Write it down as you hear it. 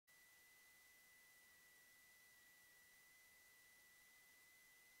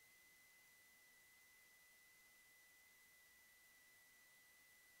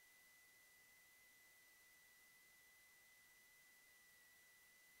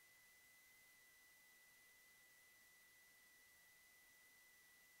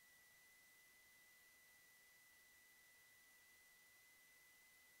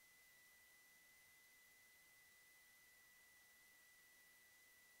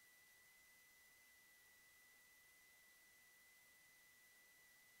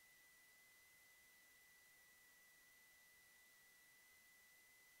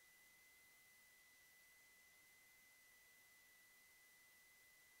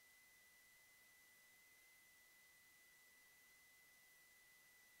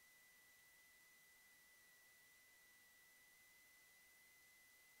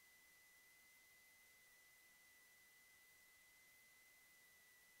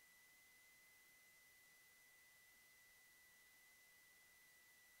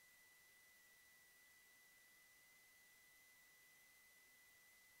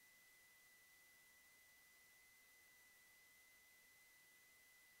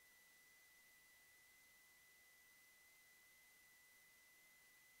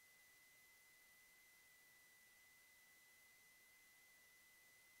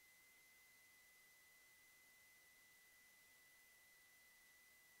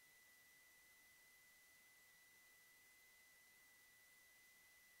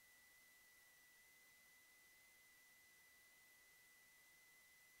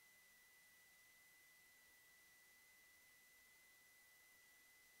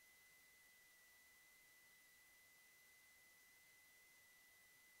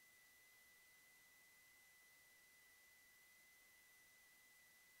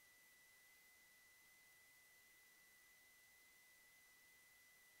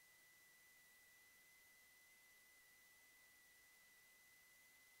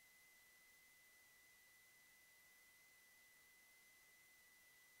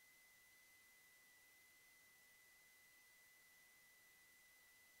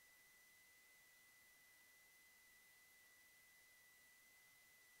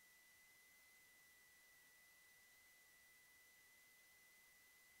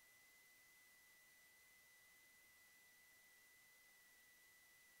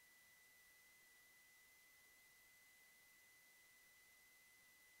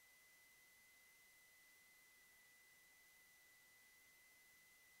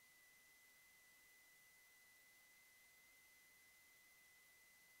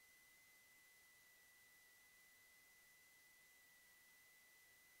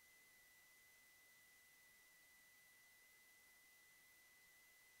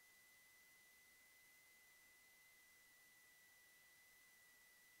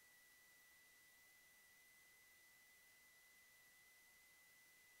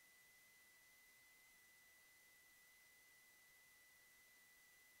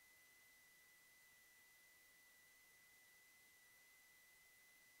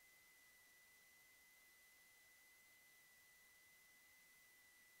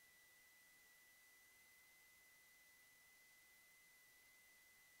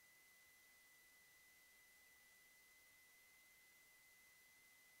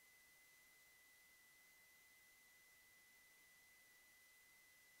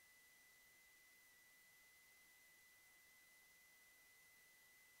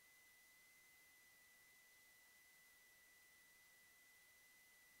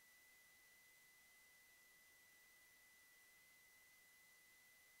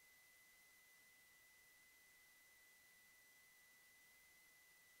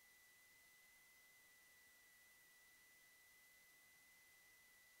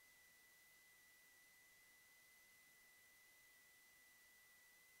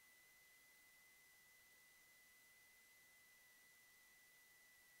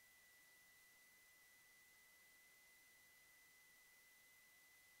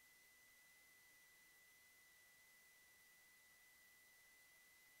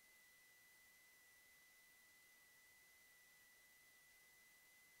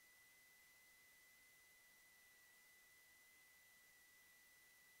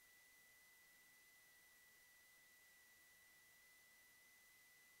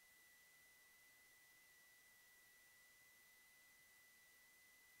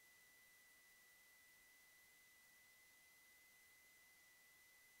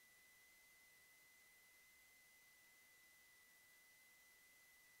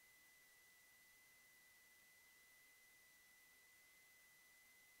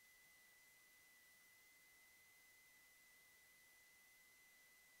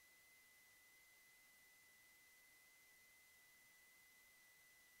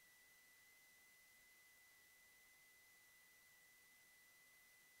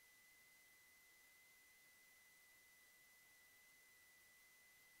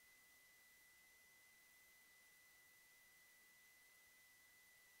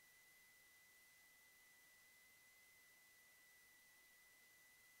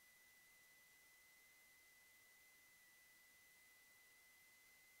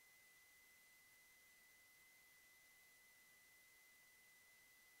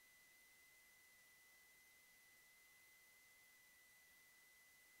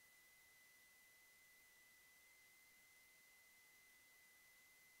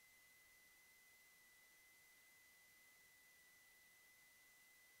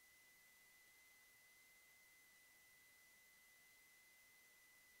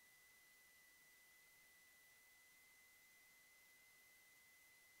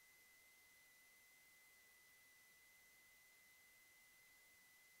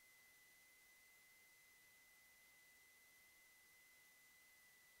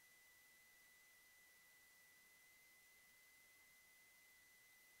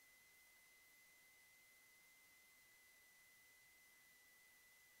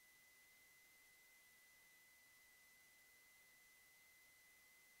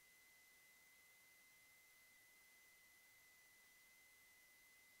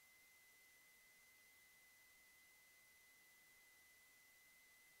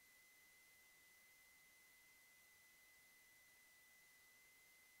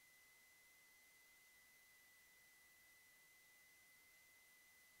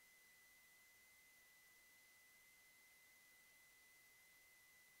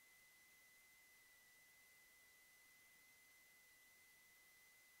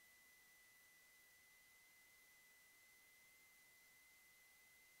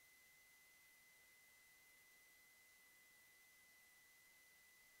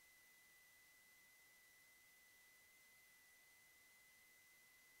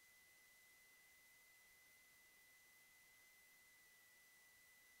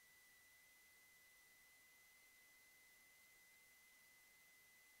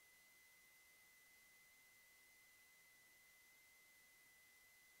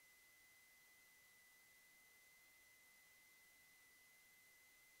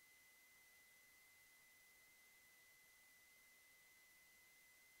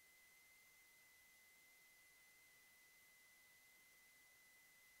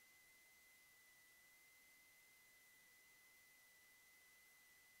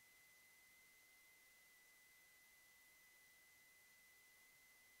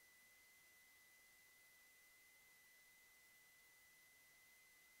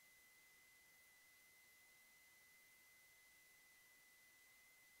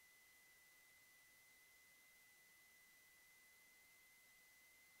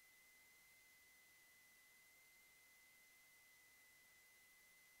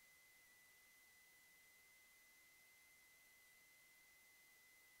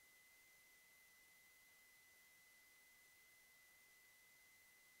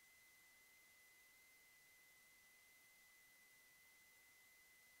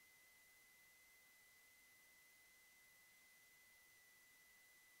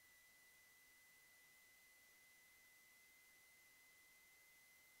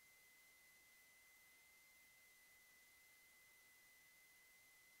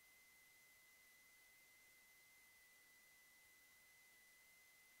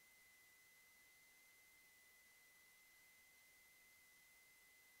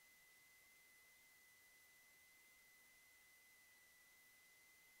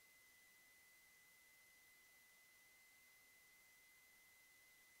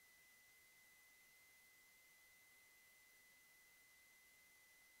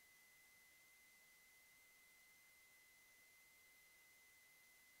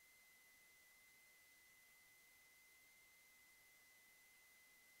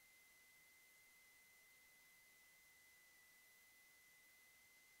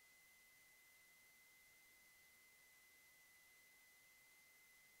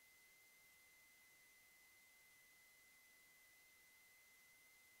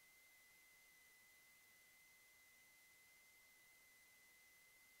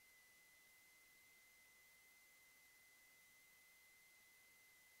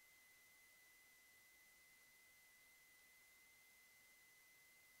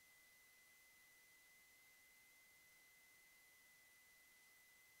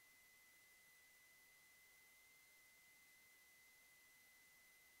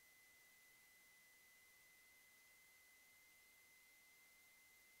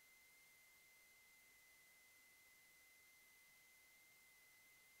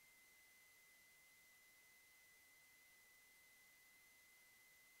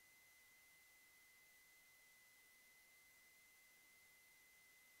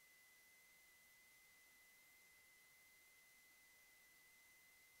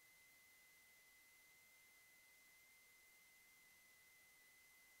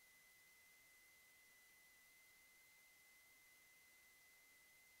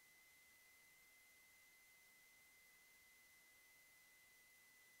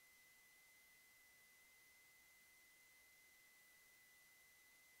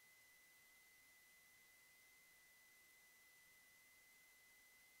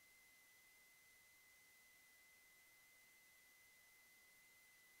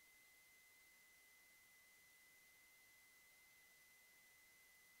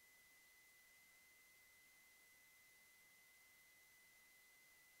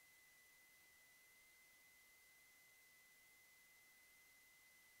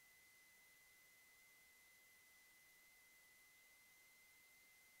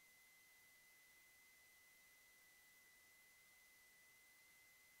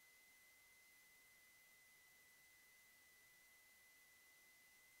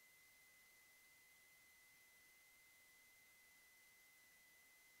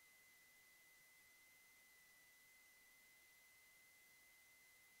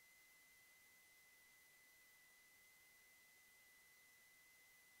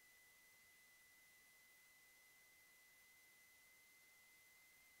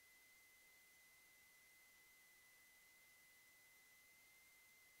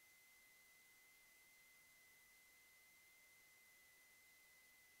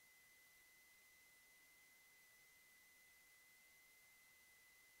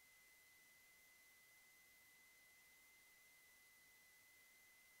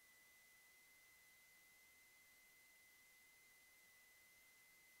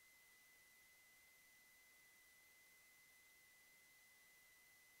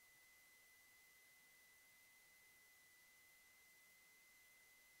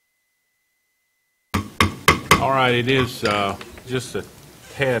All right, it is just a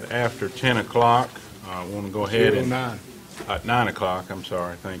tad after 10 o'clock. I want to go ahead and... 9 o'clock, I'm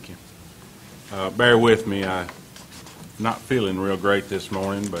sorry, thank you. Bear with me, I'm not feeling real great this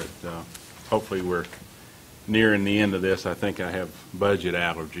morning, but hopefully we're nearing the end of this. I think I have budget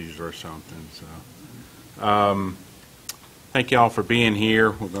allergies or something. So, thank you all for being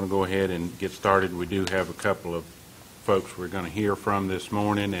here. We're going to go ahead and get started. We do have a couple of folks we're going to hear from this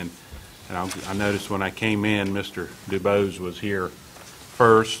morning, and I noticed when I came in, Mr. DuBose was here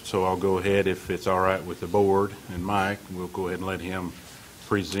first, so I'll go ahead, if it's all right with the board, and Mike, we'll go ahead and let him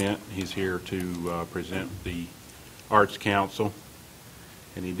present. He's here to present the Arts Council,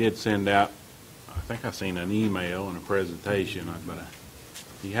 and he did send out, I think I've seen an email and a presentation, but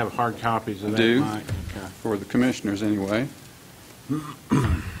do you have hard copies of that, Mike? Okay. For the commissioners anyway.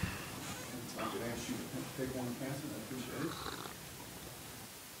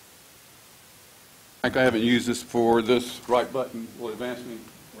 Mike, I haven't used this before. This right button will advance me.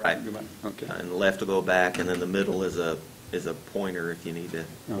 Right. Okay. And the left will go back, and then the middle is a pointer if you need to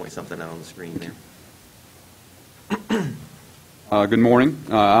point something out on the screen there. Good morning.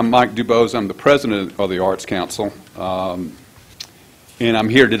 I'm Mike DuBose. I'm the president of the Arts Council, and I'm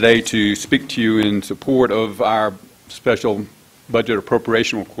here today to speak to you in support of our special budget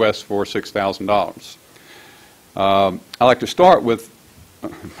appropriation request for $6,000. I'd like to start with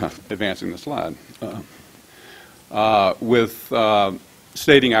advancing the slide. With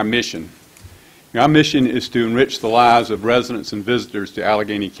stating our mission. Our mission is to enrich the lives of residents and visitors to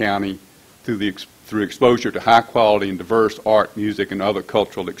Alleghany County through exposure to high quality and diverse art, music, and other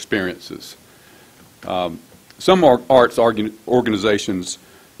cultural experiences. Some arts organizations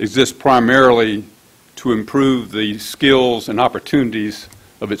exist primarily to improve the skills and opportunities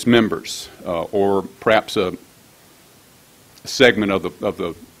of its members, or perhaps a segment of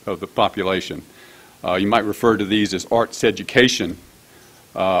the population. You might refer to these as arts education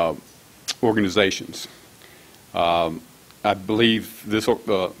organizations. I believe this,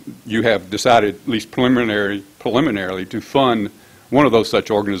 you have decided, at least preliminarily, to fund one of those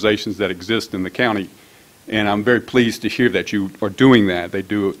such organizations that exist in the county, and I'm very pleased to hear that you are doing that. They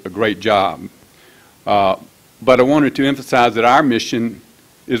do a great job. But I wanted to emphasize that our mission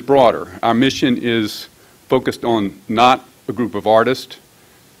is broader. Our mission is focused on not a group of artists.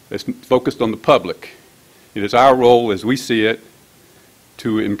 It's focused on the public. It is our role, as we see it,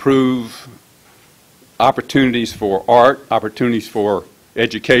 to improve opportunities for art, opportunities for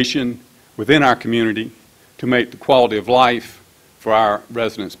education within our community, to make the quality of life for our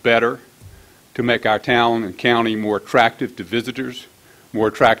residents better, to make our town and county more attractive to visitors, more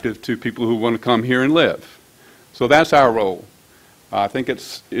attractive to people who want to come here and live. So that's our role. I think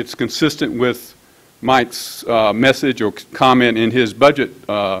it's consistent with Mike's message or comment in his budget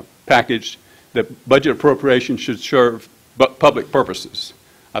package that budget appropriation should serve public purposes.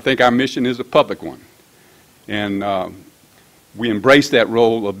 I think our mission is a public one. And we embrace that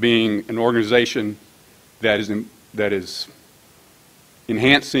role of being an organization that is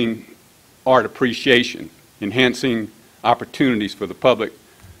enhancing art appreciation, enhancing opportunities for the public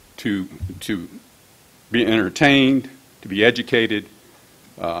to be entertained, to be educated,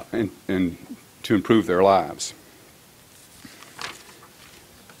 and to improve their lives.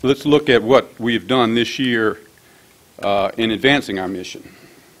 Let's look at what we've done this year in advancing our mission.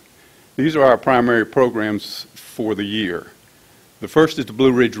 These are our primary programs for the year. The first is the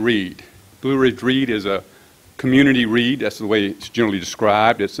Blue Ridge Read. Blue Ridge Read is a community read. That's the way it's generally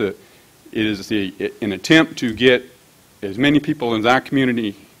described. It is an attempt to get as many people in our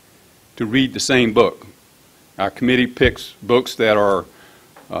community to read the same book. Our committee picks books that are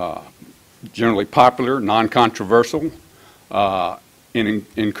generally popular, non-controversial, and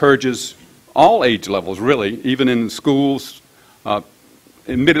encourages all age levels, really, even in schools.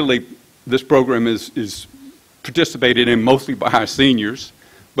 Admittedly, this program is participated in mostly by our seniors,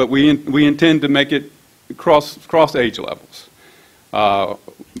 but we intend to make it cross age levels.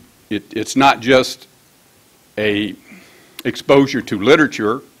 It's not just a exposure to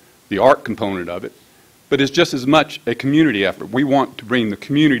literature, the art component of it, but it's just as much a community effort. We want to bring the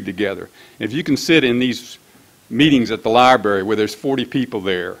community together. If you can sit in these meetings at the library where there's 40 people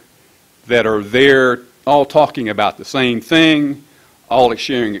there that are there all talking about the same thing, all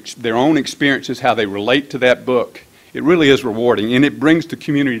sharing their own experiences, how they relate to that book, it really is rewarding, and it brings the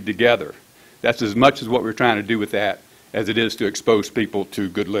community together. That's as much as what we're trying to do with that as it is to expose people to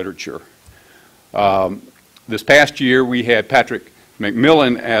good literature. This past year we had Patrick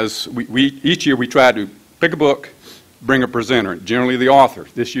McMillan as, each year we try to pick a book, bring a presenter, generally the author.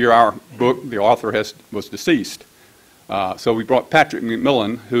 This year our book, the author was deceased. So we brought Patrick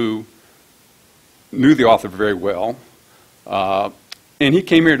McMillan, who knew the author very well, and he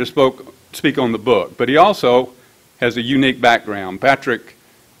came here to speak on the book. But he also has a unique background. Patrick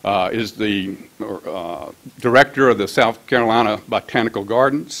is the director of the South Carolina Botanical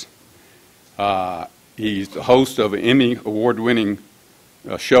Gardens. He's the host of an Emmy award-winning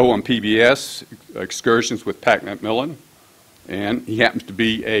show on PBS, Excursions with Pat McMillan, and he happens to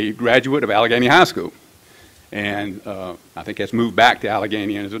be a graduate of Alleghany High School, and I think has moved back to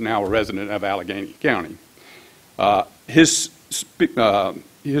Alleghany and is now a resident of Alleghany County. His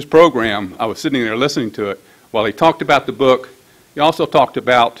program, I was sitting there listening to it, while he talked about the book, he also talked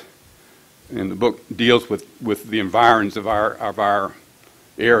about, and the book deals with the environs of our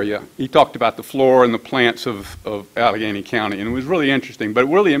area. He talked about the flora and the plants of Alleghany County, and it was really interesting. But it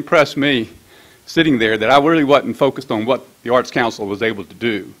really impressed me sitting there that I really wasn't focused on what the Arts Council was able to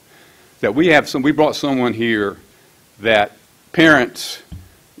do. That we brought someone here that parents,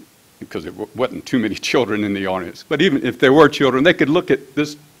 because there wasn't too many children in the audience, but even if there were children, they could look at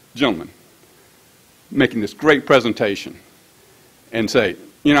this gentleman making this great presentation and say,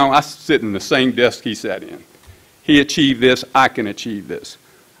 you know, I sit in the same desk he sat in. He achieved this, I can achieve this.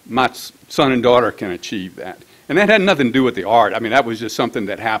 My son and daughter can achieve that. And that had nothing to do with the art. I mean, that was just something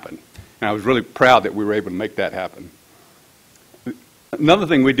that happened. And I was really proud that we were able to make that happen. Another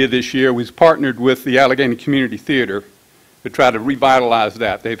thing we did this year was partnered with the Alleghany Community Theater to try to revitalize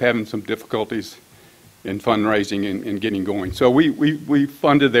that. They've having some difficulties in fundraising and getting going. So we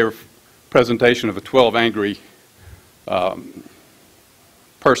funded their presentation of the 12 Angry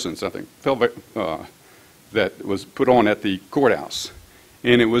Persons, I think, that was put on at the courthouse.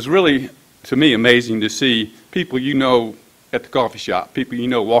 And it was really, to me, amazing to see people you know at the coffee shop, people you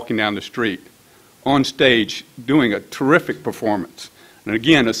know walking down the street, on stage doing a terrific performance. And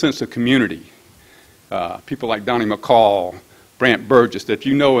again, a sense of community. People like Donnie McCall, Brant Burgess, that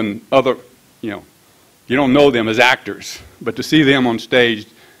you know in other, you don't know them as actors, but to see them on stage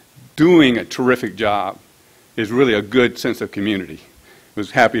doing a terrific job is really a good sense of community. I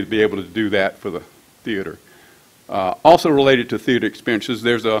was happy to be able to do that for the theater. Also related to theater experiences,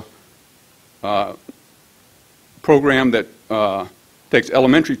 there's a program that takes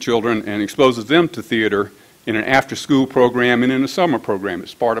elementary children and exposes them to theater in an after-school program and in a summer program at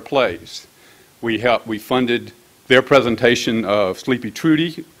Sparta Plays. We funded their presentation of Sleepy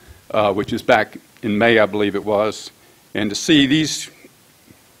Trudy, which is back in May, I believe it was, and to see these,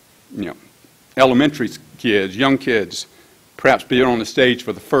 elementary kids, young kids, perhaps being on the stage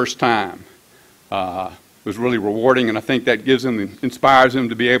for the first time, was really rewarding, and I think that gives them, inspires them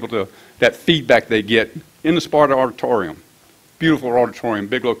to be able to, that feedback they get in the Sparta Auditorium, beautiful auditorium,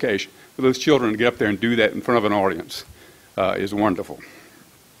 big location, for those children to get up there and do that in front of an audience is wonderful.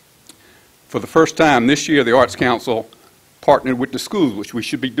 For the first time this year, the Arts Council partnered with the schools, which we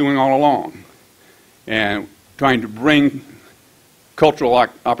should be doing all along, and trying to bring cultural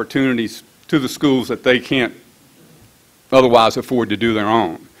opportunities to the schools that they can't otherwise afford to do their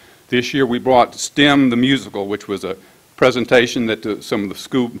own. This year we brought STEM the Musical, which was a presentation that some of the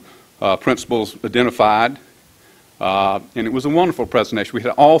school principals identified, and it was a wonderful presentation. We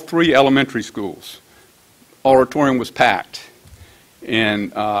had all 3 elementary schools. Auditorium was packed,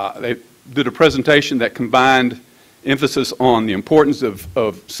 and they did a presentation that combined emphasis on the importance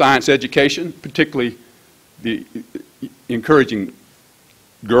of science education, particularly the encouraging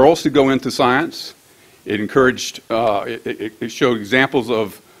girls to go into science. It encouraged, it showed examples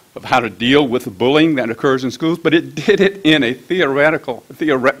of how to deal with the bullying that occurs in schools, but it did it in a theoretical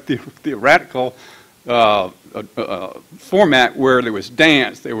format where there was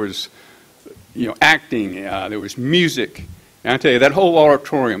dance, there was acting, there was music. And I tell you, that whole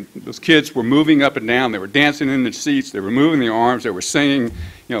auditorium, those kids were moving up and down, they were dancing in the seats, they were moving their arms, they were singing.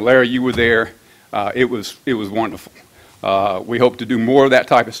 Larry, you were there. It was wonderful. We hope to do more of that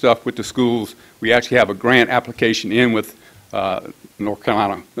type of stuff with the schools. We actually have a grant application in with North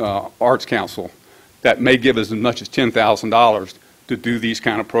Carolina Arts Council that may give us as much as $10,000 to do these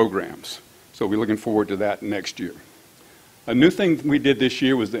kind of programs. So we're looking forward to that next year. A new thing we did this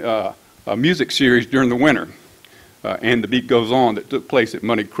year was a music series during the winter, And the Beat Goes On, that took place at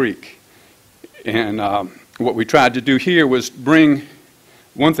Muddy Creek. And what we tried to do here was bring,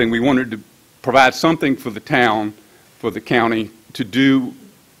 one thing, we wanted to provide something for the town, for the county, to do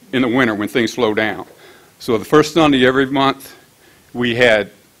in the winter when things slow down. So the first Sunday every month, we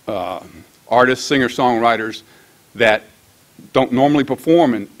had artists, singer-songwriters that don't normally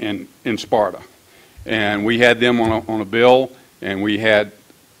perform in Sparta. And we had them on a bill, and we had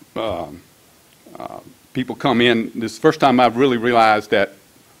people come in. This is the first time I've really realized that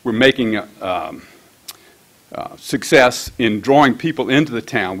we're making success in drawing people into the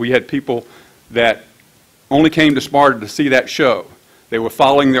town. We had people that only came to Sparta to see that show. They were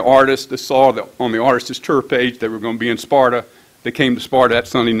following the artist. They saw that on the artist's tour page they were going to be in Sparta. They came to Sparta that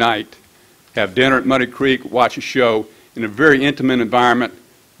Sunday night, have dinner at Muddy Creek, watch a show in a very intimate environment,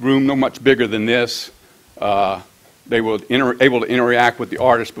 room no much bigger than this. They were able to interact with the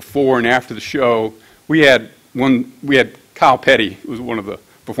artist before and after the show. We had Kyle Petty, who was one of the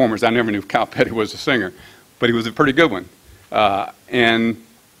performers. I never knew Kyle Petty was a singer, but he was a pretty good one. And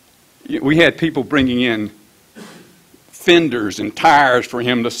we had people bringing in fenders and tires for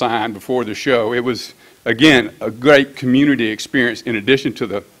him to sign before the show. It was, again, a great community experience in addition to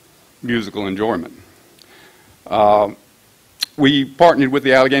the musical enjoyment. We partnered with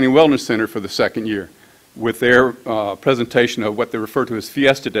the Alleghany Wellness Center for the second year with their presentation of what they refer to as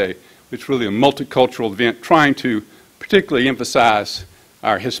Fiesta Day, which is really a multicultural event trying to particularly emphasize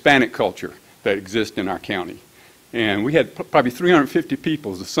our Hispanic culture that exists in our county. And we had probably 350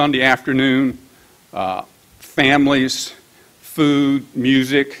 people. It was a Sunday afternoon, families, food,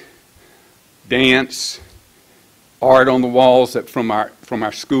 music, dance, art on the walls from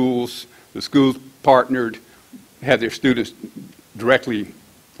our schools. The schools partnered, had their students directly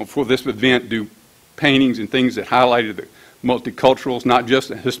for this event do paintings and things that highlighted the multiculturals, not just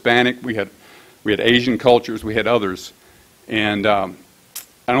Hispanic. We had Asian cultures, we had others. And I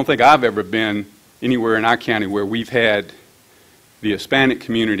don't think I've ever been anywhere in our county where we've had the Hispanic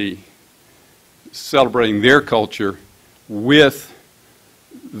community celebrating their culture with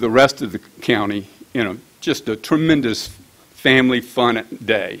the rest of the county in just a tremendous family fun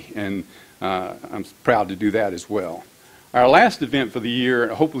day, and I'm proud to do that as well. Our last event for the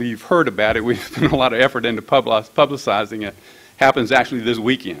year, hopefully you've heard about it, we've put a lot of effort into publicizing it, happens actually this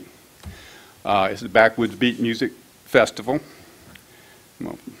weekend. It's the Backwoods Beat Music Festival.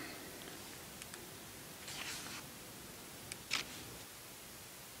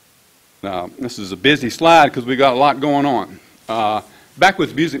 This is a busy slide because we got a lot going on.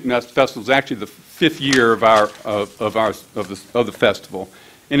 Backwoods Music Festival is actually the 5th year of the festival,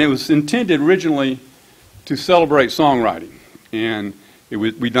 and it was intended originally to celebrate songwriting, and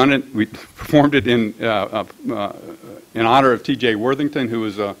we performed it in honor of T.J. Worthington, who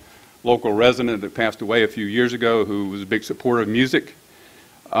was a local resident that passed away a few years ago, who was a big supporter of music,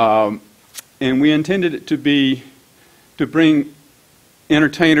 and we intended it to bring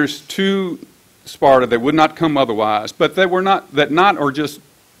entertainers to Sparta that would not come otherwise, but that are just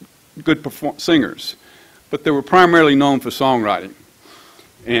good singers, but they were primarily known for songwriting.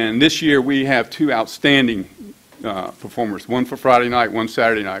 And this year we have 2 outstanding performers, one for Friday night, one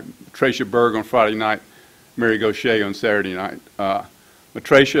Saturday night. Matricia Berg on Friday night, Mary Gaucher on Saturday night.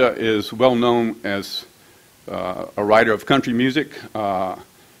 Matricia is well known as a writer of country music.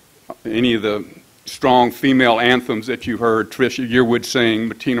 Any of the strong female anthems that you heard Tricia Yearwood sing,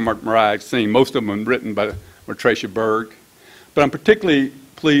 Bettina McBride sing, most of them written by Matricia Berg. But I'm particularly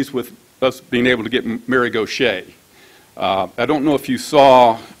pleased with us being able to get Mary Gaucher. I don't know if you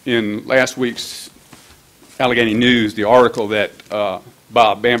saw in last week's Alleghany News the article that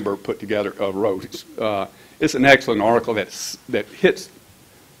Bob Bamber put together, wrote. It's an excellent article that hits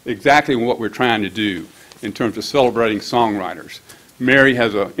exactly what we're trying to do in terms of celebrating songwriters. Mary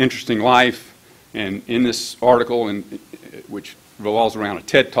has an interesting life, and in this article, which revolves around a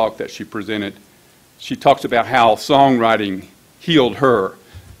TED Talk that she presented, she talks about how songwriting healed her,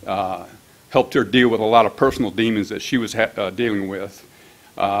 helped her deal with a lot of personal demons that she was dealing with.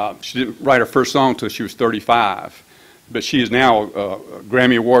 She didn't write her first song until she was 35, but she is now a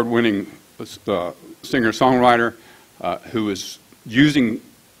Grammy Award-winning singer-songwriter who is using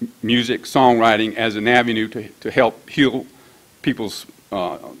music, songwriting as an avenue to help heal people's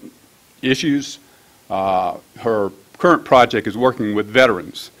issues. Her current project is working with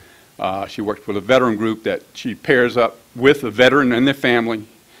veterans. She works with a veteran group that she pairs up with a veteran and their family,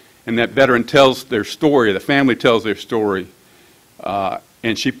 and that veteran tells their story, the family tells their story,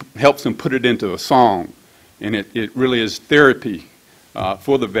 and she helps them put it into a song. And it really is therapy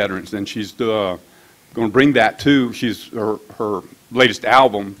for the veterans. And she's going to bring that to her latest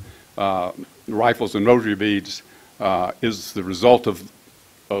album, Rifles and Rosary Beads, is the result of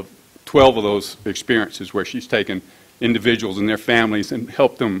 12 of those experiences where she's taken individuals and their families and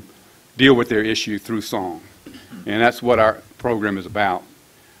helped them deal with their issue through song. And that's what our program is about.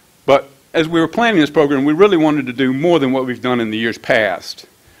 But as we were planning this program, we really wanted to do more than what we've done in the years past.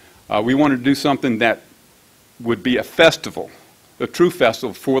 We wanted to do something that would be a festival, a true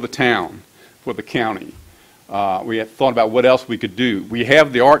festival for the town, for the county. We had thought about what else we could do. We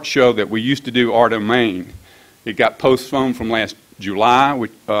have the art show that we used to do, Art of Maine. It got postponed from last July,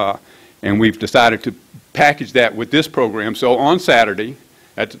 and we've decided to package that with this program. So on Saturday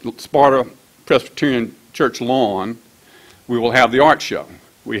at the Sparta Presbyterian Church lawn, we will have the art show.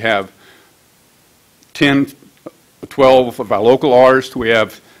 We have 10, 12 of our local artists. We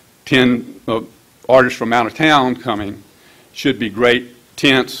have 10 artists from out of town coming. Should be great.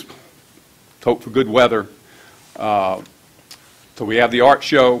 Tents. Hope for good weather. So we have the art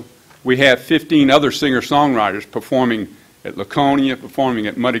show. We have 15 other singer-songwriters performing at Laconia, performing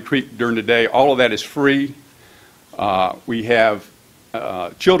at Muddy Creek during the day. All of that is free. We have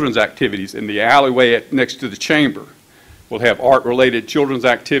children's activities in the alleyway next to the chamber. We'll have art-related children's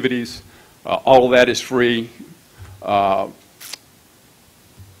activities. All of that is free. And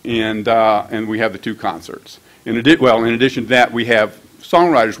we have the 2 concerts. In addition to that, we have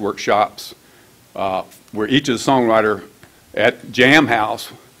songwriters workshops where each of the songwriter at Jam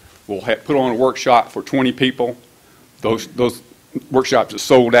House will put on a workshop for 20 people. Those workshops are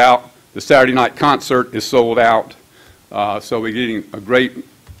sold out. The Saturday night concert is sold out. So we're getting a great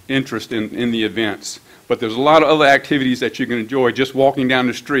interest in the events. But there's a lot of other activities that you can enjoy just walking down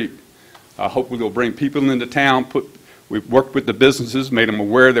the street. Hopefully we'll bring people into town. We've worked with the businesses, made them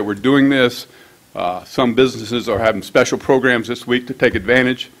aware that we're doing this. Some businesses are having special programs this week to take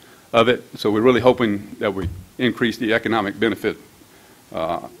advantage of it. So we're really hoping that we increase the economic benefit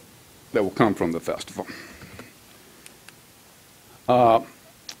that will come from the festival. The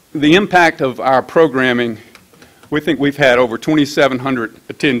impact of our programming, we think we've had over 2,700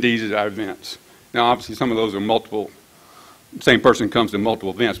 attendees at our events. Now, obviously, some of those are multiple, same person comes to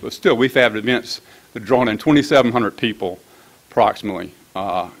multiple events, but still, we've had events that drawn in 2,700 people, approximately.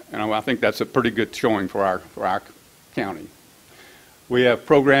 And I think that's a pretty good showing for our county. We have a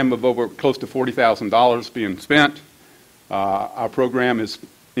program of over close to $40,000 being spent. Our program is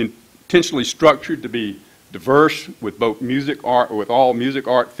intentionally structured to be diverse with both music, art, with all music,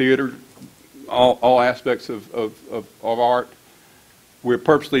 art, theater, all aspects of art. We're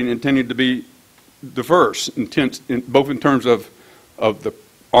purposely intended to be diverse, both in terms of the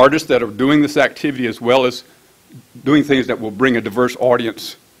artists that are doing this activity as well as doing things that will bring a diverse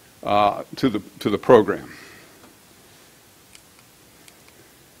audience to the program.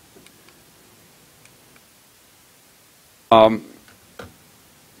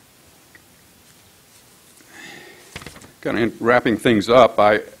 Kind of wrapping things up,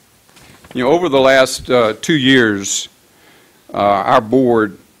 over the last 2 years, our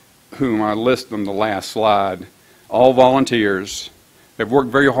board, whom I list on the last slide, all volunteers, have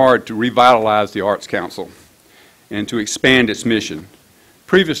worked very hard to revitalize the Arts Council and to expand its mission.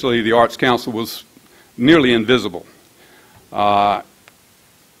 Previously, the Arts Council was nearly invisible, and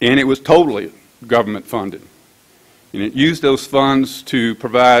it was totally government funded. And it used those funds to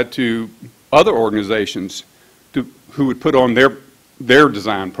provide to other organizations who would put on their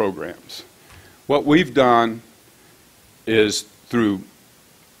design programs. What we've done is through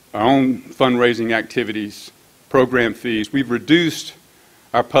our own fundraising activities, program fees, we've reduced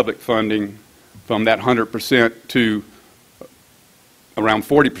our public funding from that 100% to around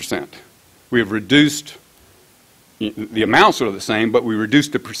 40%. We have reduced, the amounts are the same, but we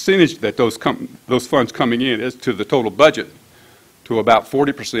reduced the percentage that those funds coming in as to the total budget to about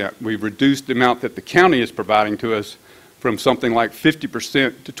 40%. We've reduced the amount that the county is providing to us from something like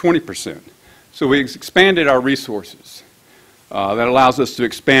 50% to 20%. So we expanded our resources. That allows us to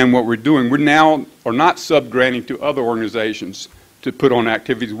expand what we're doing. We now are not sub-granting to other organizations to put on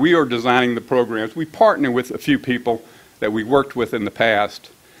activities. We are designing the programs. We partner with a few people that we worked with in the past,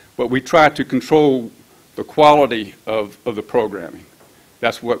 but we try to control the quality of the programming.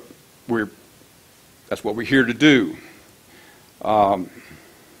 That's what we're here to do.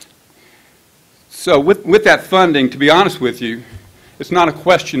 So with that funding, to be honest with you, it's not a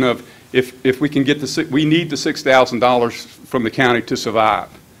question of if we can get we need the $6,000 from the county to survive.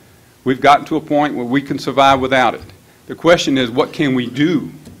 We've gotten to a point where we can survive without it. The question is, what can we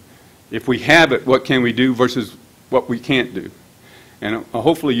do? If we have it, what can we do versus what we can't do? And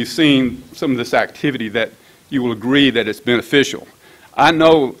hopefully you've seen some of this activity that you will agree that it's beneficial. I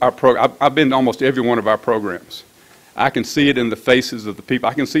know I've been to almost every one of our programs. I can see it in the faces of the people.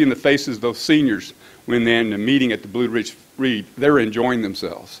 I can see in the faces of those seniors when they're in the meeting at the Blue Ridge Reed. They're enjoying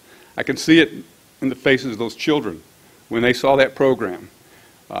themselves. I can see it in the faces of those children when they saw that program.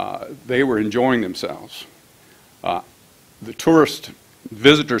 They were enjoying themselves. The tourist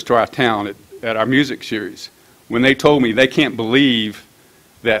visitors to our town at our music series, when they told me they can't believe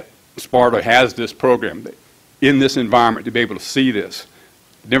that Sparta has this program in this environment to be able to see this.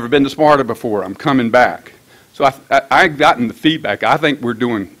 Never been to Sparta before. I'm coming back. So I've gotten the feedback. I think we're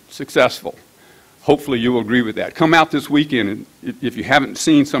doing successful. Hopefully you will agree with that. Come out this weekend, and if you haven't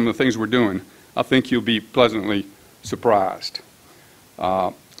seen some of the things we're doing, I think you'll be pleasantly surprised.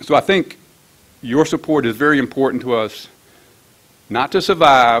 So I think your support is very important to us, not to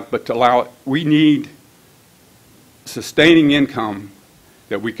survive, but to allow it. We need sustaining income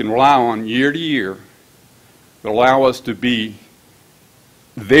that we can rely on year to year that allow us to be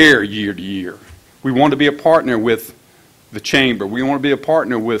there year to year. We want to be a partner with the chamber. We want to be a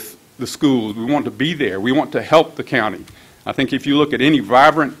partner with the schools. We want to be there. We want to help the county. I think if you look at any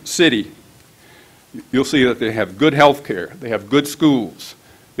vibrant city, you'll see that they have good health care, they have good schools,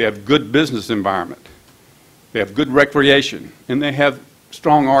 they have good business environment, they have good recreation, and they have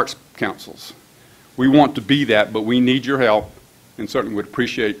strong arts councils. We want to be that, but we need your help, and certainly would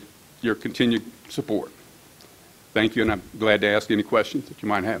appreciate your continued support. Thank you, and I'm glad to ask any questions that you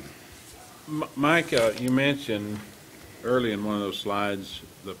might have. Mike, you mentioned early in one of those slides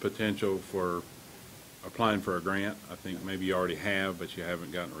the potential for applying for a grant. I think maybe you already have, but you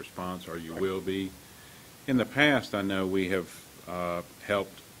haven't gotten a response, or you will be. In the past, I know we have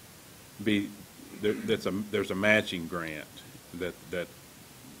helped there's a matching grant that the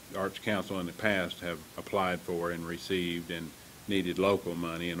Arts Council in the past have applied for and received, and needed local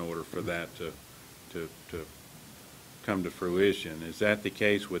money in order for that to come to fruition. Is that the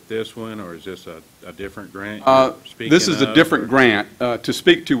case with this one, or is this a different grant? This is a different grant. To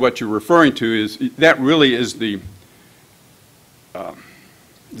speak to what you're referring to, is that really is the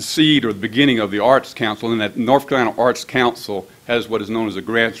seed or the beginning of the Arts Council, and that North Carolina Arts Council has what is known as a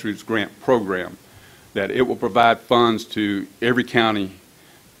grassroots grant program, that it will provide funds to every county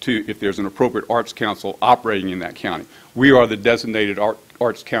if there's an appropriate Arts Council operating in that county. We are the designated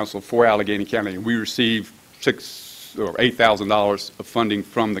Arts Council for Alleghany County, and we receive $6,000 or $8,000 of funding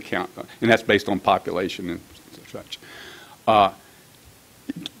from the county, and that's based on population and such.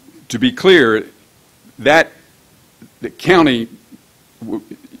 To be clear, that the county,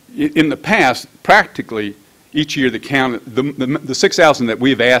 in the past, practically each year the county, the $6,000 that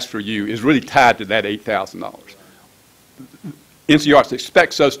we've asked for you is really tied to that $8,000. NC Arts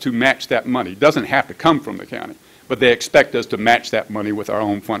expects us to match that money. It doesn't have to come from the county, but they expect us to match that money with our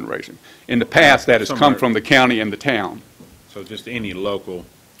own fundraising. In the past, that has come from the county and the town. So just any local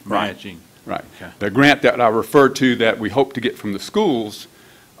matching. Right. Okay. The grant that I referred to that we hope to get from the schools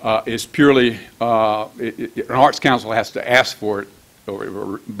is purely, an Arts Council has to ask for it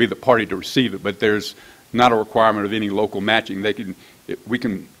or be the party to receive it, but there's not a requirement of any local matching. We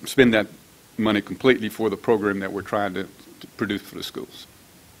can spend that money completely for the program that we're trying to produce for the schools.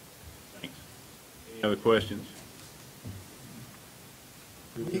 Thanks. Any other questions?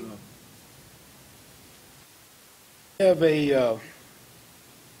 We have a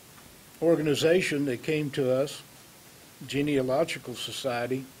organization that came to us, Genealogical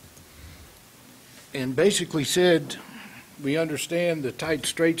Society, and basically said, we understand the tight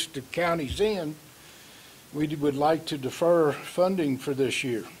straits the county's in. We would like to defer funding for this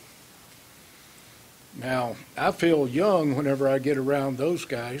year. Now, I feel young whenever I get around those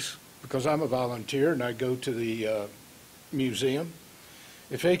guys because I'm a volunteer and I go to the museum.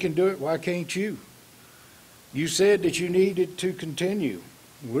 If they can do it, why can't you? You said that you needed to continue.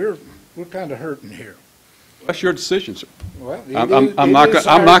 We're kind of hurting here. That's your decision, sir. Well, I'm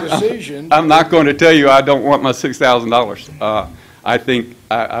not going to tell you I don't want my $6,000. I think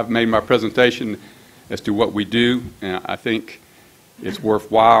I've made my presentation as to what we do, and I think it's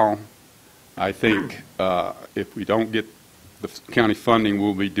worthwhile. I think if we don't get the county funding,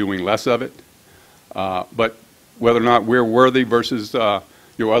 we'll be doing less of it. But whether or not we're worthy versus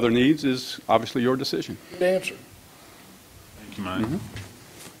your other needs is obviously your decision. Good answer. Thank you, Mike.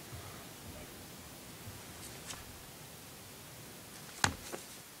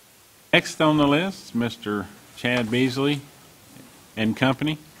 Next on the list, Mr. Chad Beasley and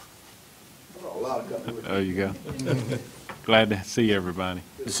Company. There you go. Glad to see everybody.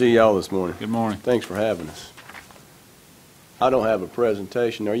 Good to see y'all this morning. Good morning. Thanks for having us. I don't have a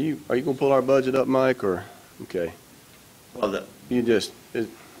presentation. Are you going to pull our budget up, Mike, or okay? Well, You just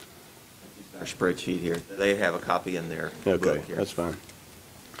our spreadsheet here, they have a copy in there. okay. That's fine.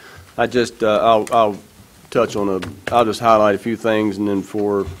 I just I'll touch on I'll just highlight a few things, and then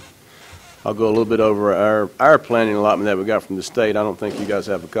I'll go a little bit over our planning allotment that we got from the state. I don't think you guys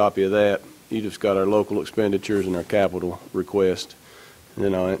have a copy of that. You just got our local expenditures and our capital request, and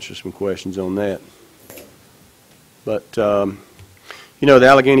then I'll answer some questions on that. But, you know, the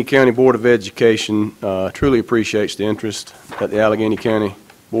Alleghany County Board of Education truly appreciates the interest that the Alleghany County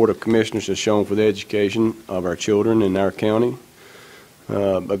Board of Commissioners has shown for the education of our children in our county.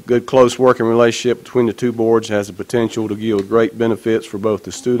 A good close working relationship between the two boards has the potential to yield great benefits for both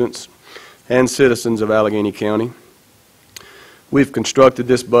the students and citizens of Alleghany County. We've constructed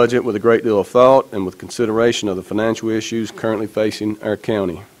this budget with a great deal of thought and with consideration of the financial issues currently facing our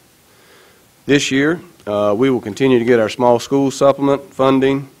county. This year, we will continue to get our small school supplement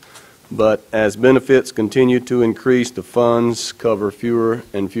funding, but as benefits continue to increase, the funds cover fewer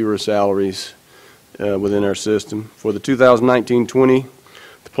and fewer salaries within our system. For the 2019-20,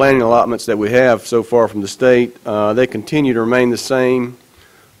 the planning allotments that we have so far from the state, they continue to remain the same.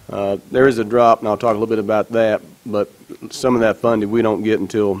 There is a drop, and I'll talk a little bit about that, but some of that funding we don't get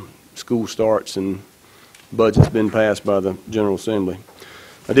until school starts and budget's been passed by the General Assembly.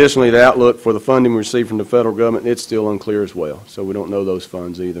 Additionally, the outlook for the funding we receive from the federal government, it's still unclear as well, so we don't know those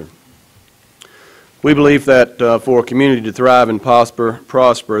funds either. We believe that for a community to thrive and prosper,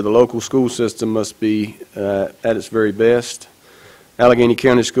 the local school system must be at its very best. Alleghany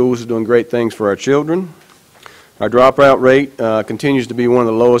County Schools is doing great things for our children. Our dropout rate continues to be one of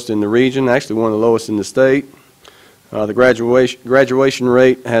the lowest in the region, actually one of the lowest in the state. The graduation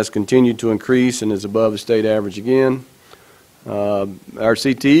rate has continued to increase and is above the state average again. Our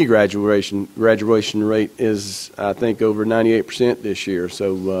CTE graduation rate is, I think, over 98% this year,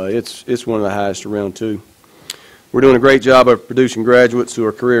 so it's one of the highest around too. We're doing a great job of producing graduates who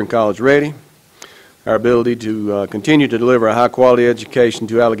are career and college ready. Our ability to continue to deliver a high-quality education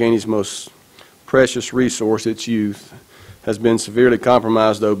to Allegany's most precious resource, its youth, has been severely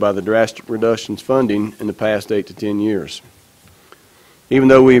compromised, though, by the drastic reductions funding in the past 8 to 10 years. Even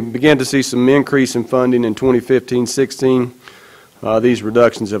though we began to see some increase in funding in 2015-16, these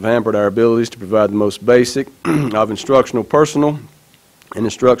reductions have hampered our abilities to provide the most basic of instructional personnel and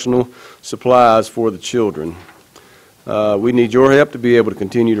instructional supplies for the children. We need your help to be able to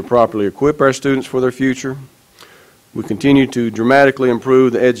continue to properly equip our students for their future. We continue to dramatically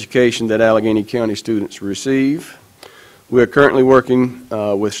improve the education that Alleghany County students receive. We are currently working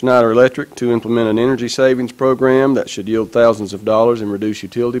with Schneider Electric to implement an energy savings program that should yield thousands of dollars and reduce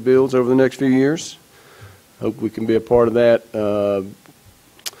utility bills over the next few years. Hope we can be a part of that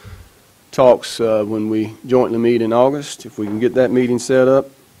talks when we jointly meet in August, if we can get that meeting set up.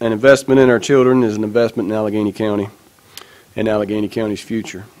 An investment in our children is an investment in Alleghany County and Alleghany County's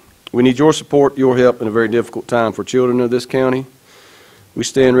future. We need your support, your help in a very difficult time for children of this county. We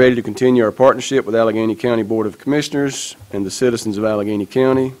stand ready to continue our partnership with Alleghany County Board of Commissioners and the citizens of Alleghany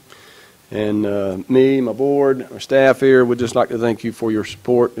County. And me, my board, our staff here would just like to thank you for your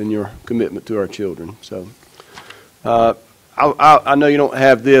support and your commitment to our children. So I know you don't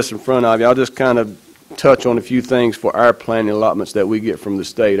have this in front of you. I'll just kind of touch on a few things for our planning allotments that we get from the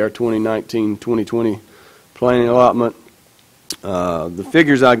state, our 2019-2020 planning allotment. The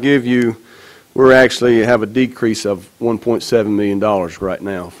figures I give you, we actually have a decrease of $1.7 million right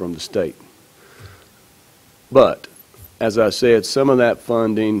now from the state. But, as I said, some of that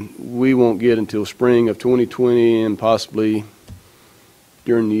funding we won't get until spring of 2020 and possibly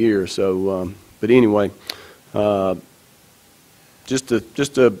during the year. So, but anyway, just to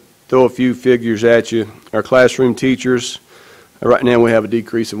throw a few figures at you, our classroom teachers, right now we have a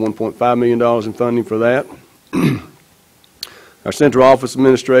decrease of $1.5 million in funding for that. Our central office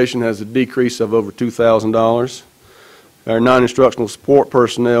administration has a decrease of over $2,000. Our non-instructional support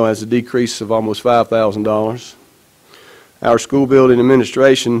personnel has a decrease of almost $5,000. Our school building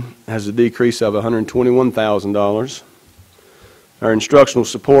administration has a decrease of $121,000. Our instructional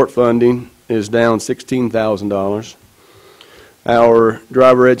support funding is down $16,000. Our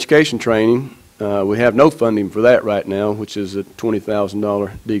driver education training, we have no funding for that right now, which is a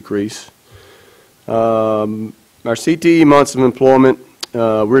 $20,000 decrease. Our CTE months of employment,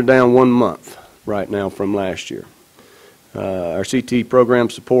 we're down 1 month right now from last year. Our CTE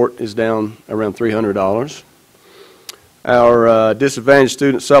program support is down around $300. Our disadvantaged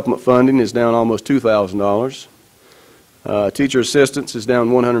student supplement funding is down almost $2,000. Teacher assistance is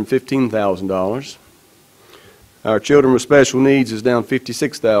down $115,000. Our children with special needs is down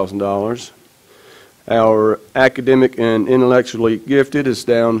 $56,000. Our academic and intellectually gifted is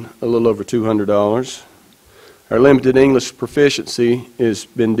down a little over $200. Our limited English proficiency has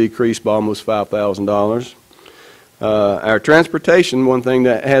been decreased by almost $5,000. Our transportation, one thing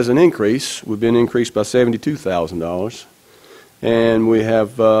that has an increase, we've been increased by $72,000. And we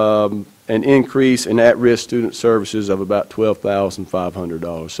have an increase in at-risk student services of about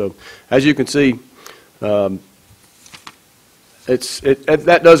 $12,500. So as you can see, that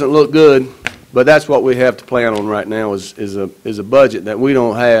doesn't look good, but that's what we have to plan on right now is a budget that we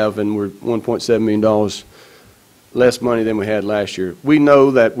don't have, and we're $1.7 million less money than we had last year. We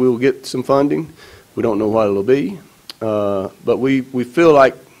know that we'll get some funding. We don't know what it'll be, but we feel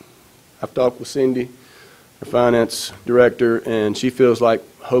like, I've talked with Cindy, our finance director, and she feels like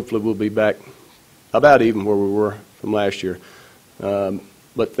hopefully we'll be back about even where we were from last year.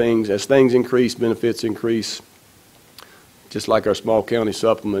 But as things increase, benefits increase, just like our small county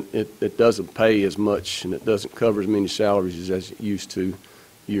supplement, it doesn't pay as much, and it doesn't cover as many salaries as it used to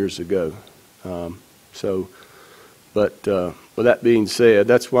years ago. With that being said,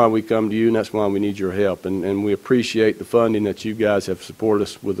 that's why we come to you, and that's why we need your help. And we appreciate the funding that you guys have supported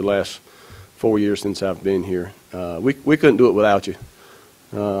us with the last 4 years since I've been here. We couldn't do it without you.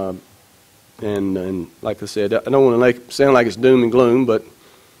 And like I said, I don't want to sound like it's doom and gloom, but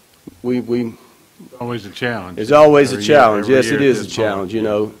we Always a challenge. it's always a Every year- challenge. every Yes, year it at is a this challenge, point. you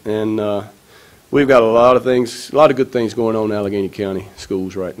know. And we've got a lot of things, a lot of good things going on in Alleghany County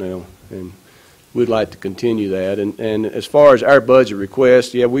schools right now, and we'd like to continue that. And as far as our budget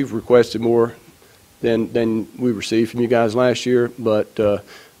request, yeah, we've requested more than we received from you guys last year, but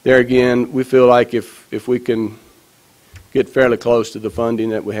there again, we feel like if we can get fairly close to the funding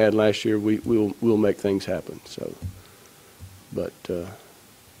that we had last year, we'll make things happen. So, but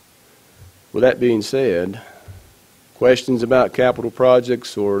with that being said, questions about capital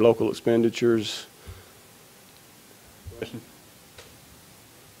projects or local expenditures? Question?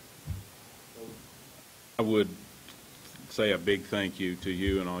 I would say a big thank you to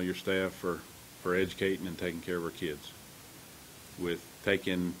you and all your staff for educating and taking care of our kids. With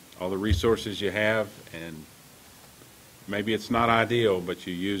taking all the resources you have, and maybe it's not ideal, but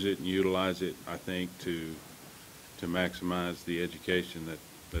you use it and utilize it, I think, to maximize the education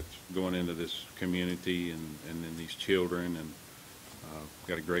that's going into this community and in these children, and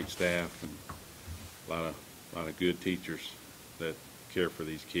got a great staff and a lot of good teachers that care for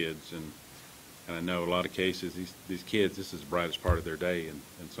these kids, and I know a lot of cases these kids, this is the brightest part of their day, and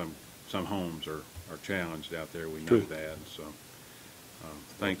some homes are challenged out there. We know True. that, so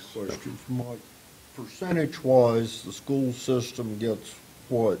thanks. Question from Mike. Percentage-wise, the school system gets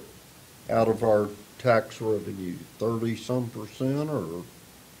what out of our tax revenue? 30-some%, or?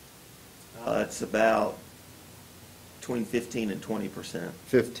 It's about between 15 and 20%.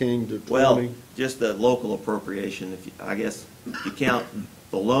 15 to 20? Well, just the local appropriation, I guess, if you count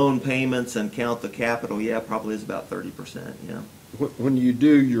the loan payments and count the capital, yeah, probably is about 30%, yeah. When you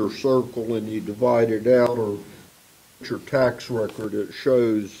do your circle and you divide it out, or your tax record, it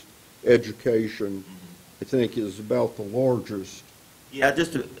shows education, I think, is about the largest. Yeah,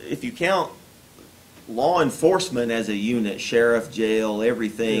 if you count law enforcement as a unit, sheriff, jail,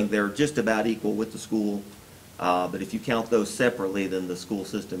 everything, Yeah. they're just about equal with the school. But if you count those separately, then the school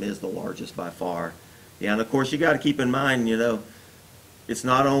system is the largest by far. Yeah, and of course, you got to keep in mind, it's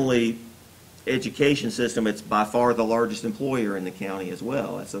not only education system, it's by far the largest employer in the county as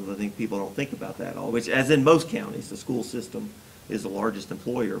well. So I think people don't think about that all, which, as in most counties, the school system is the largest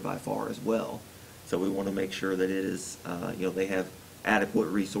employer by far as well. So we want to make sure that it is, they have adequate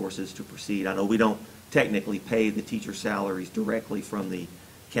resources to proceed. I know we don't technically pay the teacher salaries directly from the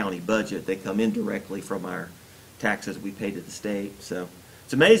county budget. They come in directly from our taxes we pay to the state. So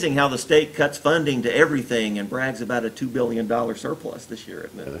it's amazing how the state cuts funding to everything and brags about a $2 billion surplus this year,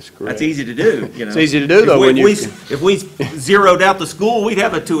 isn't it? That's correct. That's easy to do, It's easy to do, though, If we zeroed out the school, we'd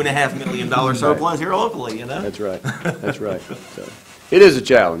have a $2.5 million surplus here locally, That's right. That's right. So, it is a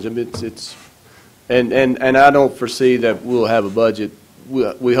challenge. I mean, and I don't foresee that we'll have a budget.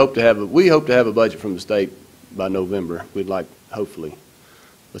 We hope to have a budget from the state by November. We'd like, hopefully.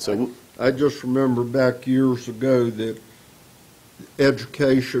 But so I just remember back years ago that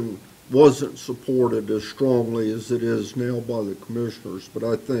education wasn't supported as strongly as it is now by the commissioners, but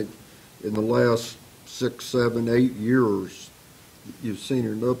I think in the last 6, 7, 8 years, you've seen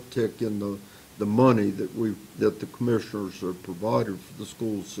an uptick in the money that the commissioners have provided for the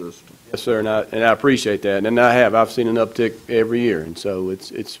school system. yes, sir, and I appreciate that, and I've seen an uptick every year, and so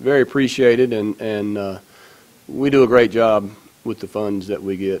it's very appreciated, and we do a great job with the funds that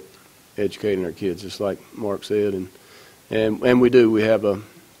we get educating our kids, just like Mark said, and we do. We have a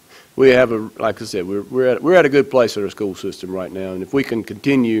like I said, we're at a good place in our school system right now, and if we can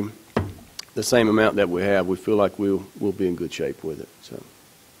continue the same amount that we have, we feel like we'll be in good shape with it. So.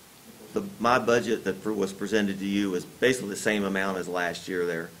 My budget that was presented to you is basically the same amount as last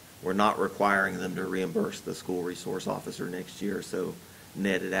year. We're not requiring them to reimburse the school resource officer next year, so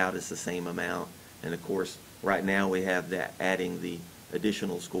netted out is the same amount. And of course, right now we have that adding the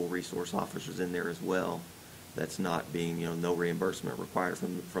additional school resource officers in there as well. That's not being, no reimbursement required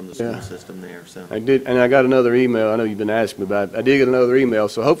from the school system there. So I did, and I got another email. I know you've been asking me about it. I did get another email,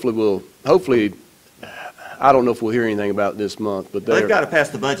 so hopefully, I don't know if we'll hear anything about it this month, but they've got to pass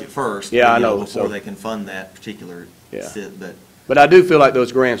the budget first. Yeah, I know. Before So they can fund that particular. Yeah. But But I do feel like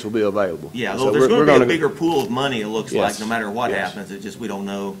those grants will be available. yeah, So there's we're going to be gonna- a bigger pool of money. It looks like Yes. no matter what Yes. happens, it just we don't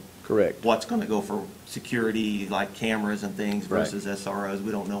know Correct. what's going to go for security, like cameras and things Right. versus SROs.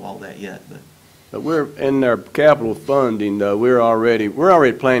 We don't know all that yet, but But we're, in our capital funding, though, we're already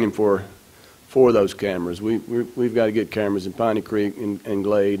planning for those cameras. We've got to get cameras in Piney Creek and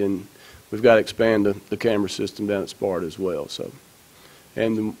Glade, and we've got to expand the camera system down at Sparta as well, so.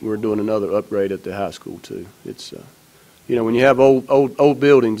 And we're doing another upgrade at the high school, too. It's, when you have old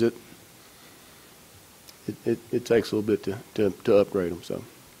buildings, it takes a little bit to upgrade them, so.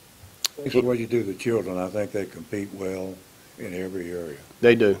 Thanks for what you do to the children. I think they compete well in every area.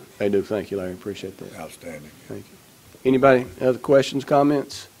 They do. Thank you, Larry. Appreciate that. Outstanding. Thank you. Anybody, other questions,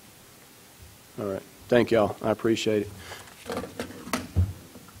 comments? All right. Thank y'all. I appreciate it.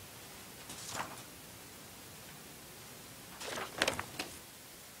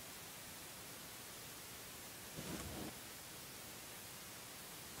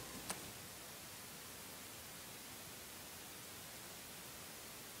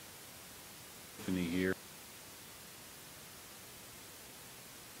 Here.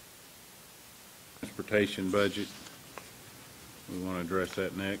 Transportation budget. We want to address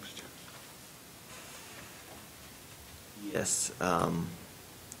that next. Yes.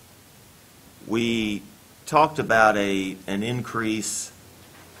 We talked about an increase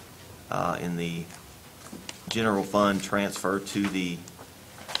in the general fund transfer to the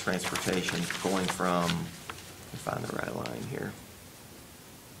transportation going from, let me find the right line here.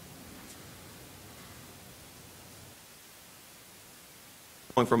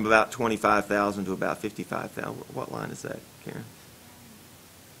 Going from about 25,000 to about 55,000. What line is that, Karen?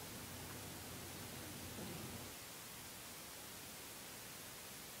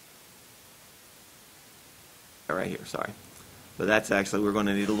 Right here, sorry. But that's actually, we're going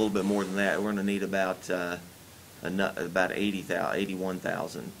to need a little bit more than that. We're going to need about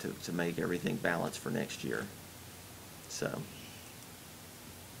 81,000 to make everything balanced for next year. So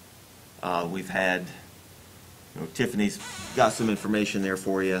we've had, Tiffany's got some information there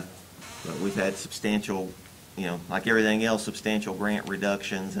for you. But we've had substantial, like everything else, substantial grant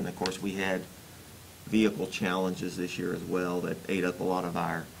reductions, and of course we had vehicle challenges this year as well that ate up a lot of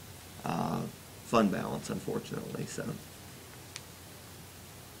our fund balance, unfortunately. So.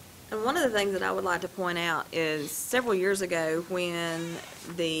 And one of the things that I would like to point out is several years ago when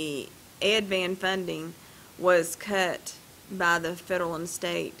the ed van funding was cut by the federal and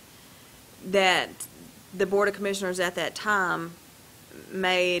state, that the Board of Commissioners at that time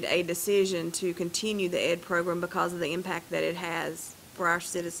made a decision to continue the ed program because of the impact that it has for our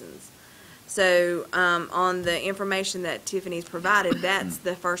citizens. So on the information that Tiffany's provided, that's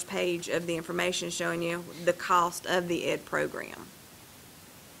the first page of the information showing you the cost of the ed program.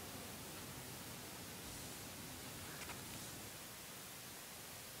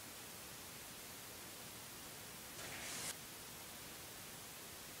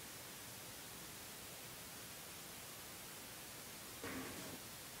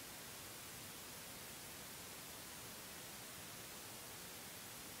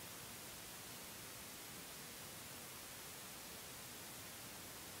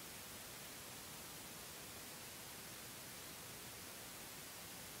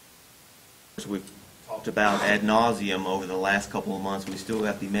 We've talked about ad nauseum over the last couple of months. We still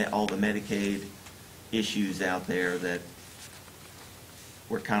have all the Medicaid issues out there that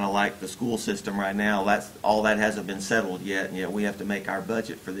we're kind of like the school system right now. All that hasn't been settled yet, and yet we have to make our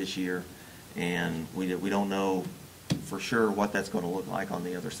budget for this year, and we don't know for sure what that's going to look like on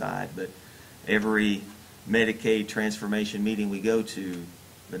the other side. But every Medicaid transformation meeting we go to,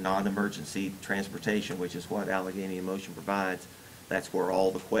 the non-emergency transportation, which is what Alleghany in Motion provides, that's where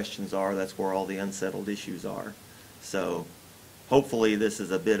all the questions are. That's where all the unsettled issues are. So hopefully this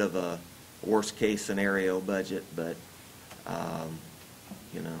is a bit of a worst-case scenario budget, but,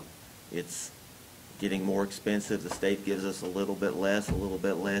 it's getting more expensive. The state gives us a little bit less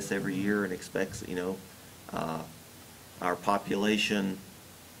every year and expects, our population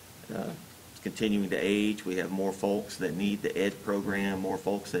is continuing to age. We have more folks that need the ed program, more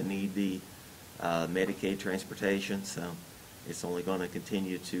folks that need the Medicaid transportation, so it's only going to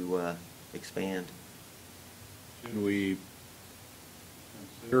continue to expand. Should we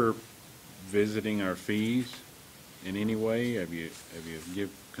consider visiting our fees in any way? Have you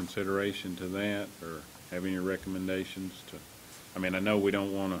give consideration to that, or have any recommendations to? I mean, I know we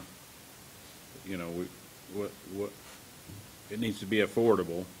don't want to. It needs to be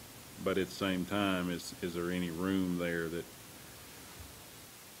affordable, but at the same time, is there any room there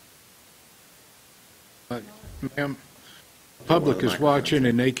that? Ma'am, public is watching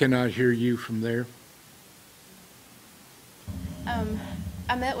and they cannot hear you from there.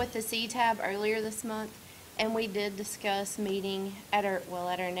 I met with the CTAB earlier this month, and we did discuss meeting at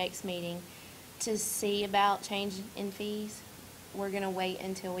our next meeting to see about change in fees. we're going to wait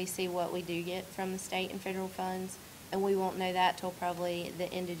until we see what we do get from the state and federal funds, and we won't know that till probably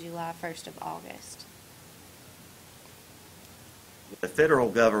the end of July, 1st of August. The federal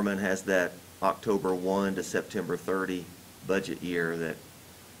government has that October 1 to September 30 budget year that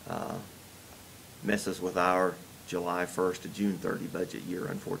messes with our July 1st to June 30 budget year,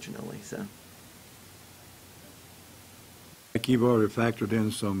 unfortunately, so. I think you've already factored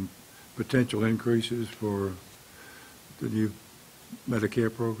in some potential increases for the new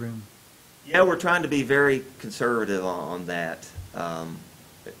Medicare program? Yeah, we're trying to be very conservative on that.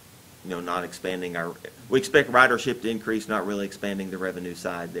 Not expanding we expect ridership to increase, not really expanding the revenue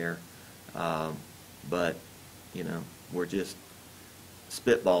side there. But, we're just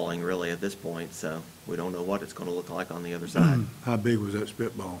spitballing really at this point, so we don't know what it's going to look like on the other side. How big was that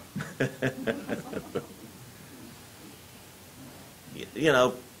spitball?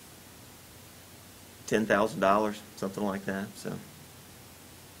 $10,000, something like that, so.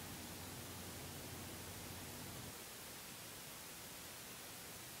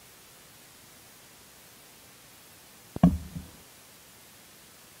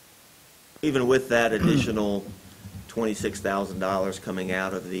 Even with that additional $26,000 coming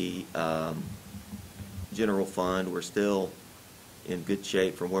out of the general fund, we're still in good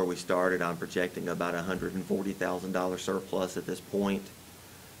shape from where we started. I'm projecting about $140,000 surplus at this point.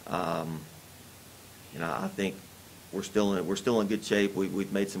 I think we're still in good shape.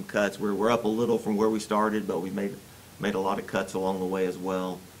 We've made some cuts. We're up a little from where we started, but we've made a lot of cuts along the way as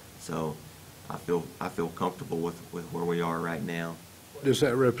well. So I feel comfortable with where we are right now. What does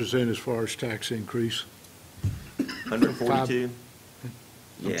that represent as far as tax increase? 142.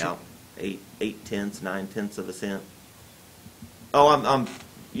 Yeah, 8/10, 9/10 cents. Oh,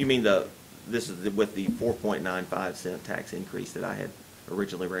 you mean this is with the 4.95 cent tax increase that I had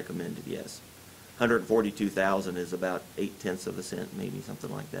originally recommended, yes. 142,000 is about 0.8 cents, maybe,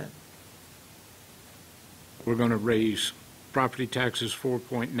 something like that. We're going to raise property taxes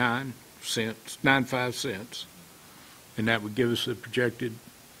 4.95 cents, and that would give us a projected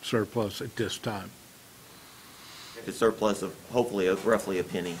surplus at this time, A surplus of hopefully roughly a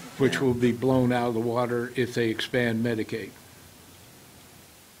penny. which Yeah. will be blown out of the water if they expand Medicaid.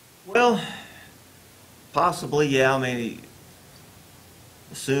 Well, possibly, yeah. I mean,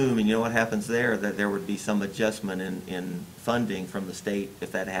 assume, and you know what happens there, that there would be some adjustment in funding from the state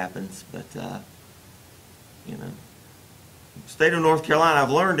if that happens. But, state of North Carolina,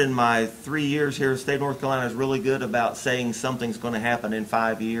 I've learned in my 3 years here, the state of North Carolina is really good about saying something's going to happen in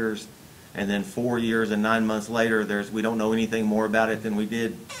 5 years, and then 4 years and 9 months later, we don't know anything more about it than we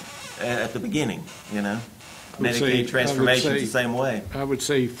did at the beginning, Medicaid transformation's the same way. I would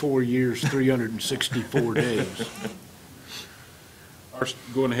say 4 years, 364 days. Or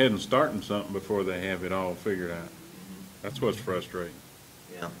going ahead and starting something before they have it all figured out. That's what's frustrating.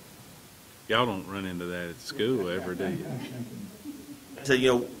 Yeah. Y'all don't run into that at school ever, do you?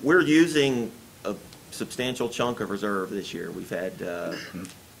 So, we're using a substantial chunk of reserve this year. We've had a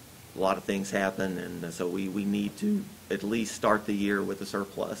lot of things happen, and so we need to at least start the year with a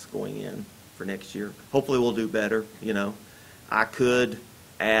surplus going in for next year. Hopefully we'll do better, I could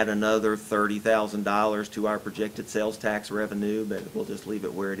add another $30,000 to our projected sales tax revenue, but we'll just leave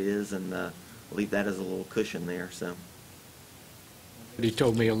it where it is and leave that as a little cushion there, so. He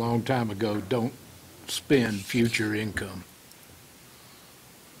told me a long time ago, don't spend future income.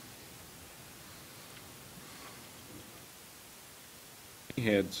 We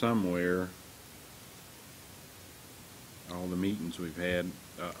had somewhere, all the meetings we've had,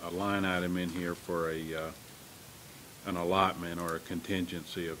 a line item in here for an allotment or a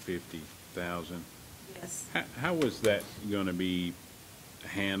contingency of 50,000. Yes. How was that going to be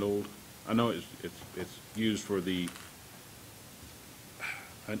handled? I know it's used for the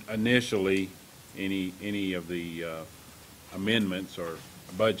initially any of the amendments or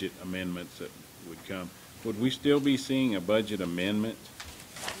budget amendments that would come. Would we still be seeing a budget amendment?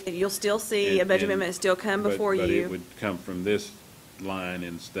 You'll still see a budget amendment still come before But it you. would come from this line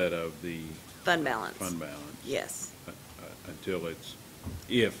instead of the Fund balance. fund balance? Yes. Until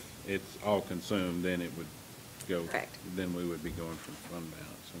if it's all consumed, then it would go. Correct. Then we would be going from fund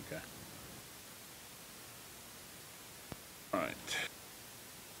balance, okay. All right.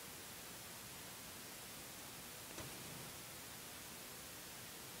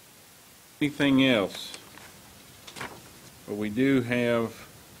 Anything else? Well, we do have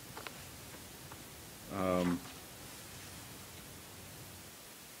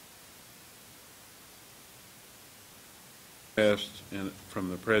and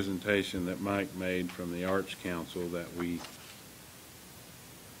from the presentation that Mike made from the Arts Council that we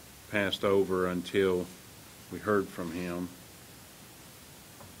passed over until we heard from him.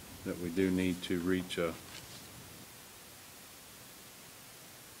 that we do need to reach a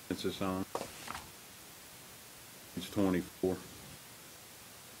consensus on. It's 24.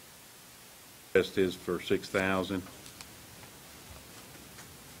 Best is for 6,000.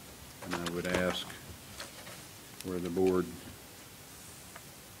 And I would ask where the board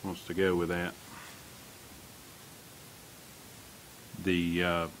wants to go with that.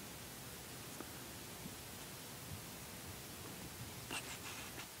 The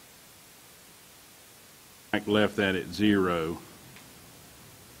Mike left that at 0.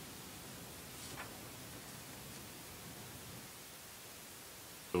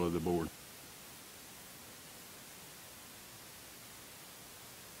 So of the board.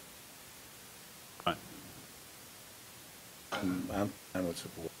 Right. I would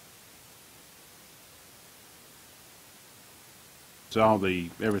support. Is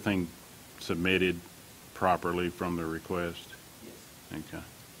everything submitted properly from the request? Yes. Okay.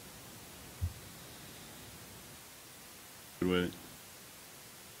 Good with it?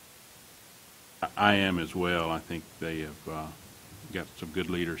 I am as well. I think they have got some good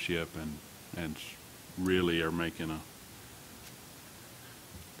leadership and really are making a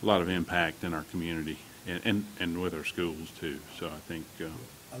lot of impact in our community and with our schools too. So I think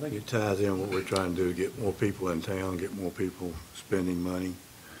it ties in what we're trying to do, get more people in town, get more people spending money.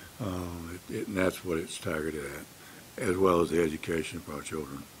 And that's what it's targeted at, as well as the education for our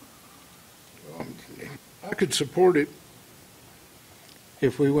children. I could support it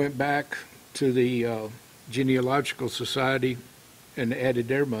if we went back to the Genealogical Society and added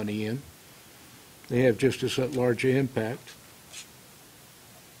their money in. They have just as large an impact.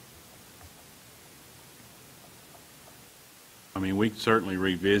 I mean, we can certainly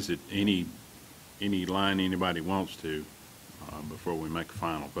revisit any line anybody wants to before we make a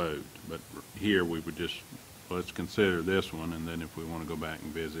final vote. But here we would just, let's consider this one, and then if we want to go back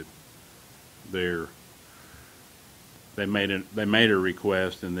and visit they made a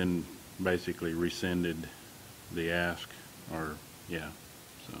request and then basically rescinded the ask, or yeah,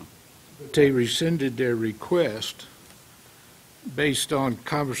 so. They rescinded their request based on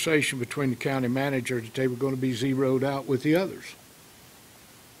conversation between the county manager that they were going to be zeroed out with the others.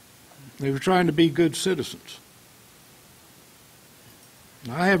 They were trying to be good citizens.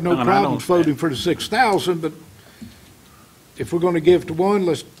 I have no And I problems don't- voting for the 6,000, but if we're going to give to one,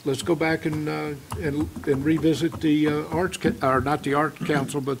 let's go back and revisit the or not the Art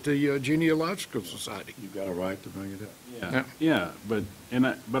Council, but the Genealogical Society. You've got a right to bring it up. Yeah, but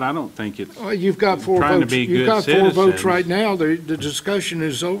I don't think it's, Well, you've got 4 Trying to votes. be You've good got 4 votes citizens. right now. The discussion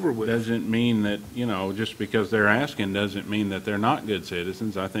is over with. doesn't mean that, just because they're asking doesn't mean that they're not good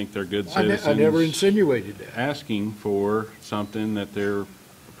citizens. I think they're good citizens. I never insinuated that. Asking for something that they're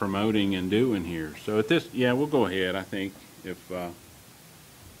promoting and doing here. So at this, yeah, we'll go ahead, I think, if, That's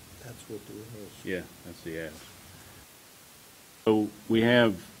what the yeah, that's the ask. So we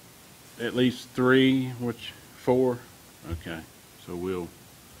have at least 3, 4? Okay, so we'll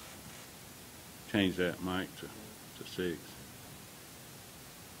change that, Mike, to 6.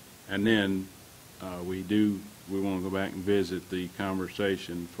 And then we want to go back and visit the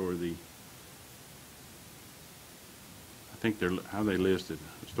conversation for the, I think how they listed,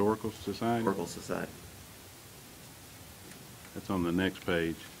 Historical Society? Historical Society. That's on the next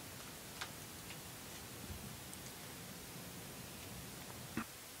page.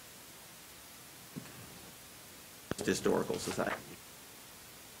 Historical Society.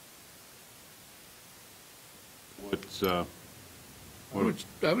 What's, I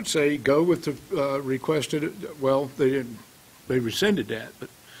would say go with the requested, well, they rescinded that, but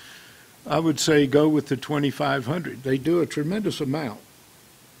I would say go with the 2,500. They do a tremendous amount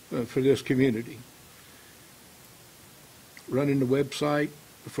for this community. Running the website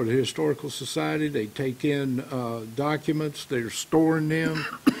for the Historical Society, they take in documents, they're storing them,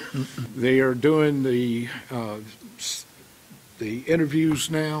 they are doing the interviews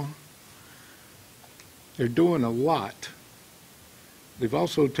now. They're doing a lot. They've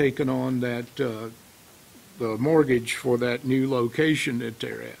also taken on that, the mortgage for that new location that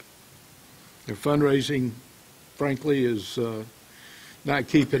they're at. Their fundraising, frankly, is not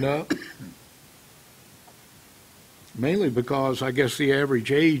keeping up. Mainly because I guess the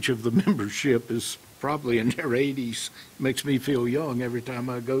average age of the membership is probably in their 80s. Makes me feel young every time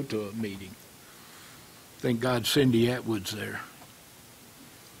I go to a meeting. Thank God Cindy Atwood's there.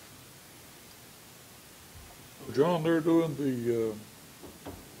 John, they're doing the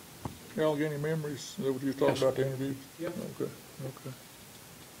Alleghany Memories, is that what you were talking Yes. about, the interviews? Yep. Okay.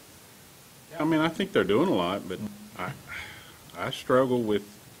 I mean, I think they're doing a lot, but I struggle with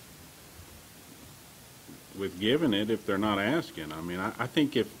giving it if they're not asking. I mean, I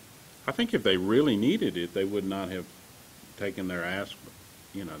think if I think if they really needed it, they would not have taken their ask,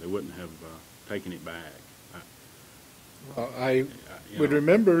 they wouldn't have taken it back. I You would know,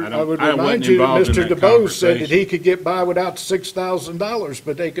 remember, I would I wasn't remind you that involved in Mr. that DeBose said that conversation. he could get by without $6,000,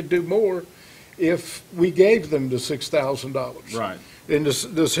 but they could do more if we gave them the $6,000. Right. And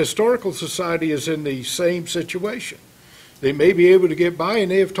this Historical Society is in the same situation. They may be able to get by, and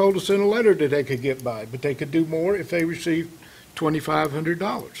they have told us in a letter that they could get by, but they could do more if they received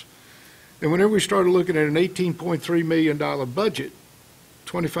 $2,500. And whenever we started looking at an $18.3 million budget,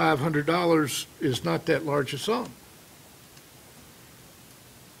 $2,500 is not that large a sum.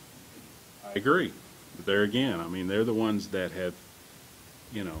 I agree. But there again, I mean, they're the ones that have,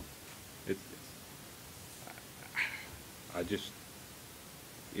 I just,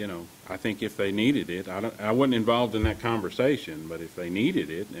 I think if they needed it, I wasn't involved in that conversation, but if they needed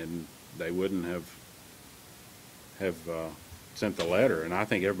it, and they wouldn't have sent the letter, and I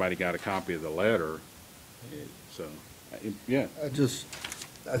think everybody got a copy of the letter, so, yeah.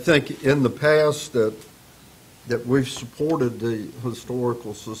 I think in the past that we've supported the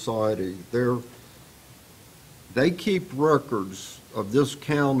Historical Society. They keep records of this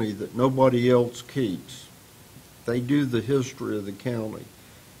county that nobody else keeps. They do the history of the county.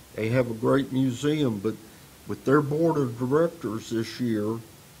 They have a great museum, but with their board of directors this year,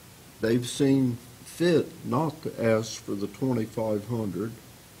 they've seen fit not to ask for the $2,500.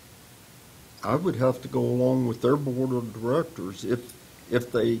 I would have to go along with their board of directors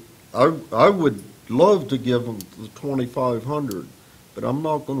I would love to give them the $2,500, but I'm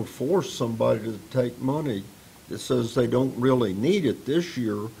not going to force somebody to take money that says they don't really need it this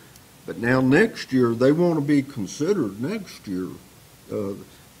year, but now next year they want to be considered next year.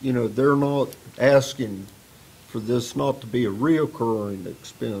 They're not asking for this not to be a reoccurring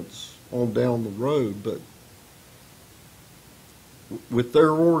expense on down the road, but with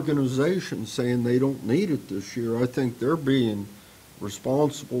their organization saying they don't need it this year, I think they're being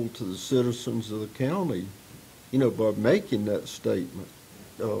responsible to the citizens of the county, by making that statement.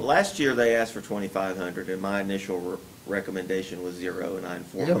 Last year, they asked for 2,500, and my initial recommendation was 0, and I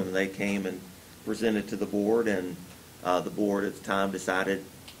informed Yeah. them, and they came and presented to the board, and the board at the time decided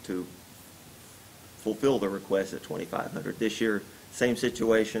to fulfill the request at 2,500. This year, same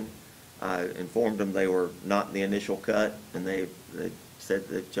situation. I informed them they were not in the initial cut, and they said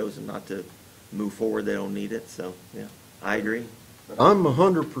they've chosen not to move forward. They don't need it, so, yeah, I agree. I'm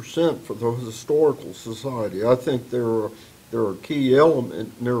 100% for the Historical Society. I think they're a key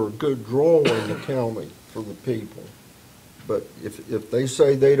element, and they're a good draw in the county for the people. But if they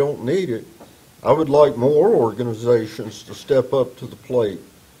say they don't need it, I would like more organizations to step up to the plate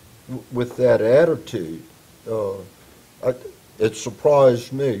with that attitude. It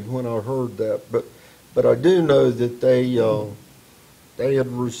surprised me when I heard that, but I do know that they had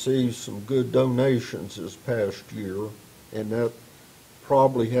received some good donations this past year, and that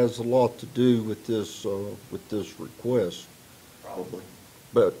probably has a lot to do with this request. Probably.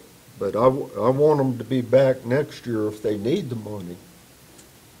 But I want them to be back next year if they need the money.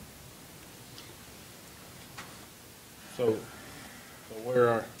 So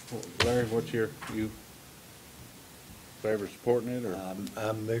Larry, what's you favor supporting it, or?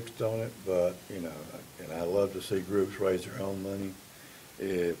 I'm mixed on it, but, and I love to see groups raise their own money.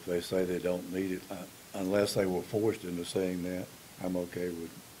 If they say they don't need it, unless they were forced into saying that, I'm okay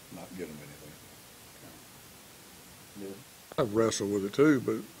with not giving them anything. I wrestle with it too,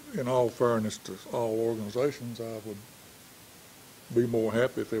 but in all fairness to all organizations, I would be more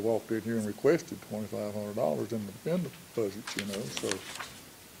happy if they walked in here and requested $2,500 in the budget, so,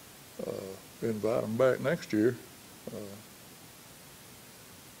 invite them back next year.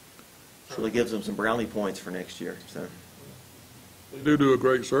 Really gives them some brownie points for next year, so. They do a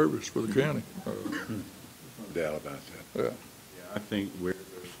great service for the county. No doubt about that. Yeah. I think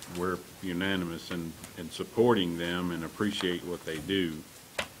we're unanimous in supporting them and appreciate what they do,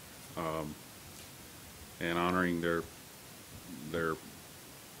 and honoring their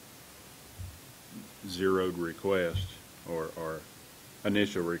zeroed request or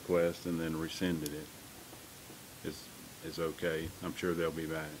initial request and then rescinded it is okay. I'm sure they'll be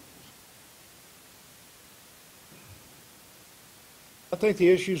back. I think the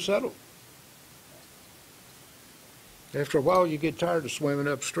issue's settled. After a while, you get tired of swimming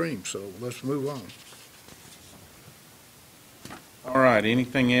upstream, so let's move on. All right,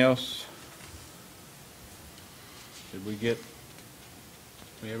 anything else? Did we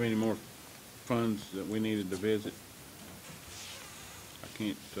have any more funds that we needed to visit? I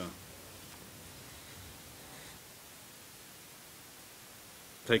can't,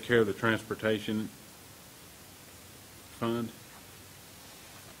 take care of the transportation fund?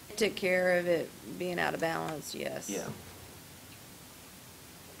 Took care of it being out of balance, yes. Yeah.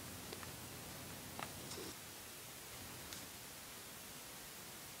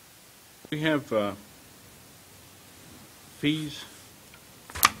 We have fees,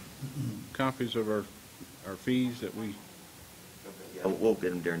 copies of our fees that we, Yeah, we'll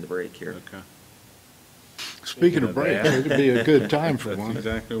get them during the break here. okay. Speaking of breaks, it'd be a good time for That's one.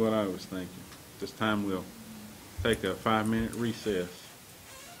 exactly what I was thinking. This time we'll take a 5-minute recess.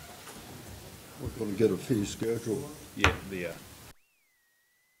 We're going to get a fee schedule. Yeah.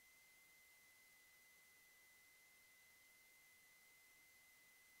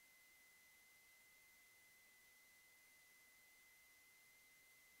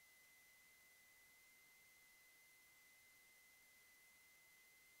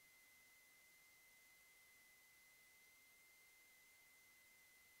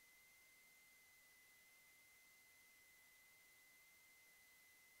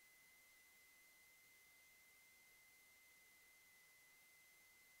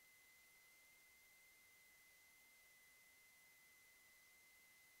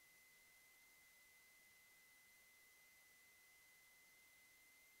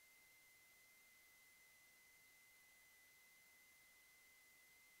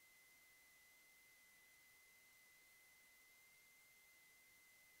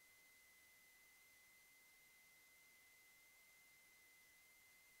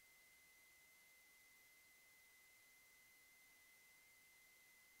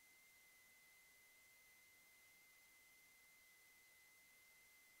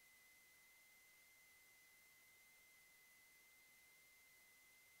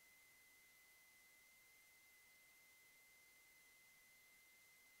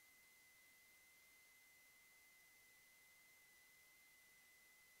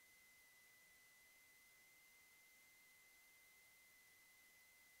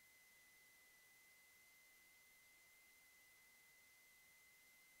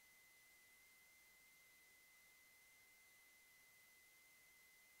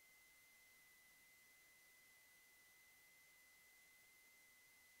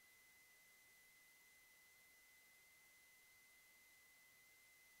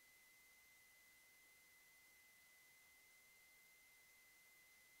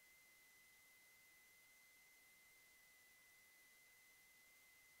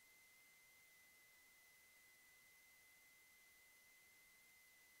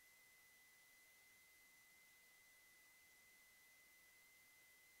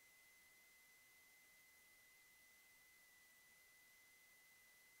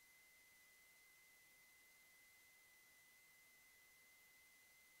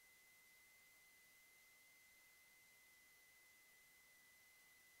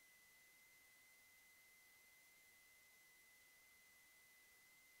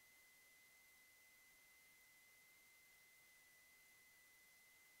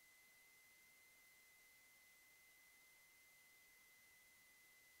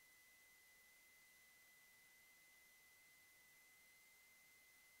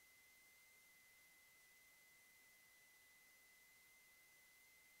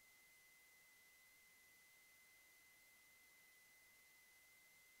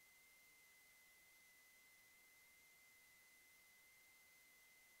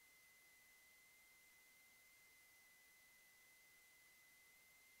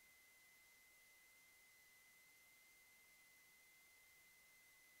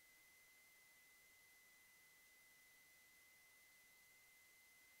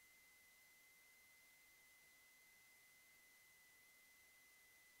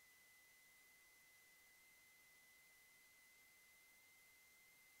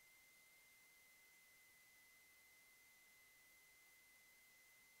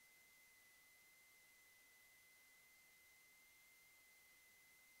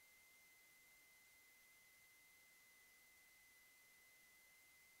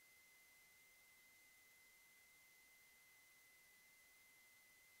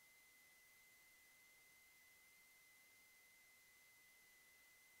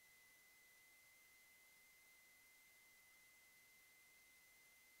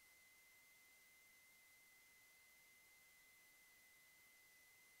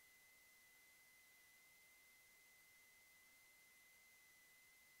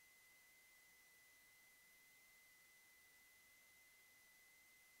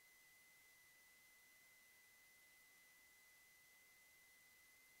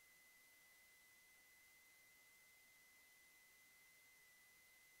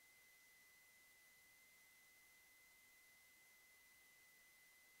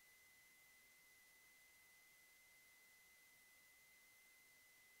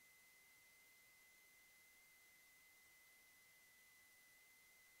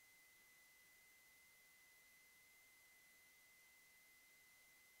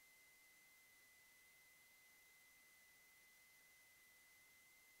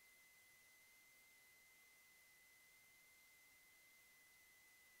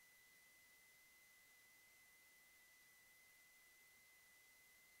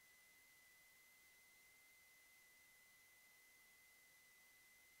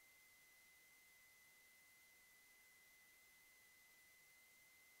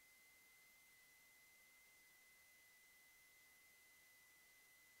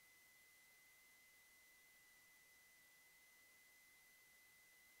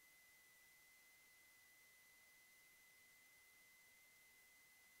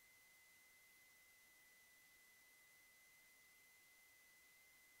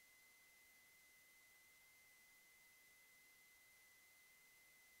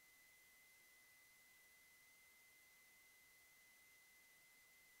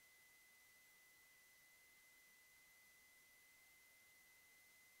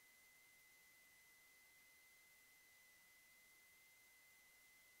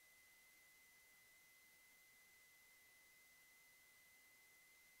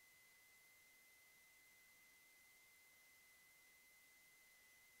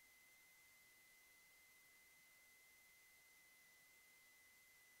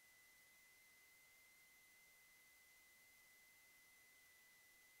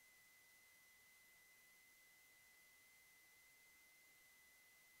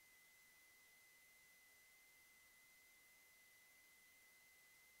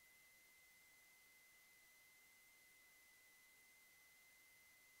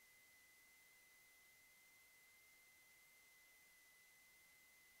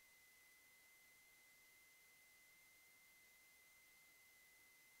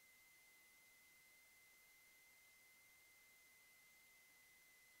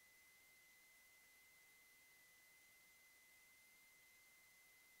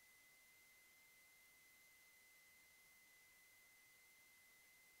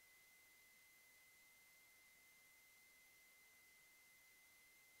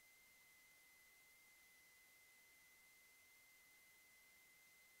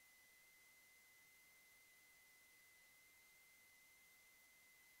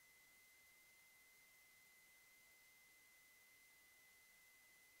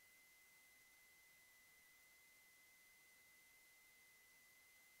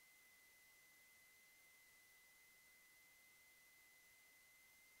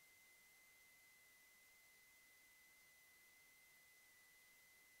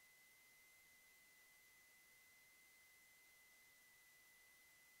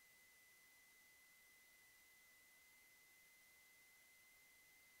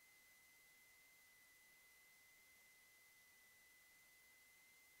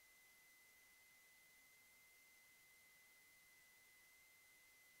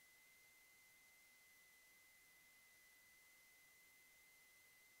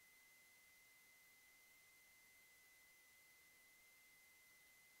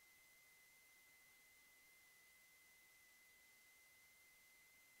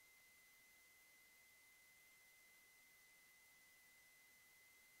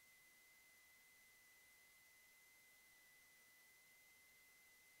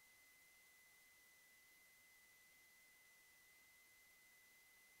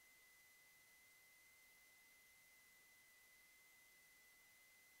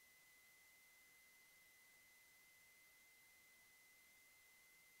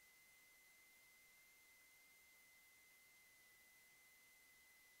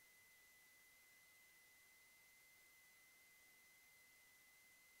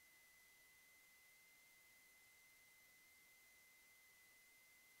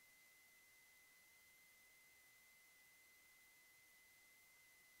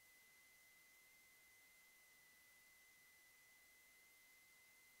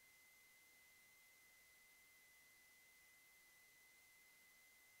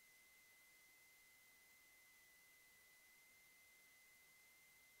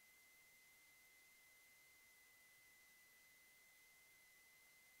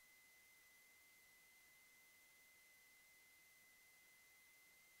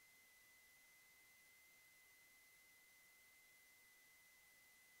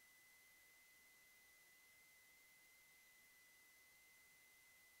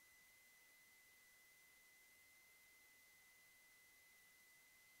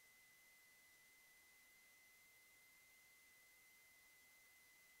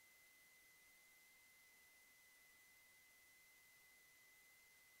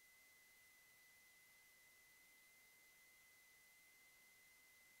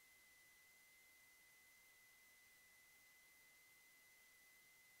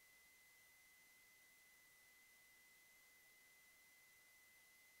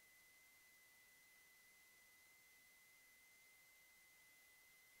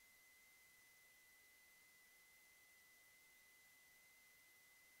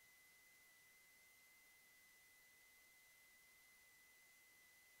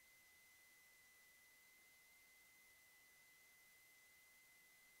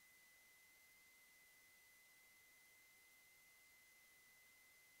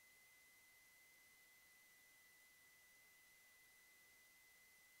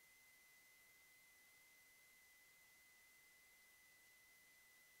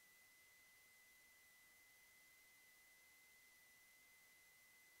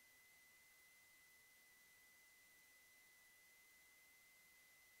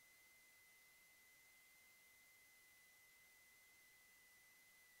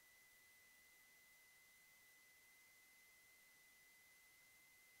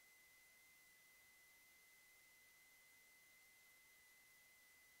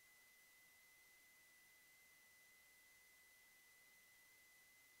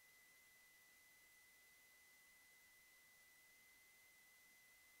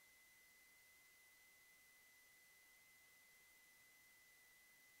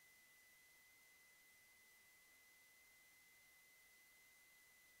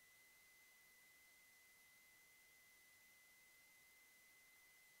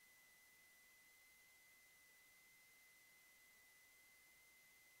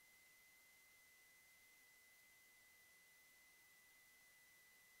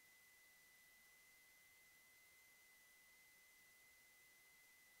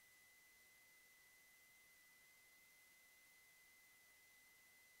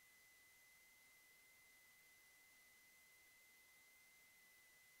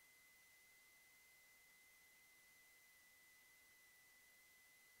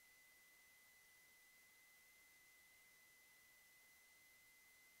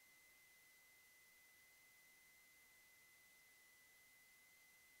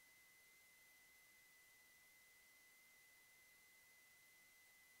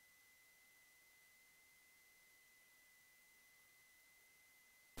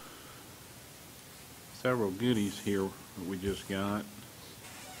 several goodies here that we just got.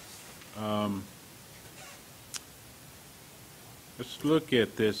 Let's look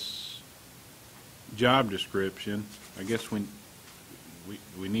at this job description. I guess we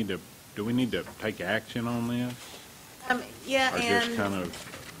need to, do we need to take action on this? Yeah, Or just kind of,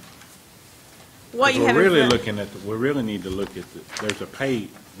 what you we're have in really front- looking at, we really need to look at, there's a pay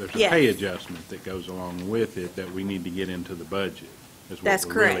Yes. adjustment that goes along with it that we need to get into the budget, is what That's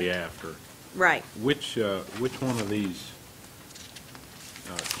we're correct. really after. Right. Which one of these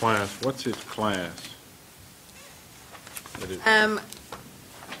class, what's its class? That it-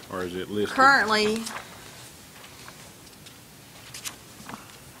 Or is it listed? Currently,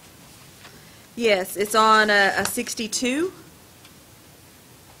 yes, it's on a 62.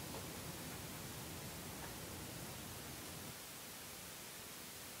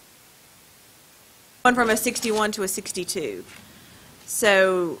 Went from a 61 to a 62.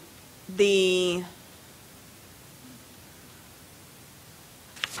 So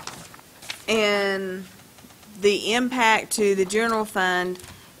and the impact to the general fund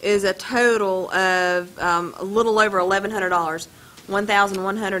is a total of a little over $1,100,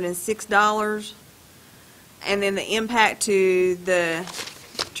 $1,106. And then the impact to the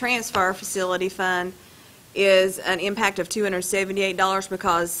transfer facility fund is an impact of $278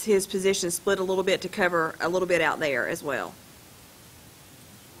 because his position is split a little bit to cover a little bit out there as well.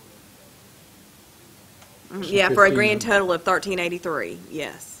 Yeah, for a grand total of $1,383,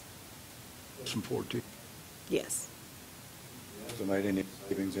 yes, Some 14. yes. Estimate any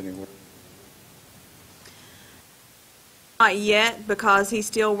savings anywhere? Not yet, because he's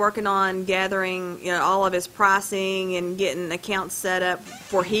still working on gathering, all of his pricing and getting accounts set up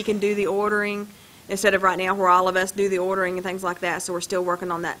where he can do the ordering, instead of right now where all of us do the ordering and things like that. So we're still working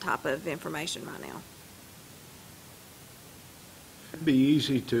on that type of information right now. It'd be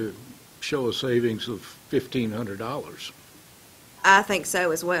easy to show a savings of $1,500. I think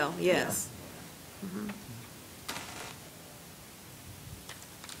so as well, yes.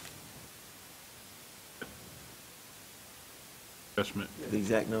 Adjustment. The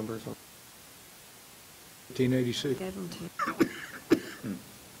exact numbers? 1,586 Gave him two.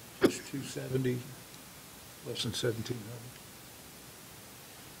 plus 270, less than 1,700.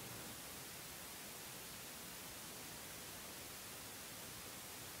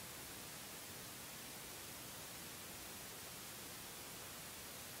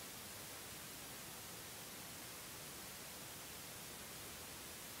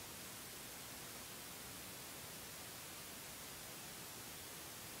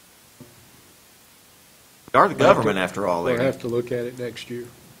 We are the government after all, We'll Larry. have to look at it next year.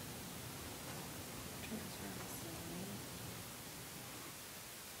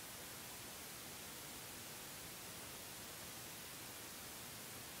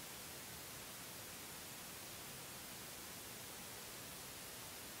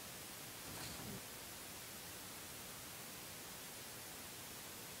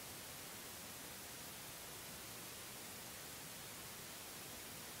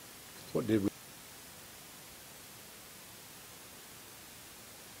 What did we?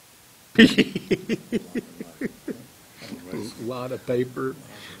 A lot of paper,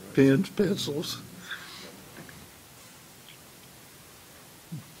 pens, pencils.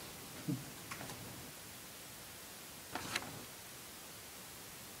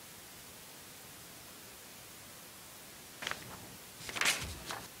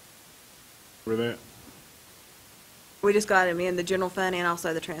 For that? We just got him in the general fund and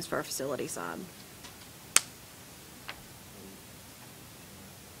also the transfer facility side.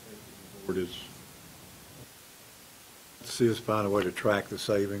 Or does, See us find a way to track the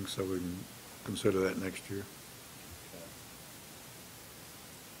savings so we can consider that next year.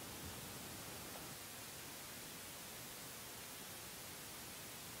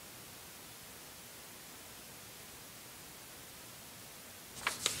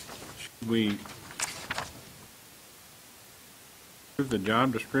 we approve the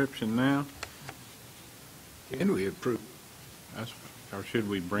job description now? Can we approve? That's, or should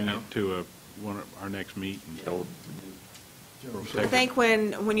we bring it to one of our next meeting? I think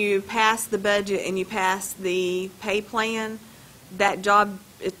when you pass the budget and you pass the pay plan, that job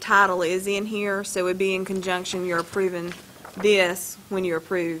title is in here, so it would be in conjunction, you're approving this when you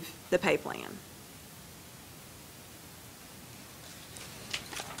approve the pay plan.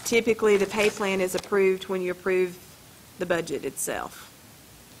 Typically, the pay plan is approved when you approve the budget itself.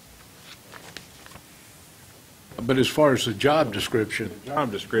 But as far as the job description,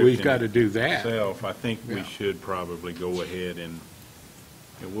 Job description. we've got to do that. Itself, I think we Yeah. should probably go ahead and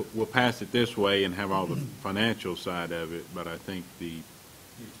we'll pass it this way and have all the financial side of it, but I think the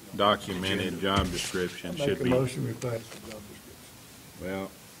documented job description Make should a be. motion, we pass the job description.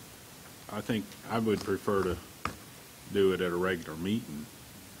 Well, I think I would prefer to do it at a regular meeting,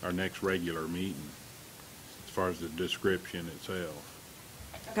 our next regular meeting, as far as the description itself.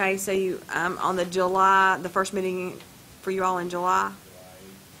 Okay, so you, on the first meeting for you all in July?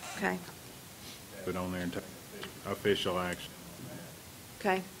 Okay, Put on there and take official action.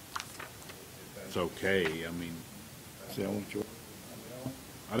 okay. It's okay. I mean, That's the only choice.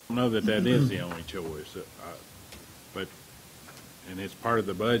 I don't know that that is the only choice, but, and it's part of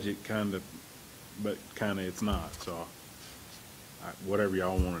the budget, kind of, but kind of it's not, so whatever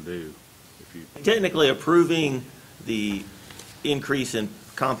y'all want to do. If you, Technically, approving the increase in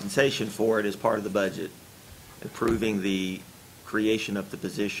compensation for it is part of the budget. Approving the creation of the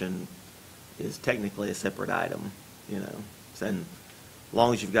position is technically a separate item, you know. And as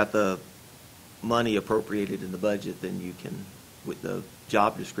long as you've got the money appropriated in the budget, then you can, with the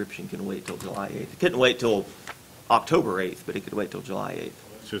job description, can wait till July 8th. It couldn't wait till October 8th, but it could wait till July 8th.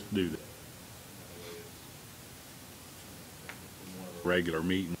 let's just do that. Regular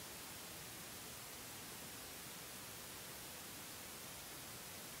meeting.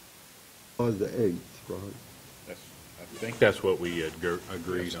 By the 8th, right? I think that's what we had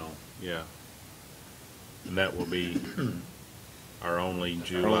agreed on, yeah. And that will be our only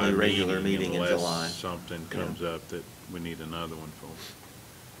July only regular meeting in July. Unless something comes up that we need another one for.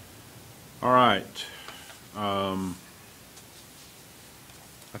 All right. I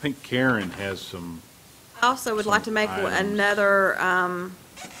think Karen has some, I also would like to make Some items. another,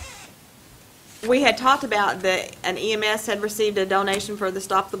 we had talked about an EMS had received a donation for the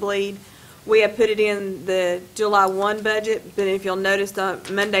Stop the Bleed. We have put it in the July 1 budget, but if you'll notice on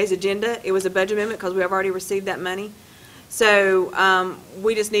Monday's agenda, it was a budget amendment because we have already received that money. So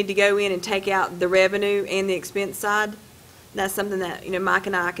we just need to go in and take out the revenue and the expense side. That's something that, Mike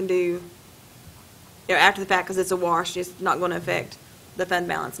and I can do, after the fact because it's a wash. It's not going to affect the fund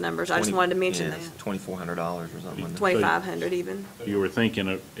balance numbers. I just wanted to mention that. $2,400 or something. 2,500 even. you were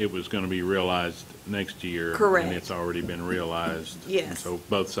thinking it was going to be realized next year. Correct. And it's already been realized. Yes. And so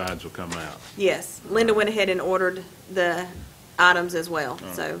both sides will come out. Yes. Linda went ahead and ordered the items as well,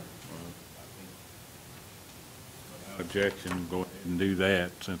 Oh. so. Objection, go ahead and do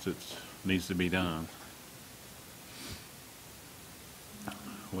that since it needs to be done.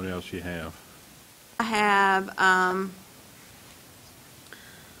 What else you have? I have,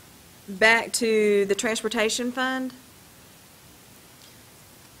 back to the transportation fund.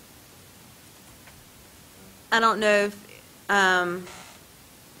 I don't know if,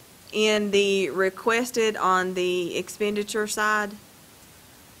 in the requested on the expenditure side,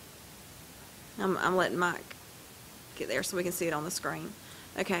 I'm letting Mike get there so we can see it on the screen.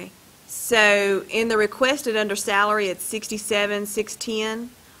 Okay, so in the requested under salary, it's 67,610,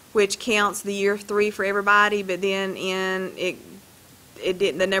 which counts the year 3 for everybody, but then it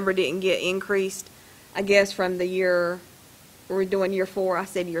didn't, the number didn't get increased, I guess, from the year, we're doing year 4, I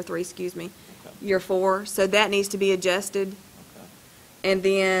said year 3, excuse me, year 4, so that needs to be adjusted. And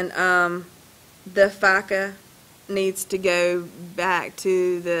then the FICA needs to go back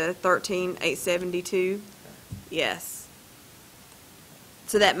to the 13,872. Yes.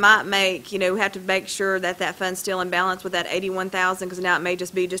 So that might make, we have to make sure that that fund's still in balance with that 81,000, because now it may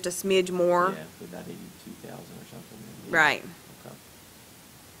just be just a smidge more. Yeah, with that 82,000 or something. maybe. Right. Okay.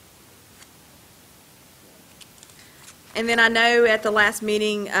 And then I know at the last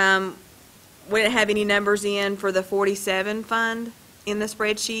meeting, we didn't have any numbers in for the 47 fund in the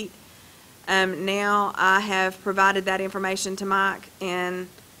spreadsheet. Now I have provided that information to Mike, and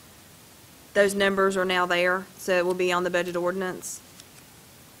those numbers are now there, so it will be on the budget ordinance.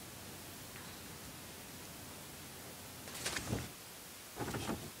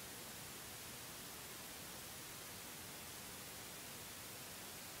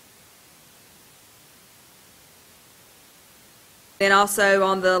 Then also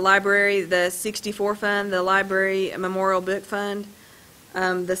on the library, the 64 fund, the library memorial book fund,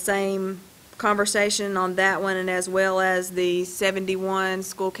 the same conversation on that one, and as well as the 71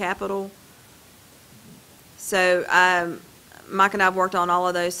 school capital. So Mike and I have worked on all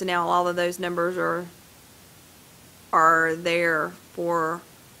of those, so now all of those numbers are there to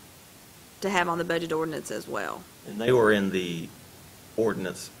have on the budget ordinance as well. And they were in the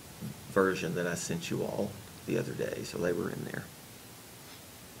ordinance version that I sent you all the other day, so they were in there.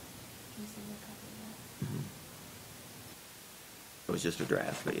 It was just a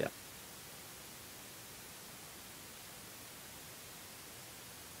draft, but yeah.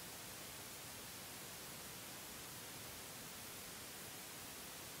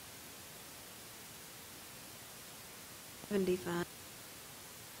 Fund.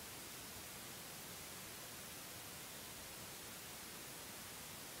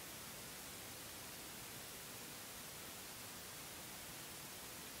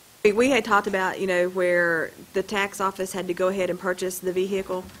 We had talked about, where the tax office had to go ahead and purchase the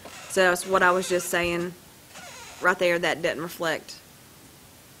vehicle. So that's what I was just saying right there, that doesn't reflect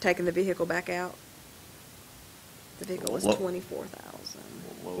taking the vehicle back out. The vehicle was Well, 24,000.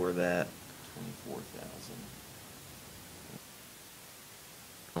 We'll lower that, 24,000.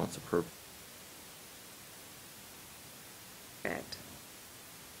 That's a per. Correct.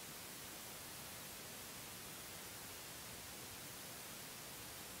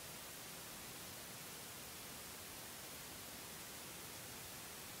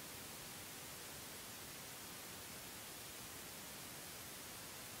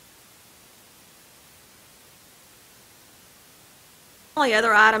 Only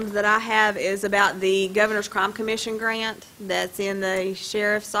other items that I have is about the Governor's Crime Commission grant that's in the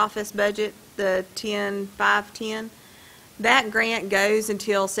sheriff's office budget, the 10-510. That grant goes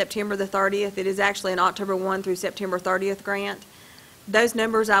until September the 30th. It is actually an October 1 through September 30th grant. Those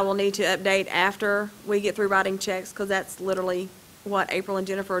numbers I will need to update after we get through writing checks, because that's literally what April and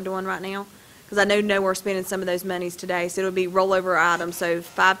Jennifer are doing right now. Because I know we're spending some of those monies today, so it'll be rollover items. So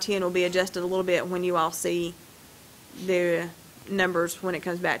 510 will be adjusted a little bit when you all see the numbers when it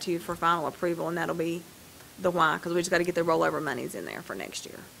comes back to you for final approval, and that'll be the why, because we just got to get the rollover monies in there for next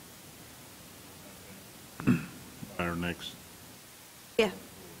year. Our next, Yeah,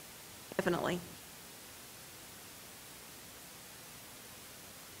 definitely.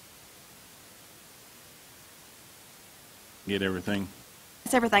 get everything.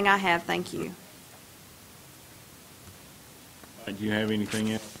 That's everything I have, thank you. Do you have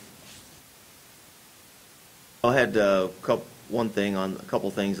anything else? I had a couple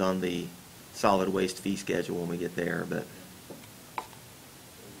things on the solid waste fee schedule when we get there, but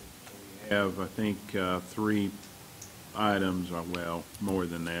We have, I think, 3 items, or well, more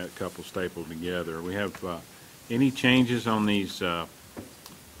than that, a couple stapled together. We have any changes on these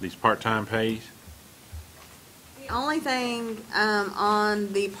part-time pays? The only thing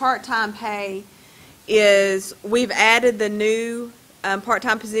on the part-time pay is we've added the new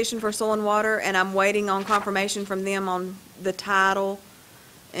part-time position for soil and water, and I'm waiting on confirmation from them on the title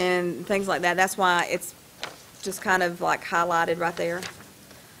and things like that. That's why it's just kind of like highlighted right there.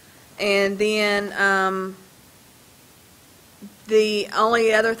 And then the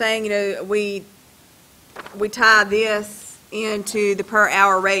only other thing, we tie this into the per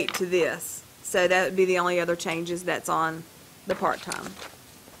hour rate to this. So that would be the only other changes that's on the part-time.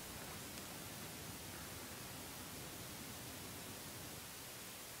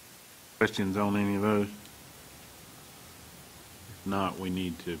 Questions on any of those? If not, we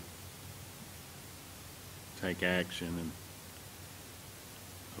need to take action and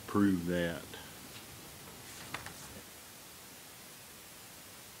approve that.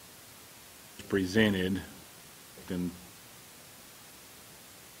 It's presented, then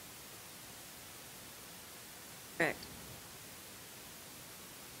Correct.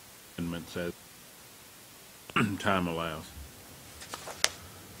 amendment says time allows.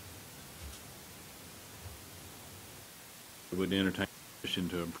 Would entertain a motion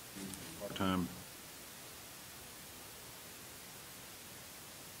to approve part-time.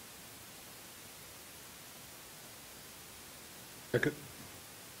 Second.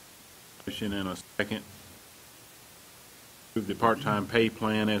 Motion and a second. Approve the part-time pay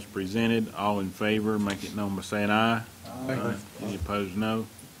plan as presented. All in favor, make it known by saying aye. Aye. Any opposed, no.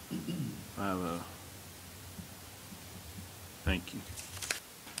 Thank you.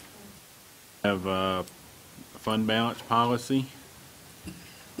 Have a fund balance policy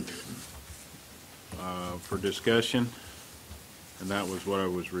for discussion, and that was what I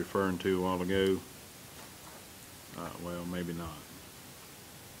was referring to a while ago. Well, maybe not.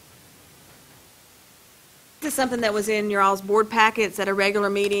 This is something that was in your all's board packets at a regular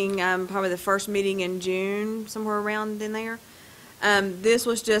meeting, probably the first meeting in June, somewhere around in there. This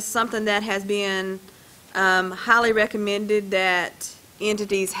was just something that has been highly recommended that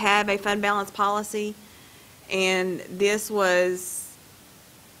entities have a fund balance policy. And this was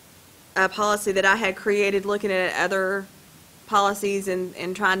a policy that I had created looking at other policies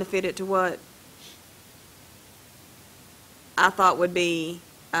and trying to fit it to what I thought would be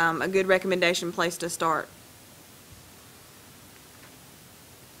a good recommendation place to start.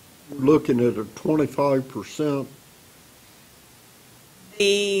 Looking at a 25%.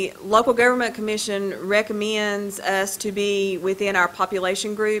 The Local Government Commission recommends us to be within our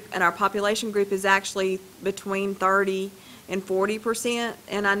population group, and our population group is actually between 30 and 40%.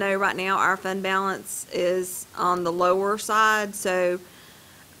 And I know right now our fund balance is on the lower side, so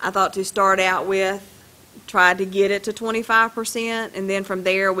I thought to start out with, try to get it to 25%, and then from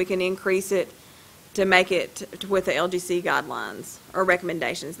there we can increase it to make it with the LGC guidelines, or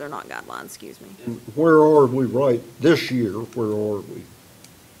recommendations, they're not guidelines, excuse me. And where are we right this year? Where are we?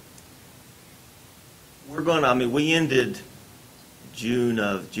 We're going to, I mean, we ended June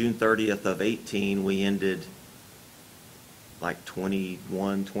 30th of 18, we ended like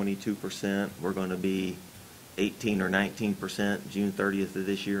 21, 22%. We're going to be 18 or 19% June 30th of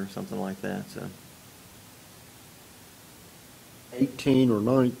this year, something like that, so 18 or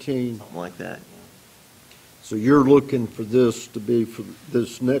 19? something like that. So you're looking for this to be for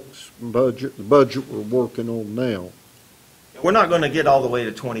this next budget, the budget we're working on now? We're not going to get all the way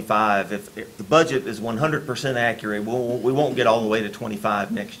to 25. If the budget is 100% accurate, we won't get all the way to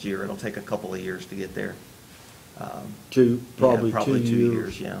 25 next year. It'll take a couple of years to get there. Probably Yeah, 2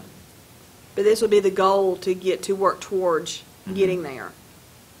 years. yeah. But this would be the goal to work towards getting there.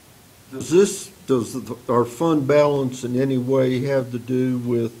 Does our fund balance in any way have to do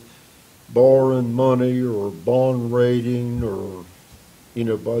with borrowing money or bond rating or,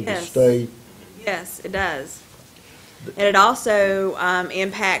 by the Yes. state? Yes, it does. And it also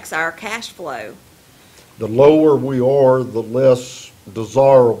impacts our cash flow. The lower we are, the less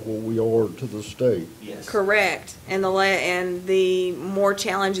desirable we are to the state. Yes. Correct. And the more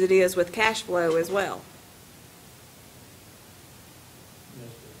challenge it is with cash flow as well.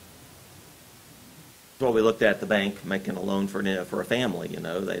 That's what we looked at the bank, making a loan for a family,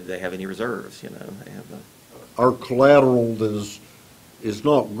 they have any reserves, they have Our collateral is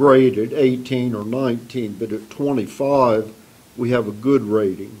not great at 18 or 19, but at 25, we have a good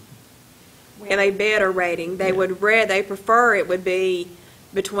rating. We have a better rating. They prefer it would be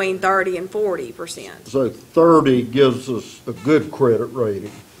between 30 and 40%. So 30 gives us a good credit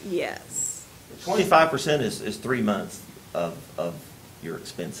rating. Yes. 25% is 3 months of your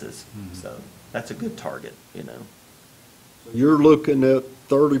expenses, so that's a good target, You're looking at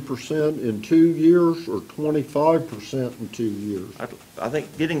 30% in 2 years or 25% in 2 years? I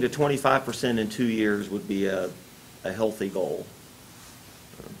think getting to 25% in 2 years would be a healthy goal.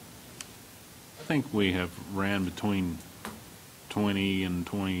 I think we have ran between 20 and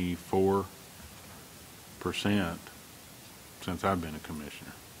 24% since I've been a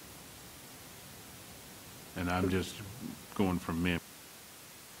commissioner. And I'm just going from memory.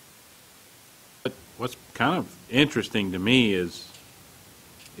 But what's kind of interesting to me is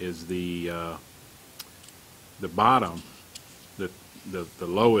the bottom, the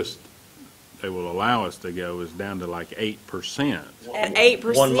lowest they will allow us to go is down to like 8%. At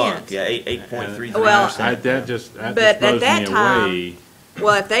 8%. 1 month, yeah, 8.33%. Well, That just but blows at that me time, away.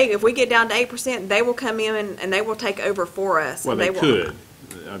 Well, if we get down to 8%, they will come in and they will take over for us. Well, and they will- could.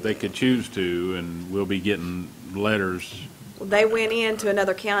 They could choose to, and we'll be getting letters. They went into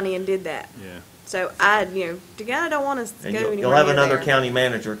another county and did that. Yeah. So I don't want us to And go anywhere you'll have near another there. county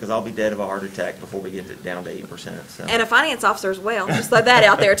manager, because I'll be dead of a heart attack before we get it down to 8%, so. And a finance officer as well. Just throw that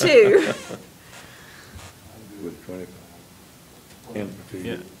out there too. With 25. And for 2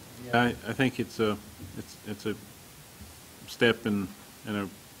 Yeah, years. I think it's a step in a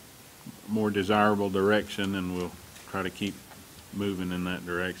more desirable direction, and we'll try to keep moving in that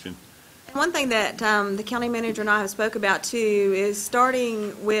direction. One thing that the county manager and I have spoke about too is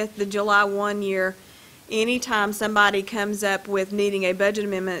starting with the July 1 year, anytime somebody comes up with needing a budget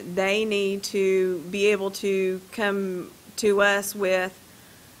amendment, they need to be able to come to us with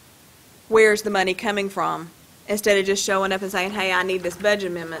where's the money coming from, instead of just showing up and saying, hey, I need this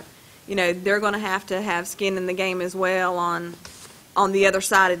budget amendment. They're going to have skin in the game as well on the other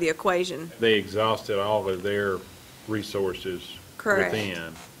side of the equation. They exhausted all of their resources Correct.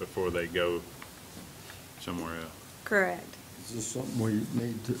 within before they go somewhere else. Correct. Is this something we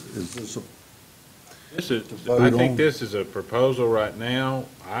need to, is this a, I vote think on? this is a proposal right now.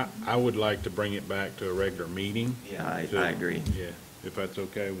 I would like to bring it back to a regular meeting. Yeah, I agree. Yeah, if that's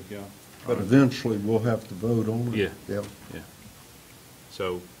okay with y'all. but eventually we'll have to vote on it? Yeah. Yep.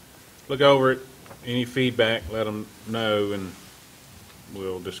 So, look over it. Any feedback, let them know, and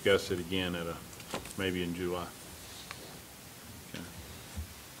we'll discuss it again maybe in July. Okay.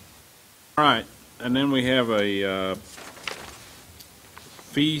 All right, and then we have a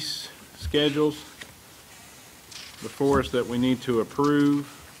fees schedules before us that we need to approve.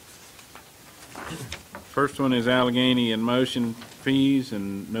 First one is Alleghany in motion fees,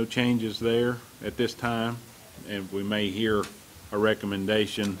 and no changes there at this time. And we may hear a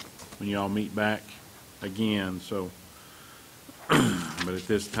recommendation when y'all meet back again, so, but at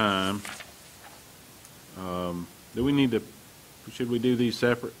this time, should we do these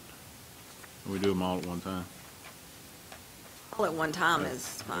separate? Or we do them all at one time? All at one time is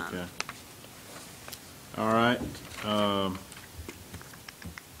fine. Okay. All right.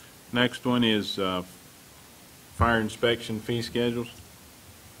 Next one is fire inspection fee schedules.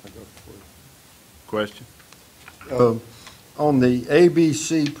 Question? On the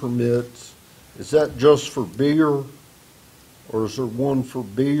ABC permits, is that just for beer? Or is there one for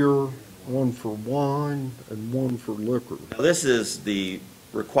beer, one for wine, and one for liquor? Now, this is the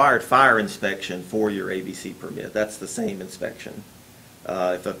required fire inspection for your ABC permit. That's the same inspection.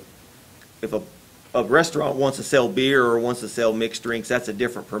 If a restaurant wants to sell beer or wants to sell mixed drinks, that's a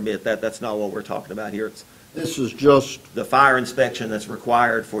different permit. That's not what we're talking about here. It's This is just the fire inspection that's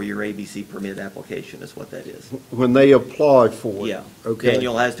required for your ABC permit application is what that is. when they apply for it? Yeah. Okay.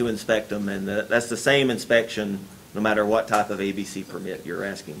 Daniel has to inspect them, and that's the same inspection no matter what type of ABC permit you're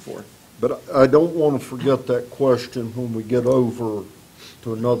asking for. But I don't want to forget that question when we get over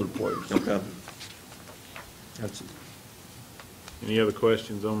to another place. Okay. That's it. Any other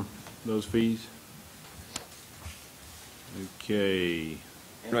questions on those fees? Okay.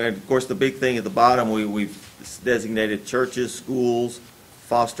 And of course, the big thing at the bottom, we've designated churches, schools,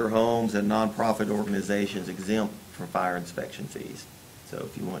 foster homes, and nonprofit organizations exempt from fire inspection fees. So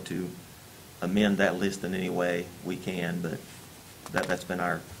if you want to amend that list in any way, we can, but that's been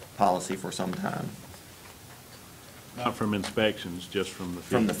our policy for some time. Not from inspections, just from the fee.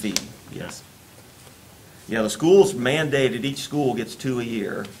 From the fee, yes. Yeah, the schools mandated, each school gets 2 a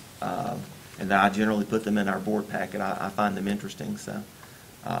year, and I generally put them in our board packet. I find them interesting, so,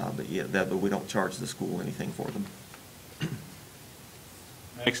 but we don't charge the school anything for them.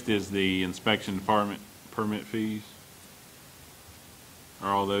 Next is the inspection department permit fees.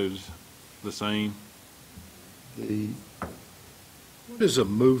 Are all those the same? What is a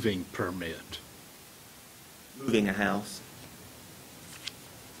moving permit? Moving a house.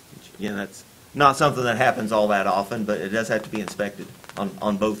 Yeah, that's not something that happens all that often, but it does have to be inspected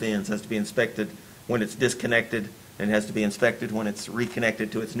on both ends. It has to be inspected when it's disconnected, and it has to be inspected when it's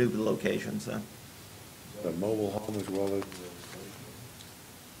reconnected to its new location, so. A mobile home as well as.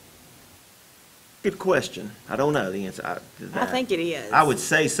 Good question. I don't know the answer to that. I think it is. I would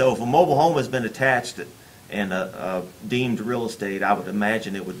say so. If a mobile home has been attached and deemed real estate, I would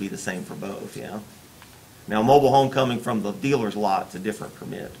imagine it would be the same for both, yeah. Now, a mobile home coming from the dealer's lot is a different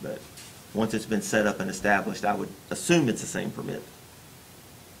permit, but once it's been set up and established, I would assume it's the same permit.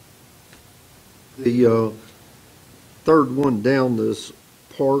 The third one down, this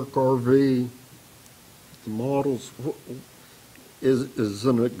park RV, the models, is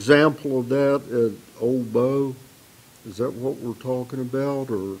an example of that at Old Bow? Is that what we're talking about,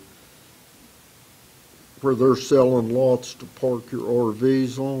 or where they're selling lots to park your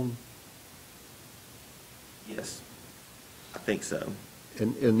RVs on? Yes, I think so.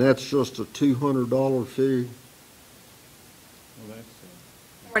 And that's just a $200 fee?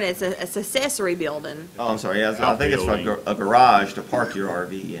 And it's an accessory building. Oh, I'm sorry, yeah, I think it's for a garage to park your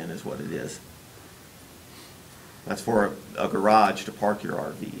RV in is what it is. That's for a garage to park your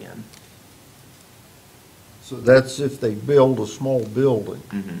RV in. So that's if they build a small building.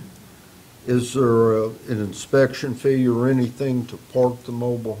 Mm-hmm. Is there an inspection fee or anything to park the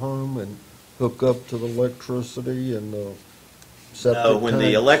mobile home and hook up to the electricity and the septic No, when the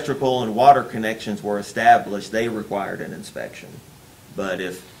tanks? electrical and water connections were established, they required an inspection. But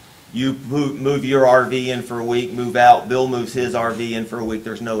if you move your RV in for a week, move out, Bill moves his RV in for a week,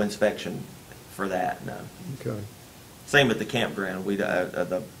 there's no inspection for that, no. Okay. Same at the campground,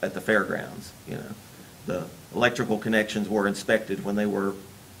 at the fairgrounds, you know. The electrical connections were inspected when they were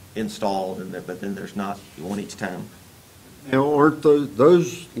installed, but then there's not one each time. Now, aren't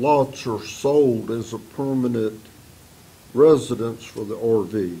those lots are sold as a permanent residence for the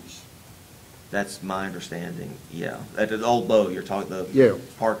RVs? That's my understanding, yeah. At Old Bow, you're talking, the Yeah.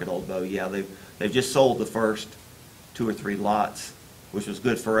 park at Old Bow, yeah, they've just sold the first 2 or 3 lots, which was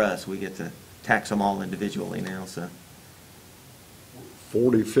good for us. We get to tax them all individually now, so.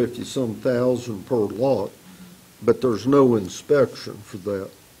 40, 50 some thousand per lot, but there's no inspection for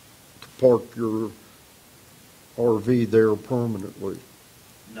that, to park your RV there permanently.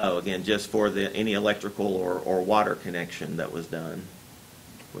 No, again, just for any electrical or water connection that was done,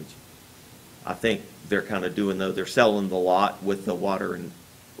 which I think they're kind of doing, though, they're selling the lot with the water and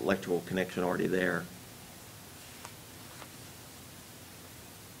electrical connection already there.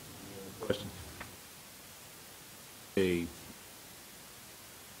 Question? Okay.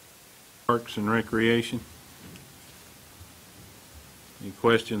 Parks and Recreation. Any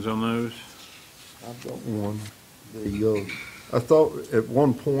questions on those? I've got one. I thought at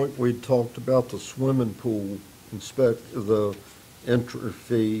one point we talked about the swimming pool the entry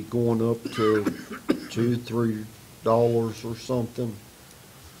fee going up to $2, $3 or something.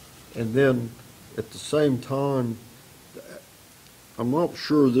 And then at the same time, I'm not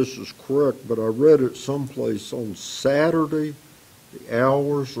sure this is correct, but I read it someplace on Saturday, the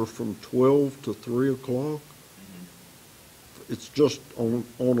hours are from 12 to 3 o'clock. It's just on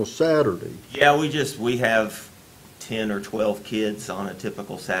a Saturday. Yeah, we have 10 or 12 kids on a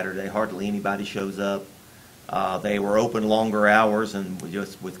typical Saturday. Hardly anybody shows up. They were open longer hours and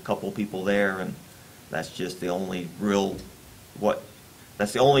just with a couple people there, and that's just the only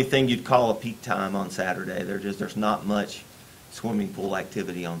that's the only thing you'd call a peak time on Saturday. There's not much swimming pool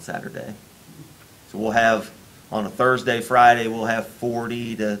activity on Saturday. So we'll have, on a Thursday, Friday, we'll have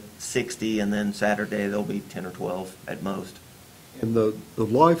 40 to 60, and then Saturday there'll be 10 or 12 at most. And the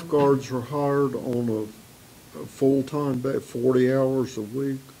lifeguards are hired on a full-time, 40 hours a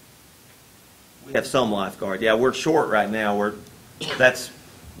week? We have some lifeguard. Yeah, we're short right now. That's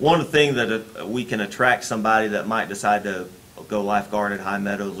one thing that we can attract somebody that might decide to go lifeguard at High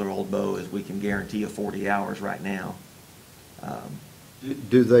Meadows or Old Bow is we can guarantee a 40 hours right now.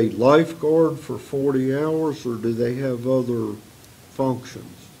 Do they lifeguard for 40 hours, or do they have other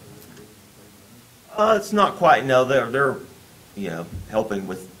functions? It's not quite. No, they're helping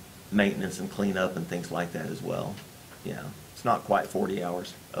with maintenance and cleanup and things like that as well. Yeah, it's not quite 40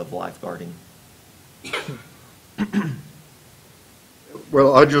 hours of lifeguarding.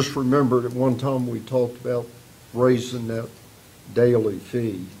 Well, I just remembered at one time we talked about raising that daily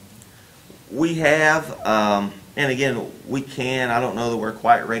fee. We have, and again, we can. I don't know that we're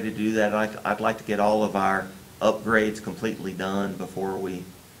quite ready to do that. I'd like to get all of our upgrades completely done before we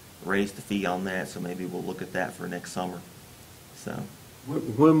raise the fee on that, so maybe we'll look at that for next summer. So,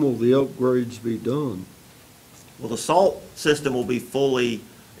 When will the upgrades be done? well, the salt system will be fully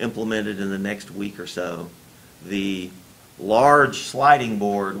implemented in the next week or so. The large sliding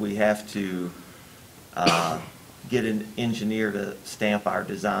board, we have to get an engineer to stamp our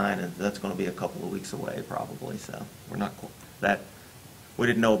design, and that's going to be a couple of weeks away probably. So we're not we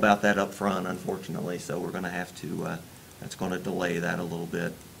didn't know about that up front, unfortunately. So we're going to have to. That's going to delay that a little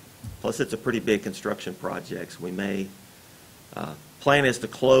bit. Plus, it's a pretty big construction project. So we may plan is to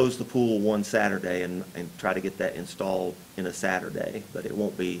close the pool one Saturday and try to get that installed in a Saturday, but it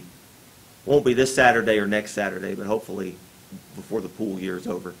won't be this Saturday or next Saturday, but hopefully before the pool year is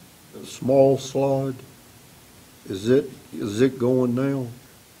over. The small slide, is it going now?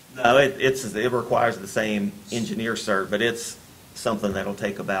 No, it requires the same engineer cert, but it's something that'll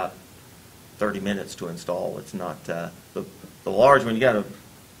take about 30 minutes to install. It's not the large one. You got to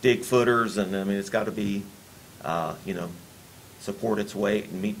dig footers, and I mean it's got to be support its weight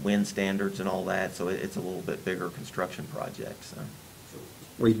and meet wind standards and all that. So it's a little bit bigger construction project. So.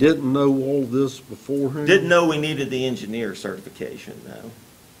 We didn't know all this beforehand? Didn't know we needed the engineer certification, no.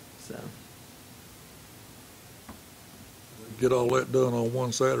 So. Get all that done on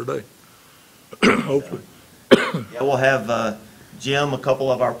one Saturday, hopefully. Yeah, we'll have Jim, a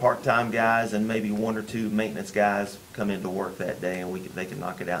couple of our part-time guys, and maybe one or two maintenance guys come into work that day, and they can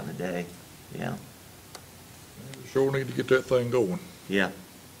knock it out in a day. Yeah. Sure need to get that thing going. Yeah.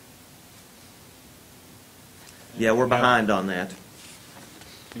 Yeah, we're behind on that.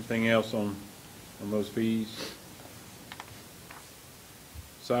 Anything else on those fees?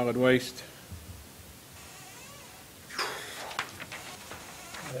 Solid waste?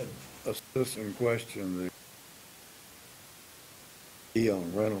 A citizen question, the fee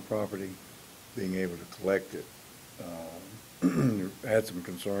on rental property, being able to collect it, had some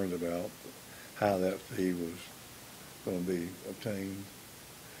concerns about how that fee was going to be obtained.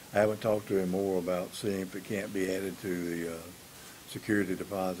 I haven't talked to him more about seeing if it can't be added to the security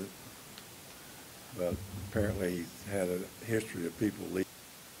deposit, but apparently he's had a history of people leaving.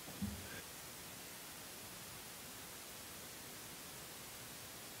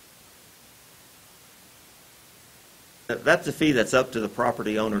 That's a fee that's up to the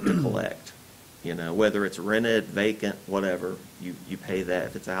property owner to collect. Whether it's rented, vacant, whatever, you pay that.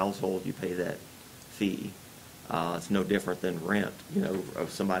 If it's a household, you pay that fee. It's no different than rent,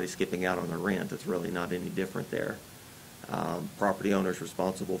 of somebody skipping out on the rent. It's really not any different there. Property owner's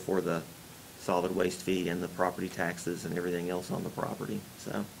responsible for the solid waste fee and the property taxes and everything else on the property.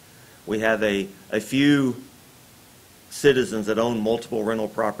 So we have a few citizens that own multiple rental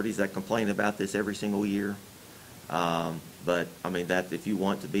properties that complain about this every single year. But I mean, that if you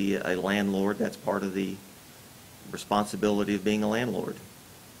want to be a landlord, that's part of the responsibility of being a landlord.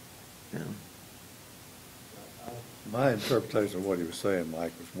 My interpretation of what he was saying,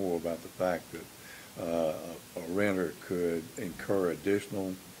 Mike, was more about the fact that a renter could incur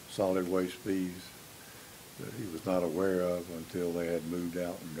additional solid waste fees that he was not aware of until they had moved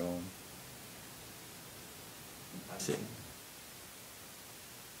out and gone. I see.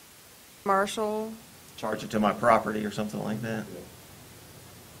 Commercial, Charge it to my property or something like that.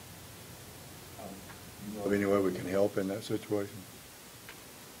 You know of any way we can help in that situation?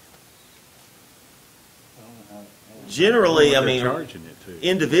 Generally, I What they're mean, charging it to.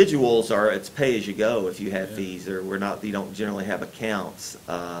 individuals are, it's pay as you go if you have fees, or you don't generally have accounts.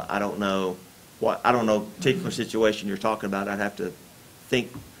 I don't know particular situation you're talking about. I'd have to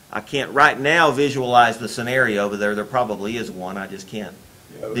think, I can't right now visualize the scenario, but there probably is one. I just can't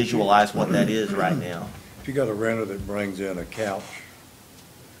visualize what that is right now. If you got a renter that brings in a couch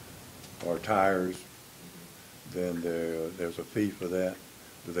or tires, then there's a fee for that.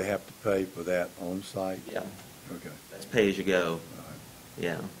 Do they have to pay for that on site? Yeah, Okay. that's pay as you go. All right.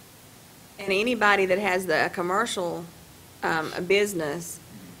 Yeah. And anybody that has a commercial, a business,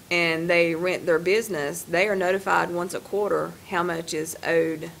 and they rent their business, they are notified once a quarter how much is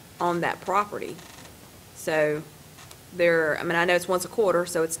owed on that property. So I mean, I know it's once a quarter,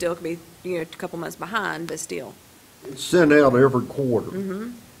 so it still could be, a couple months behind, but still. It's sent out every quarter.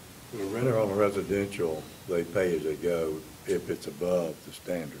 The renter on a residential, they pay as they go if it's above the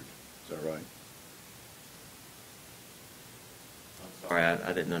standard. Is that right? Sorry,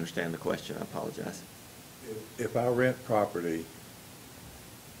 I didn't understand the question. I apologize. If I rent property,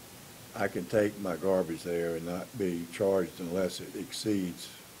 I can take my garbage there and not be charged unless it exceeds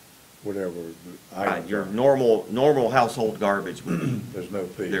whatever the Right, items your are. normal household garbage would be, There's no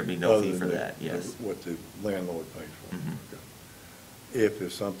fee. There'd be no other fee than for the- that, yes. What the landlord pays for. Mhm. Okay. If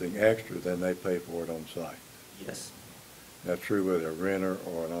there's something extra, then they pay for it on site. yes, That's true whether a renter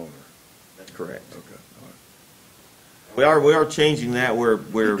or an owner. that's correct. Okay, all right. We are changing that. We're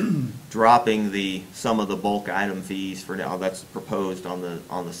dropping some of the bulk item fees for now. That's proposed on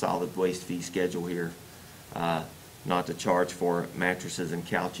the solid waste fee schedule here. Not to charge for mattresses and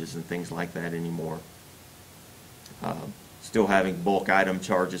couches and things like that anymore. Still having bulk item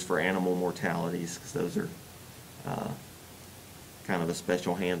charges for animal mortalities, because those are kind of a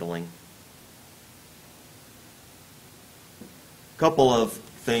special handling. Couple of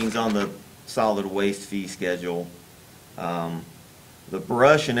things on the solid waste fee schedule. The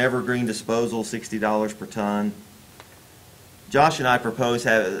brush and evergreen disposal, $60 per ton. Josh and I propose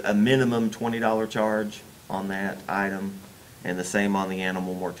have a minimum $20 charge on that item, and the same on the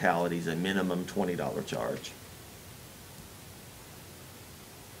animal mortalities, a minimum $20 charge.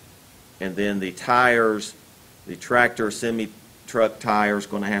 And then the tires, the tractor, semi-truck tires,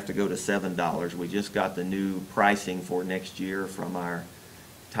 going to have to go to $7. We just got the new pricing for next year from our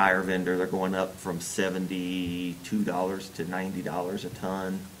tire vendor. They're going up from $72 to $90 a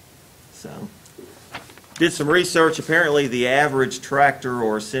ton. So, did some research. Apparently, the average tractor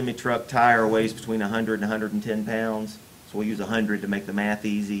or semi-truck tire weighs between 100 and 110 pounds. So we'll use 100 to make the math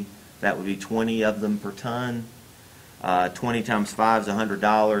easy. That would be 20 of them per ton. 20 times 5 is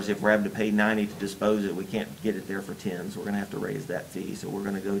 $100. If we're having to pay 90 to dispose it, we can't get it there for 10, so we're going to have to raise that fee. So we're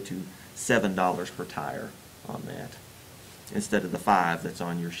going to go to $7 per tire on that, instead of the 5 that's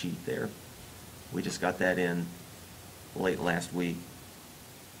on your sheet there. We just got that in late last week.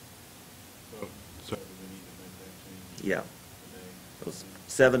 So we need to make that change Yeah. today. It was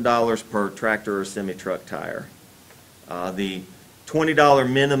 $7 per tractor or semi-truck tire. The $20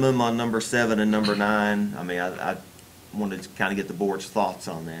 minimum on number 7 and number 9, I mean, I wanted to kind of get the board's thoughts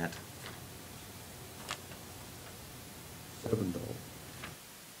on that. $7.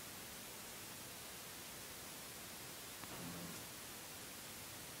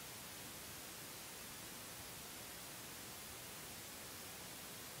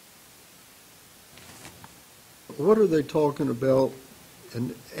 What are they talking about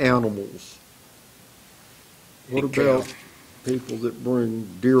in animals? What about people that bring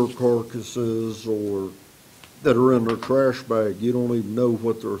deer carcasses or that are in their trash bag? You don't even know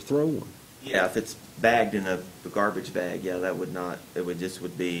what they're throwing. Yeah, if it's bagged in a garbage bag, yeah, that would not, it would just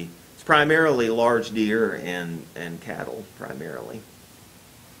would be, it's primarily large deer and cattle primarily.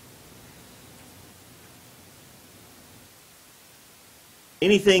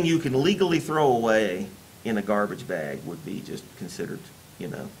 Anything you can legally throw away in a garbage bag would be just considered,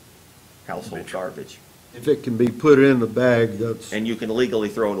 household garbage. If it can be put in the bag, that's, And you can legally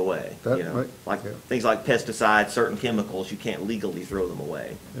throw it away, That might- like yeah. things like pesticides, certain chemicals, you can't legally throw them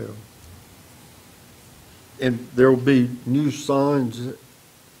away. yeah. And there'll be new signs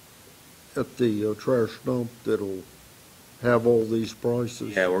at the trash dump that'll have all these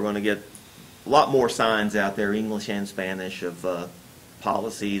prices. Yeah, we're going to get a lot more signs out there, English and Spanish, of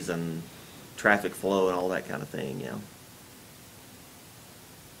policies and traffic flow and all that kind of thing, yeah.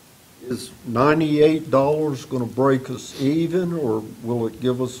 Is $98 going to break us even, or will it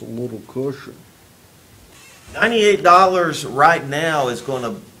give us a little cushion? $98 right now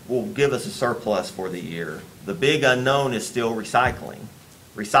will give us a surplus for the year. The big unknown is still recycling.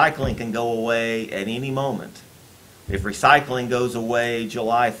 recycling can go away at any moment. If recycling goes away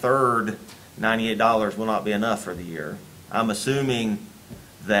July 3rd, $98 will not be enough for the year. I'm assuming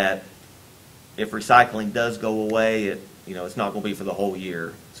that if recycling does go away, it's not going to be for the whole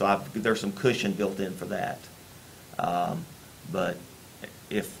year. So there's some cushion built in for that. But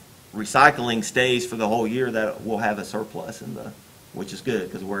if recycling stays for the whole year, that we'll have a surplus which is good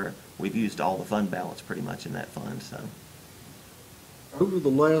because we've used all the fund balance pretty much in that fund. So Over the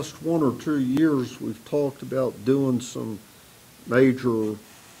last 1 or 2 years, we've talked about doing some major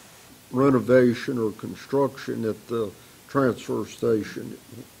renovation or construction at the transfer station.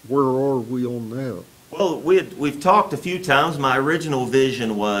 Where are we on that? well, we've talked a few times. My original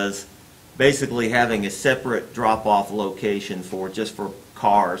vision was basically having a separate drop-off location just for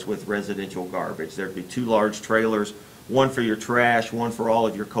cars with residential garbage. There'd be 2 large trailers, one for your trash, one for all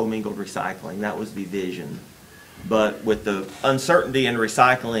of your commingled recycling. That was the vision. But with the uncertainty in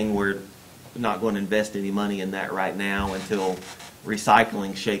recycling, we're not going to invest any money in that right now until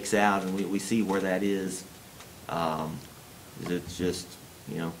recycling shakes out and we see where that is. It's just,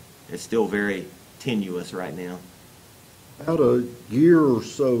 it's still very tenuous right now. About a year or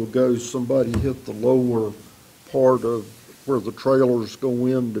so ago, somebody hit the lower part of where the trailers go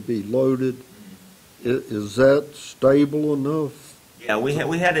in to be loaded. Is that stable enough? Yeah, we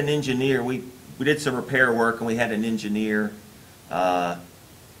had an engineer. We did some repair work, and we had an engineer,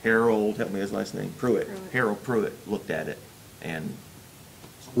 Harold, help me his last name, Pruitt. Harold Pruitt looked at it and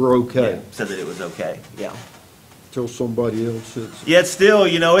We're okay said that it was okay. Yeah. till somebody else hits it. Yeah, it's still,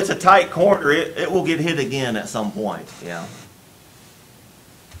 it's a tight corner. It will get hit again at some point. Yeah.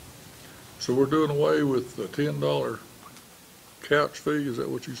 So we're doing away with the $10 couch fee, is that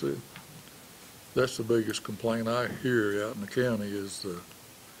what you said? That's the biggest complaint I hear out in the county is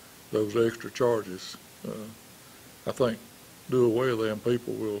those extra charges. I think do away with them,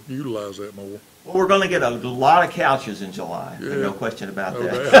 people will utilize that more. Well, we're going to get a lot of couches in July. Yeah. There's no question about No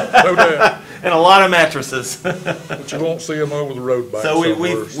that. doubt, no doubt. And a lot of mattresses. But you won't see them over the road by So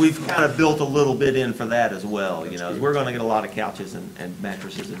somewhere. we've kind of built a little bit in for that as well. We're going to get a lot of couches and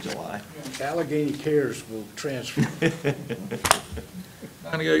mattresses in July. Alleghany Cares will transfer.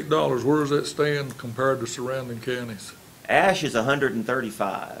 $98, where does that stand compared to surrounding counties? Ash is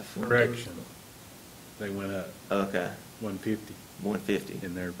 135. Correction. They went up Okay, 150 150.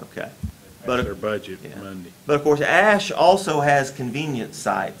 in their, Okay. that's their budget Yeah. Monday. But of course, Ash also has convenience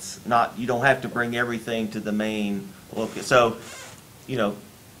sites. You don't have to bring everything to the main location. So,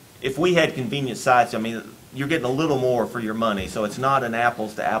 if we had convenience sites, you're getting a little more for your money. So it's not an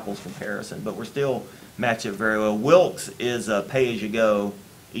apples to apples comparison, but we're still match it very well. Wilkes is a pay-as-you-go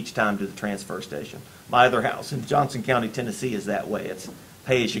each time to the transfer station. My other house in Johnson County, Tennessee is that way. It's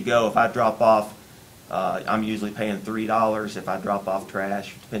pay-as-you-go. If I drop off, I'm usually paying $3 if I drop off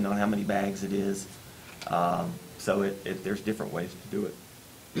trash, depending on how many bags it is. So there's different ways to do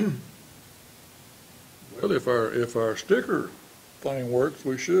it. Well, if our sticker thing works,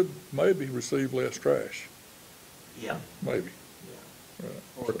 we should maybe receive less trash, Yeah. maybe.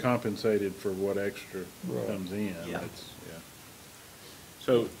 Or compensated for what extra Right. comes in. Yeah. That's- yeah.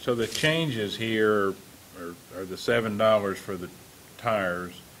 So the changes here are the $7 for the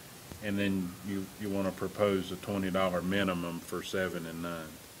tires, and then you want to propose a $20 minimum for 7 and 9.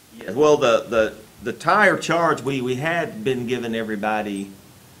 Yeah, well, the tire charge, we had been giving everybody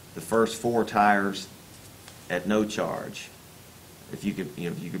the first 4 tires at no charge. If you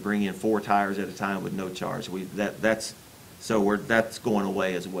could bring in 4 tires at a time with no charge, that's going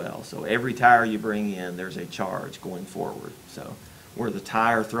away as well. So every tire you bring in, there's a charge going forward. So we're the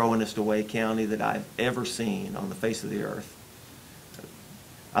tire throwingest away county that I've ever seen on the face of the earth.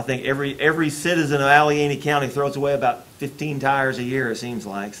 I think every citizen of Alleghany County throws away about 15 tires a year, it seems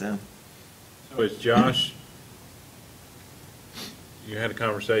like. So is Josh, you had a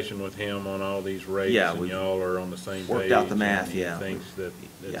conversation with him on all these rates, Yeah, and we've y'all are on the same page? worked out the math, and he yeah. thinks that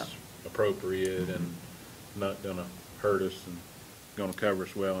it's Yeah. appropriate and not going to hurt us and going to cover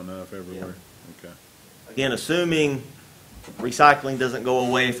us well enough everywhere? Okay. again, assuming recycling doesn't go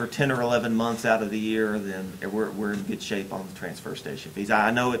away for 10 or 11 months out of the year, then we're in good shape on the transfer station fees.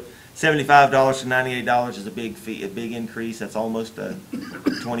 I know $75 to $98 is a big fee, a big increase. That's almost a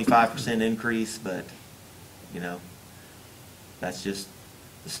 25% increase, but that's just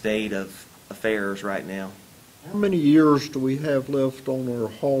the state of affairs right now. How many years do we have left on our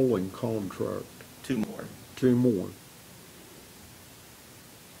hauling contract? 2 more. 2 more.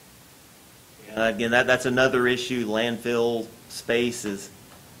 Again, that's another issue. Landfill space is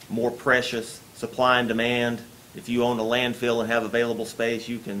more precious. Supply and demand. If you own a landfill and have available space,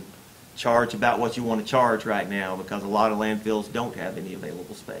 you can charge about what you want to charge right now, because a lot of landfills don't have any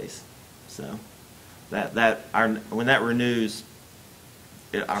available space. So when that renews,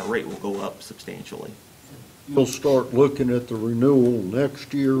 our rate will go up substantially. You'll start looking at the renewal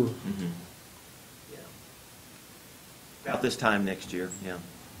next year. Mm-hmm. Yeah. About this time next year, yeah.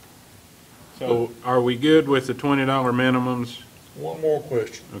 So are we good with the $20 minimums? One more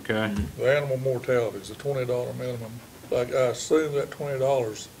question. Okay. The animal mortality is a $20 minimum. Like, I assume that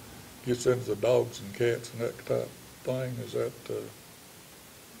 $20 gets into the dogs and cats and that type thing. Is that,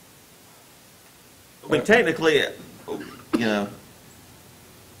 I mean, technically, you know,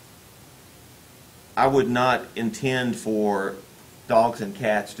 I would not intend for dogs and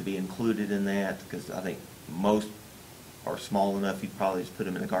cats to be included in that, because I think most are small enough, you'd probably just put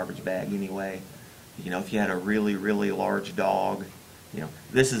them in a garbage bag anyway. You know, if you had a really, really large dog, you know,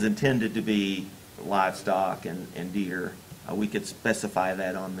 this is intended to be livestock and deer. We could specify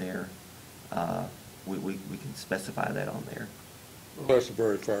that on there. We can specify that on there. well, that's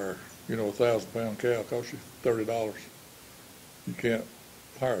very fair. You know, a 1,000-pound cow costs you $30. You can't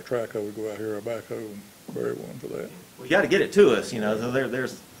hire a track hoe to go out here or a backhoe and bury one for that. We got to get it to us, you know, so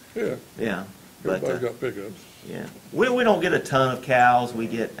there's, Yeah, yeah. But, everybody's got pickups. yeah, we don't get a ton of cows. We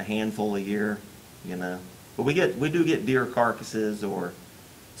get a handful a year, you know. But we do get deer carcasses, or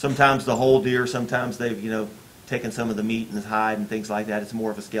sometimes the whole deer. Sometimes they've, you know, taken some of the meat and the hide and things like that. It's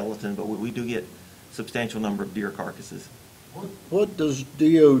more of a skeleton, but we do get a substantial number of deer carcasses. What does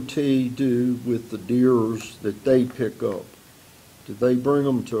DOT do with the deers that they pick up? Do they bring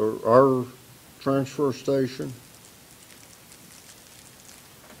them to our transfer station?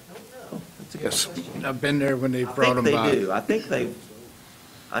 That's a good Yes, question. I've been there when they I brought think them by. they do. I think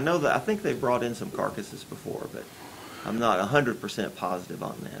I think they've brought in some carcasses before, but I'm not 100% positive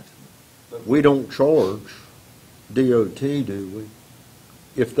on that. We don't charge DOT, do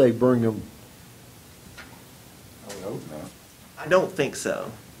we? If they bring them, I would hope not. I don't think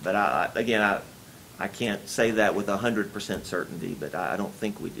so, but I can't say that with 100% certainty, but I don't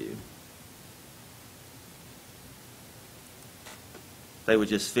think we do. They would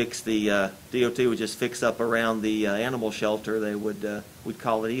just fix the, DOT would just fix up around the animal shelter. They would, we'd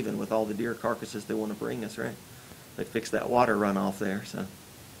call it even with all the deer carcasses they want to bring us, right? They'd fix that water runoff there, so.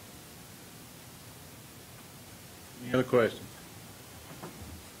 Any other questions?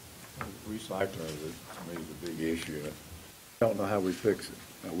 Recycling is, to me, is a big issue. I don't know how we fix it.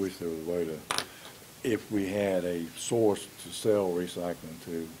 I wish there was a way to, if we had a source to sell recycling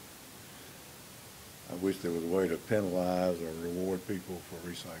to, I wish there was a way to penalize or reward people for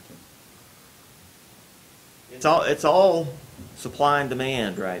recycling. It's all supply and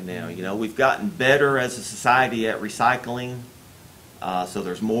demand right now. You know, we've gotten better as a society at recycling. So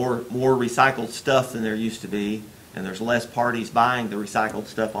there's more recycled stuff than there used to be, and there's less parties buying the recycled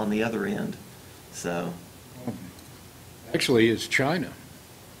stuff on the other end. So Actually, it's China.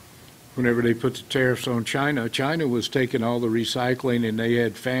 Whenever they put the tariffs on China, China was taking all the recycling, and they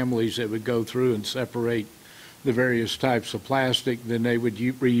had families that would go through and separate the various types of plastic, then they would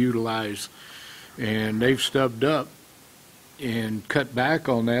reutilize. And they've stubbed up and cut back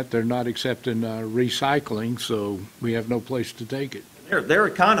on that. They're not accepting recycling, so we have no place to take it. their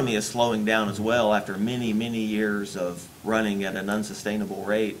economy is slowing down as well after many, many years of running at an unsustainable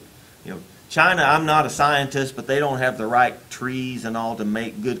rate. You know, China, I'm not a scientist, but they don't have the right trees and all to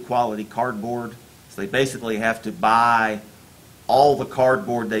make good quality cardboard. So they basically have to buy all the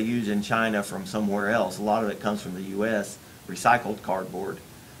cardboard they use in China from somewhere else. A lot of it comes from the U.S., recycled cardboard.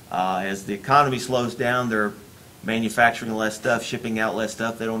 As the economy slows down, they're manufacturing less stuff, shipping out less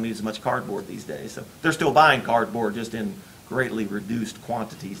stuff. They don't need as much cardboard these days. So they're still buying cardboard, just in greatly reduced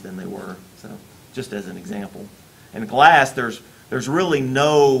quantities than they were. So just as an example. And glass, there's really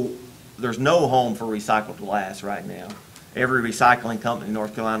no home for recycled glass right now. Every recycling company in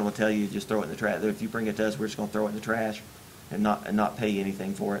North Carolina will tell you just throw it in the trash. If you bring it to us, we're just going to throw it in the trash and not pay you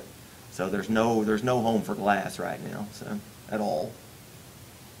anything for it. So there's no home for glass right now, so at all.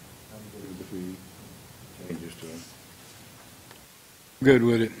 If we changes to them. Good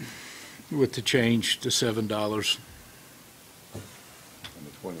with it, with the change to $7 And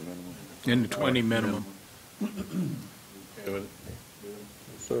the 20 minimum. and the 20 minimum. Okay with it?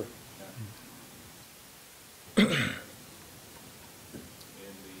 Yes, sir. And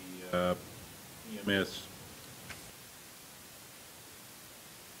the EMS,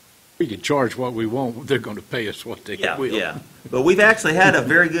 We can charge what we want, they're going to pay us what they Yeah, will. yeah. But we've actually had a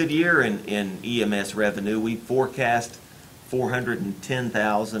very good year in EMS revenue. We forecast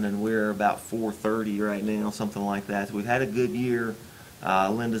 410,000, and we're about 430 right now, something like that. So we've had a good year.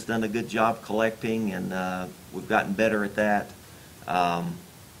 Linda's done a good job collecting, and we've gotten better at that.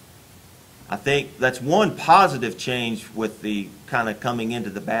 I think that's one positive change with the kind of coming into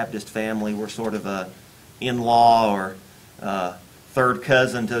the Baptist family. We're sort of a in-law or third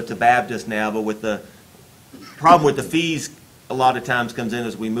cousin to Baptist now, but with the problem with the fees a lot of times comes in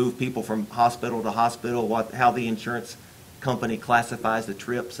as we move people from hospital to hospital, how the insurance company classifies the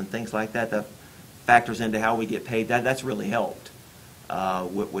trips and things like that. That factors into how we get paid. That's really helped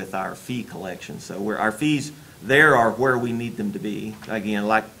with our fee collection. So our fees there are where we need them to be. Again,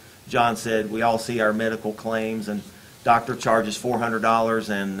 like John said, we all see our medical claims, and doctor charges $400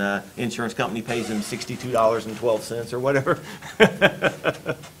 and insurance company pays him $62.12 or whatever.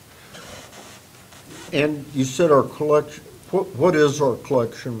 And you said our collection, what is our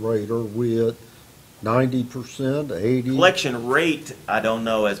collection rate? Are we at 90%, 80%? Collection rate, I don't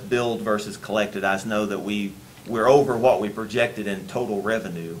know as billed versus collected. I just know that we're over what we projected in total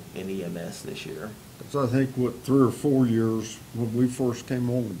revenue in EMS this year. Because I think, 3 or 4 years, when we first came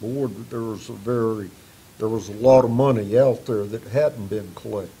on the board, there was a lot of money out there that hadn't been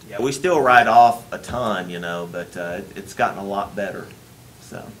collected. Yeah, we still write off a ton, but it's gotten a lot better,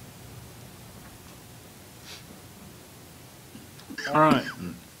 so. All right.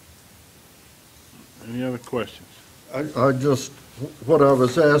 Any other questions? I just, what I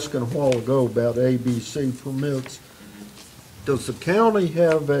was asking a while ago about ABC permits, does the county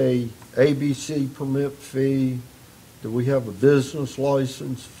have a ABC permit fee? Do we have a business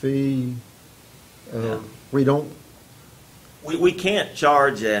license fee? No. We don't, We can't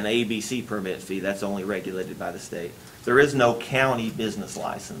charge an ABC permit fee. That's only regulated by the state. There is no county business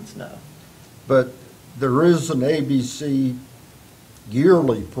license, no. but there is an ABC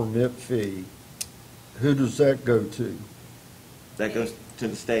yearly permit fee. Who does that go to? That goes to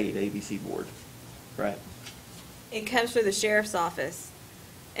the state ABC board, right? It comes through the sheriff's office,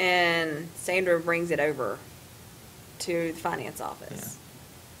 and Sandra brings it over to the finance office.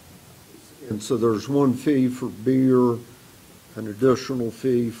 And so there's one fee for beer, an additional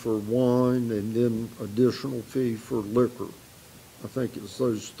fee for wine, and then additional fee for liquor. I think it's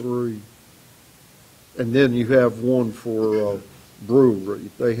those three. And then you have one for brewery.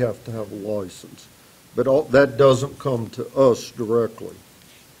 They have to have a license. But that doesn't come to us directly.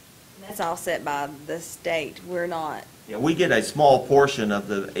 That's all set by the state. We're not. Yeah, we get a small portion of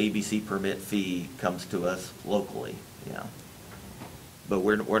the ABC permit fee comes to us locally, yeah. But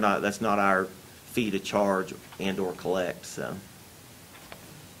we're not, that's not our fee to charge and or collect, so.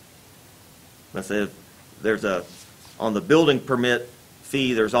 I said, on the building permit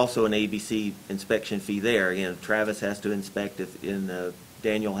fee, there's also an ABC inspection fee there. Again, Travis has to inspect,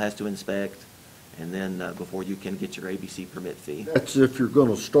 Daniel has to inspect, and then before you can get your ABC permit fee. That's if you're going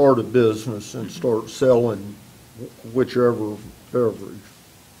to start a business and start selling whichever beverage.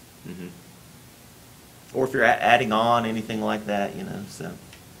 Mm-hmm. Or if you're adding on anything like that, so.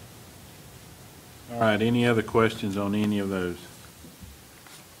 All right, any other questions on any of those?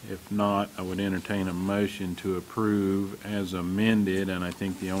 If not, I would entertain a motion to approve as amended, and I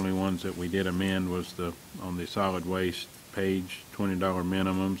think the only ones that we did amend was on the solid waste page, $20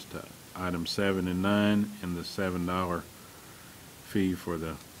 minimums to items 7 and 9, and the $7 fee for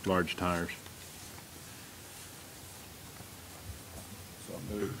the large tires.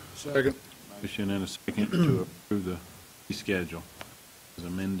 Second. Motion and a second to approve the fee schedule as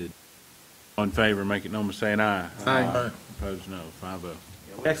amended. All in favor, make it known by saying aye. Aye. Opposed, no. 5-0.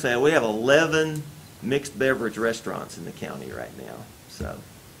 Actually, we have 11 mixed beverage restaurants in the county right now, so,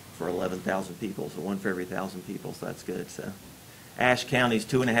 for 11,000 people, so one for every 1,000 people, so that's good, so. Ashe County's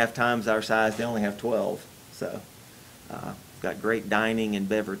 2.5 times our size, they only have 12, so, got great dining and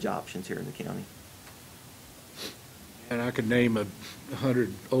beverage options here in the county. And I could name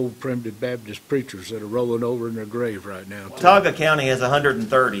 100 old primitive Baptist preachers that are rolling over in their grave right now. too. Watauga County has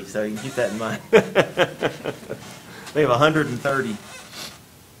 130, so you can keep that in mind. They have 130.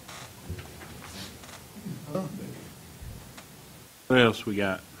 What else we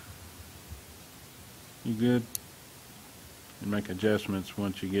got? You good? And make adjustments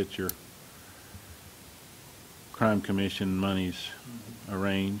once you get your crime commission monies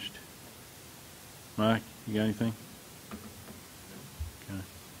arranged. Mike, you got anything? Okay.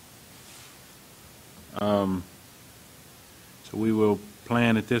 So we will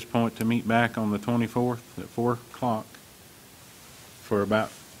plan at this point to meet back on the 24th at 4 o'clock for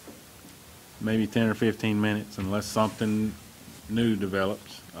about maybe 10 or 15 minutes unless something new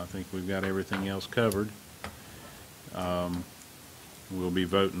develops. I think we've got everything else covered. We'll be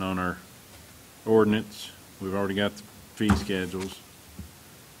voting on our ordinance. We've already got the fee schedules to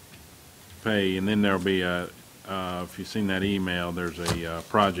pay, and then there'll be if you've seen that email, there's a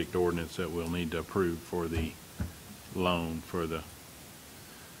project ordinance that we'll need to approve for the loan for the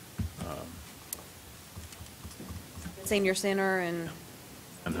senior center and,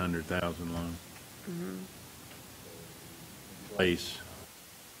 100,000 loan. Place.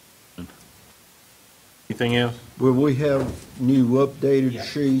 Anything else? Will we have new updated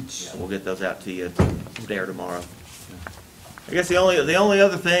sheets? We'll get those out to you today or tomorrow. I guess the only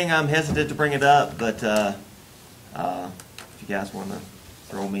other thing, I'm hesitant to bring it up, but if you guys want to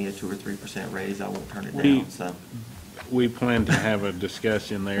throw me a 2 or 3% raise, I won't turn it down. So We plan to have a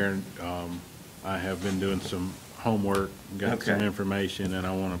discussion there. I have been doing some homework, got some Okay. information, and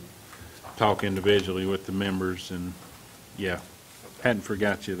I want to talk individually with the members, and, yeah, hadn't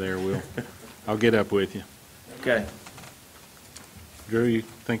forgot you there, Will. I'll get up with you. okay. Drew, you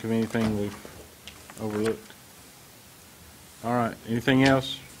think of anything we've overlooked? All right, anything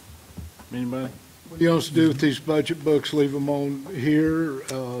else? Anybody? What do you want us to do with these budget books? Leave them on here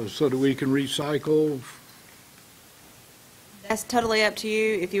so that we can recycle? that's totally up to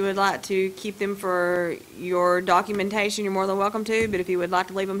you. If you would like to keep them for your documentation, you're more than welcome to, but if you would like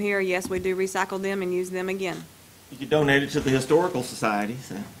to leave them here, yes, we do recycle them and use them again. You could donate it to the Historical Society.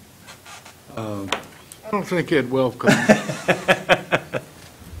 So. I don't think it'd welcome.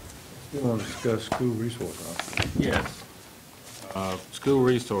 You want to discuss school resource officer? Yes. School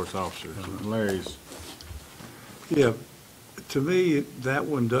resource officers, Larry's. Yeah, to me, that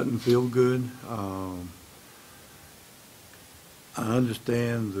one doesn't feel good. I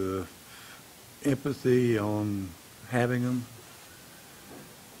understand the empathy on having them.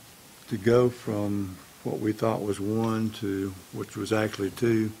 To go from what we thought was 1 to, which was actually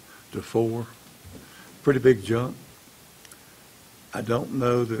 2, to 4, pretty big jump. I don't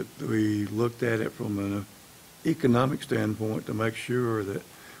know that we looked at it from an economic standpoint to make sure that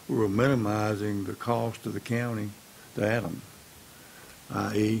we were minimizing the cost to the county to add them,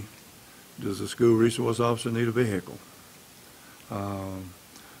 i.e., does the school resource officer need a vehicle? A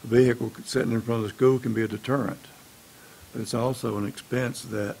vehicle sitting in front of the school can be a deterrent, but it's also an expense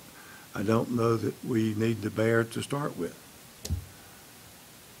that I don't know that we need to bear to start with.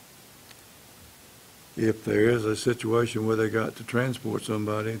 If there is a situation where they got to transport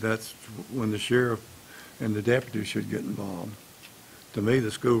somebody, that's when the sheriff and the deputy should get involved. To me,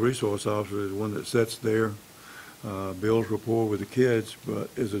 the school resource officer is the one that sits there, builds rapport with the kids, but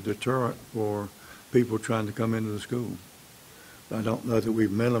is a deterrent for people trying to come into the school. I don't know that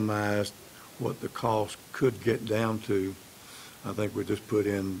we've minimized what the cost could get down to. I think we just put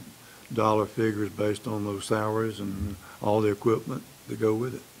in dollar figures based on those salaries and all the equipment that go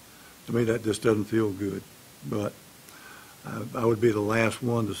with it. To me, that just doesn't feel good. But I would be the last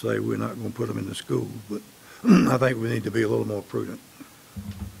one to say we're not going to put them in the school. But I think we need to be a little more prudent.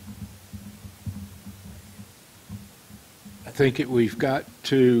 I think we've got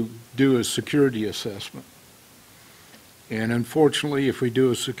to do a security assessment. And unfortunately, if we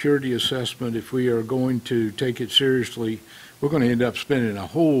do a security assessment, if we are going to take it seriously, we're going to end up spending a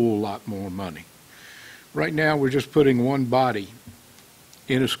whole lot more money. Right now, we're just putting one body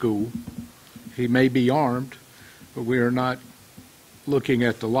in a school. He may be armed, but we are not looking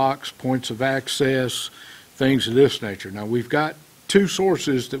at the locks, points of access, things of this nature. Now, we've got 2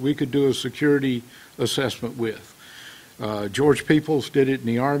 sources that we could do a security assessment with. George Peoples did it in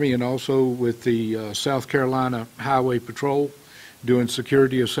the Army and also with the South Carolina Highway Patrol, doing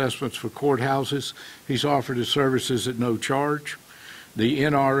security assessments for courthouses. He's offered his services at no charge. The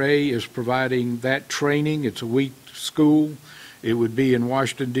NRA is providing that training. It's a week school. It would be in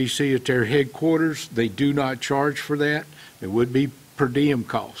Washington, D.C. at their headquarters. They do not charge for that. It would be per diem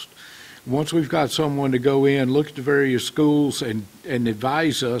cost. Once we've got someone to go in, look at the various schools and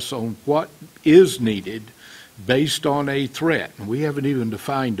advise us on what is needed based on a threat, and we haven't even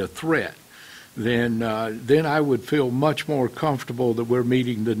defined a threat, then I would feel much more comfortable that we're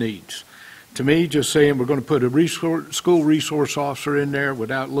meeting the needs. To me, just saying we're going to put a school resource officer in there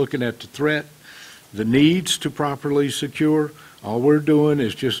without looking at the threat, the needs to properly secure, all we're doing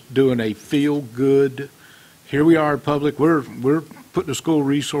is just doing a feel-good, here we are, public, we're putting a school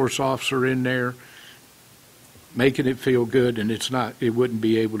resource officer in there, making it feel good, and it wouldn't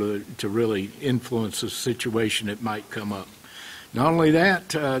be able to really influence the situation that might come up. Not only that,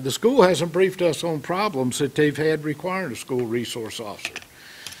 the school hasn't briefed us on problems that they've had requiring a school resource officer.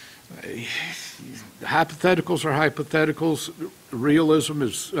 Hypotheticals are hypotheticals. Realism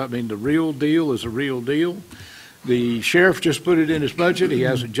is, the real deal is a real deal. The sheriff just put it in his budget. He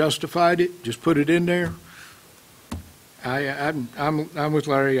hasn't justified it. Just put it in there. I'm with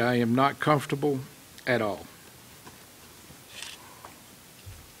Larry. I am not comfortable at all.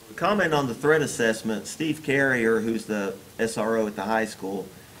 Comment on the threat assessment, Steve Carrier, who's the SRO at the high school,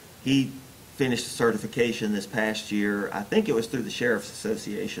 he finished certification this past year. I think it was through the Sheriff's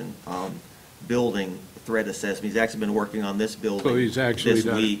Association. building threat assessment. He's actually been working on this building So he's actually this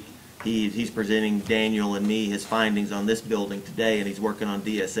done it. week. He's presenting Daniel and me his findings on this building today, and he's working on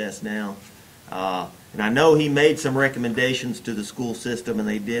DSS now. And I know he made some recommendations to the school system, and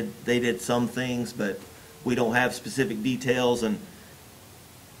they did some things, but we don't have specific details, and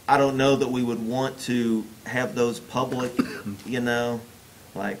I don't know that we would want to have those public,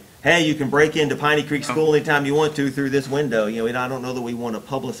 like, hey, you can break into Piney Creek School anytime you want to through this window. I don't know that we want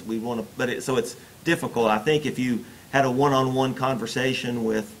to so it's difficult. I think if you had a one-on-one conversation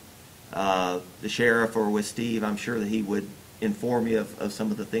with the sheriff or with Steve, I'm sure that he would inform you of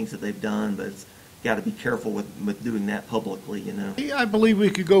some of the things that they've done, but it's got to be careful with doing that publicly, I believe we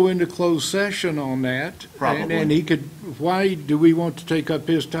could go into closed session on that. Probably. And he could, why do we want to take up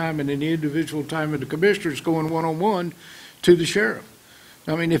his time and any individual time of the commissioners going one-on-one to the sheriff?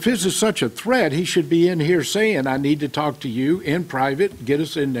 I mean, if this is such a threat, he should be in here saying, I need to talk to you in private, get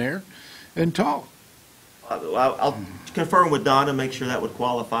us in there and talk. I'll confirm with Donna, make sure that would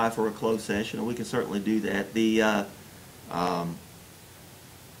qualify for a closed session, and we can certainly do that. The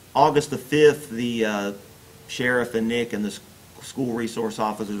August the 5th, the sheriff and Nick and the school resource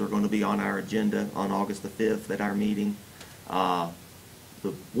officers are going to be on our agenda on August the 5th at our meeting.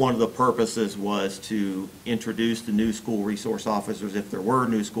 One of the purposes was to introduce the new school resource officers, if there were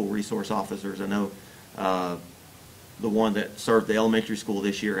new school resource officers. I know the one that served the elementary school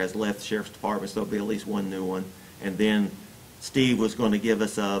this year has left the sheriff's department, so there'll be at least one new one. And then Steve was going to give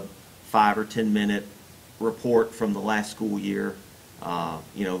us a 5 or 10 minute report from the last school year,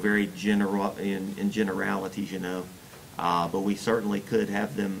 very general in generalities, but we certainly could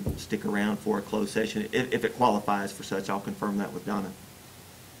have them stick around for a closed session if it qualifies for such. I'll confirm that with Donna.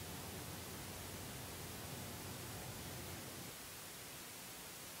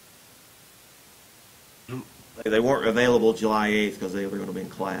 They weren't available July 8th because they were going to be in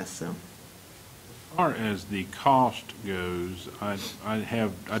class, so. As far as the cost goes, I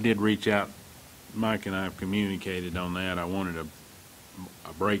did reach out, Mike and I have communicated on that. I wanted a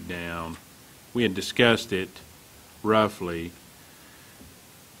breakdown. We had discussed it roughly,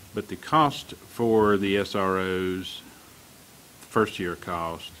 but the cost for the SROs, first year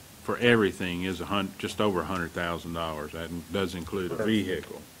cost, for everything is just over $100,000. That does include a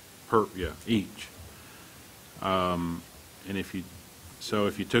vehicle each. And if you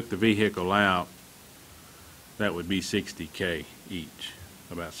took the vehicle out, that would be $60K each,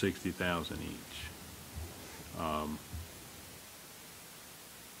 about $60,000 each. Of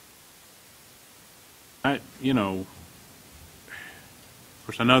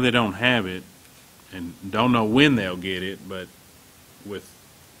course, I know they don't have it and don't know when they'll get it, but with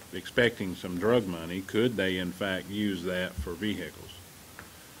expecting some drug money, could they in fact use that for vehicles?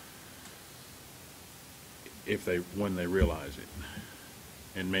 When they realize it.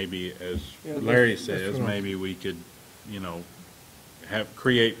 And maybe, as Larry says, maybe we could,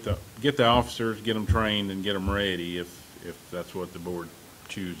 get the officers, get them trained and get them ready if that's what the board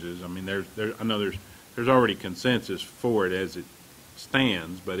chooses. I mean, I know there's already consensus for it as it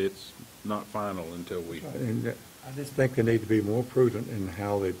stands, but it's not final until we. And I just think they need to be more prudent in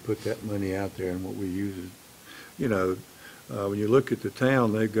how they put that money out there and what we use it. When you look at the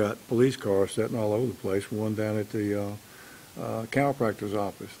town, they've got police cars sitting all over the place, one down at the chiropractor's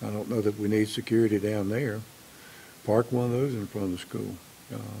office. I don't know that we need security down there. Park one of those in front of the school.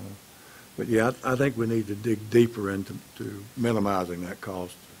 But yeah, I think we need to dig deeper into minimizing that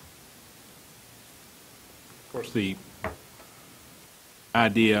cost. Of course, the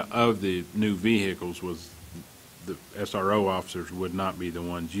idea of the new vehicles was the SRO officers would not be the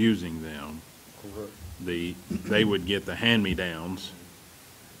ones using them. Correct. They would get the hand-me-downs,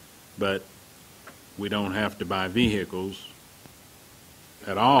 but we don't have to buy vehicles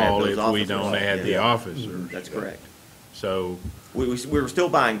at all if we don't add the officers. That's correct. So we were still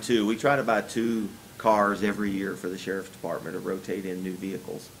buying 2. We try to buy 2 cars every year for the sheriff's department to rotate in new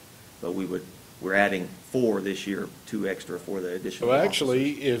vehicles, but we're adding 4 this year, 2 extra for the additional So officers.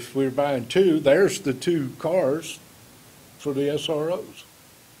 actually, if we're buying 2, there's the 2 cars for the SROs,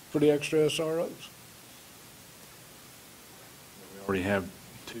 for the extra SROs. we already have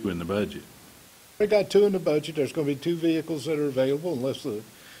 2 in the budget. We got 2 in the budget. There's going to be 2 vehicles that are available unless the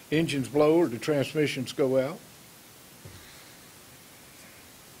engines blow or the transmissions go out.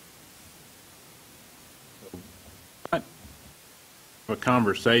 A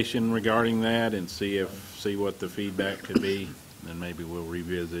conversation regarding that and see what the feedback could be, and maybe we'll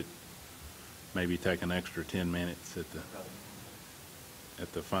revisit, maybe take an extra 10 minutes at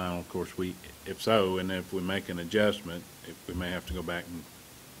the final. Of course, if so, and if we make an adjustment, we may have to go back and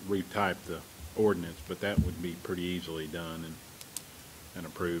retype the ordinance, but that would be pretty easily done and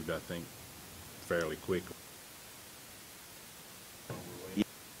approved, I think. fairly quickly.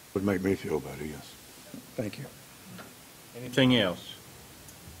 Would make me feel better, yes. Thank you. Anything else?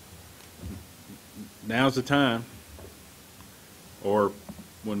 Now's the time, or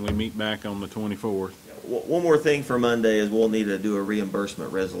when we meet back on the 24th. One more thing for Monday is we'll need to do a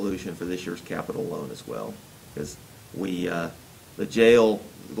reimbursement resolution for this year's capital loan as well. Because the jail,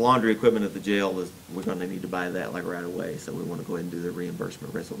 laundry equipment at the jail, we're going to need to buy that like right away. So we want to go ahead and do the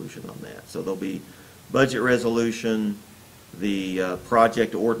reimbursement resolution on that. So there'll be budget resolution, the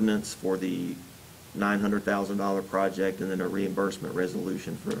project ordinance for the $900,000 project, and then a reimbursement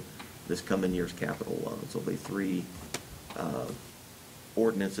resolution for this coming year's capital loan. So it'll be three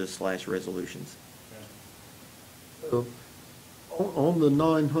ordinances/resolutions. On the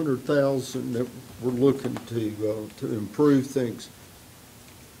 900,000 that we're looking to improve things,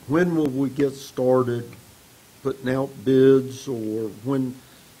 when will we get started putting out bids, or when,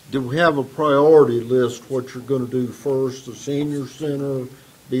 do we have a priority list, what you're going to do first, the senior center,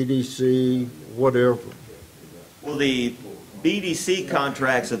 BDC, whatever? Well, the BDC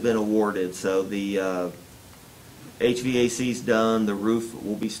contracts have been awarded, so the HVAC's done, the roof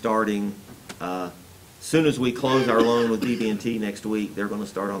will be starting. Soon as we close our loan with BB&T next week, they're going to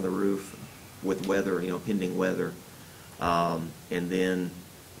start on the roof with weather, pending weather. And then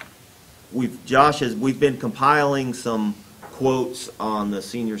we've been compiling some quotes on the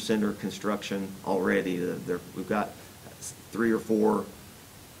senior center construction already. We've got 3 or 4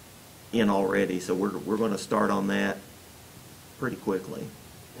 in already, so we're going to start on that pretty quickly.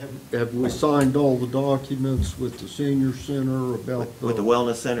 Have we signed all the documents with the senior center about With the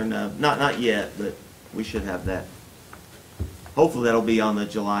wellness center, no, not yet, but we should have that. Hopefully that'll be on the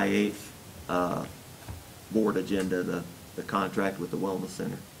July 8th board agenda, the contract with the wellness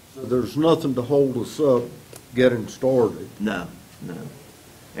center. There's nothing to hold us up getting started? No.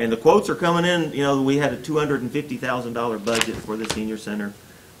 And the quotes are coming in, we had a $250,000 budget for the senior center.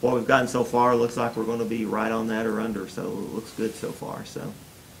 What we've gotten so far looks like we're going to be right on that or under, so it looks good so far. So,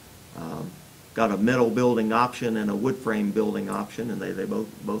 got a metal building option and a wood frame building option, and they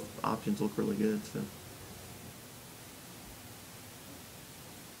both options look really good. So.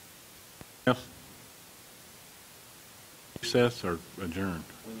 Else? Recess or adjourn?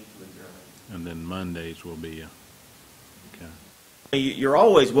 We need to adjourn. And then Mondays will be, okay. You're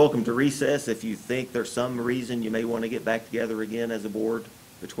always welcome to recess if you think there's some reason you may want to get back together again as a board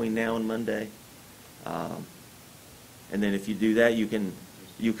between now and Monday. And then if you do that,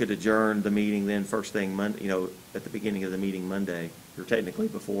 you could adjourn the meeting then first thing Monday, at the beginning of the meeting Monday, or technically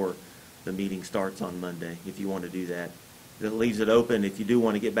before the meeting starts on Monday, if you want to do that. It leaves it open. If you do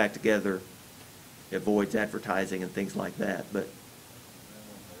want to get back together, it avoids advertising and things like that. But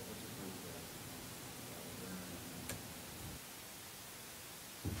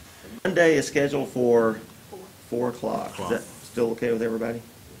Monday is scheduled for 4 o'clock. Is that still okay with everybody?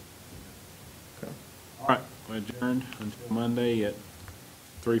 Okay. All right, we adjourned until Monday at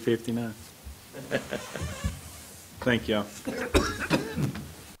 3:59. Thank y'all.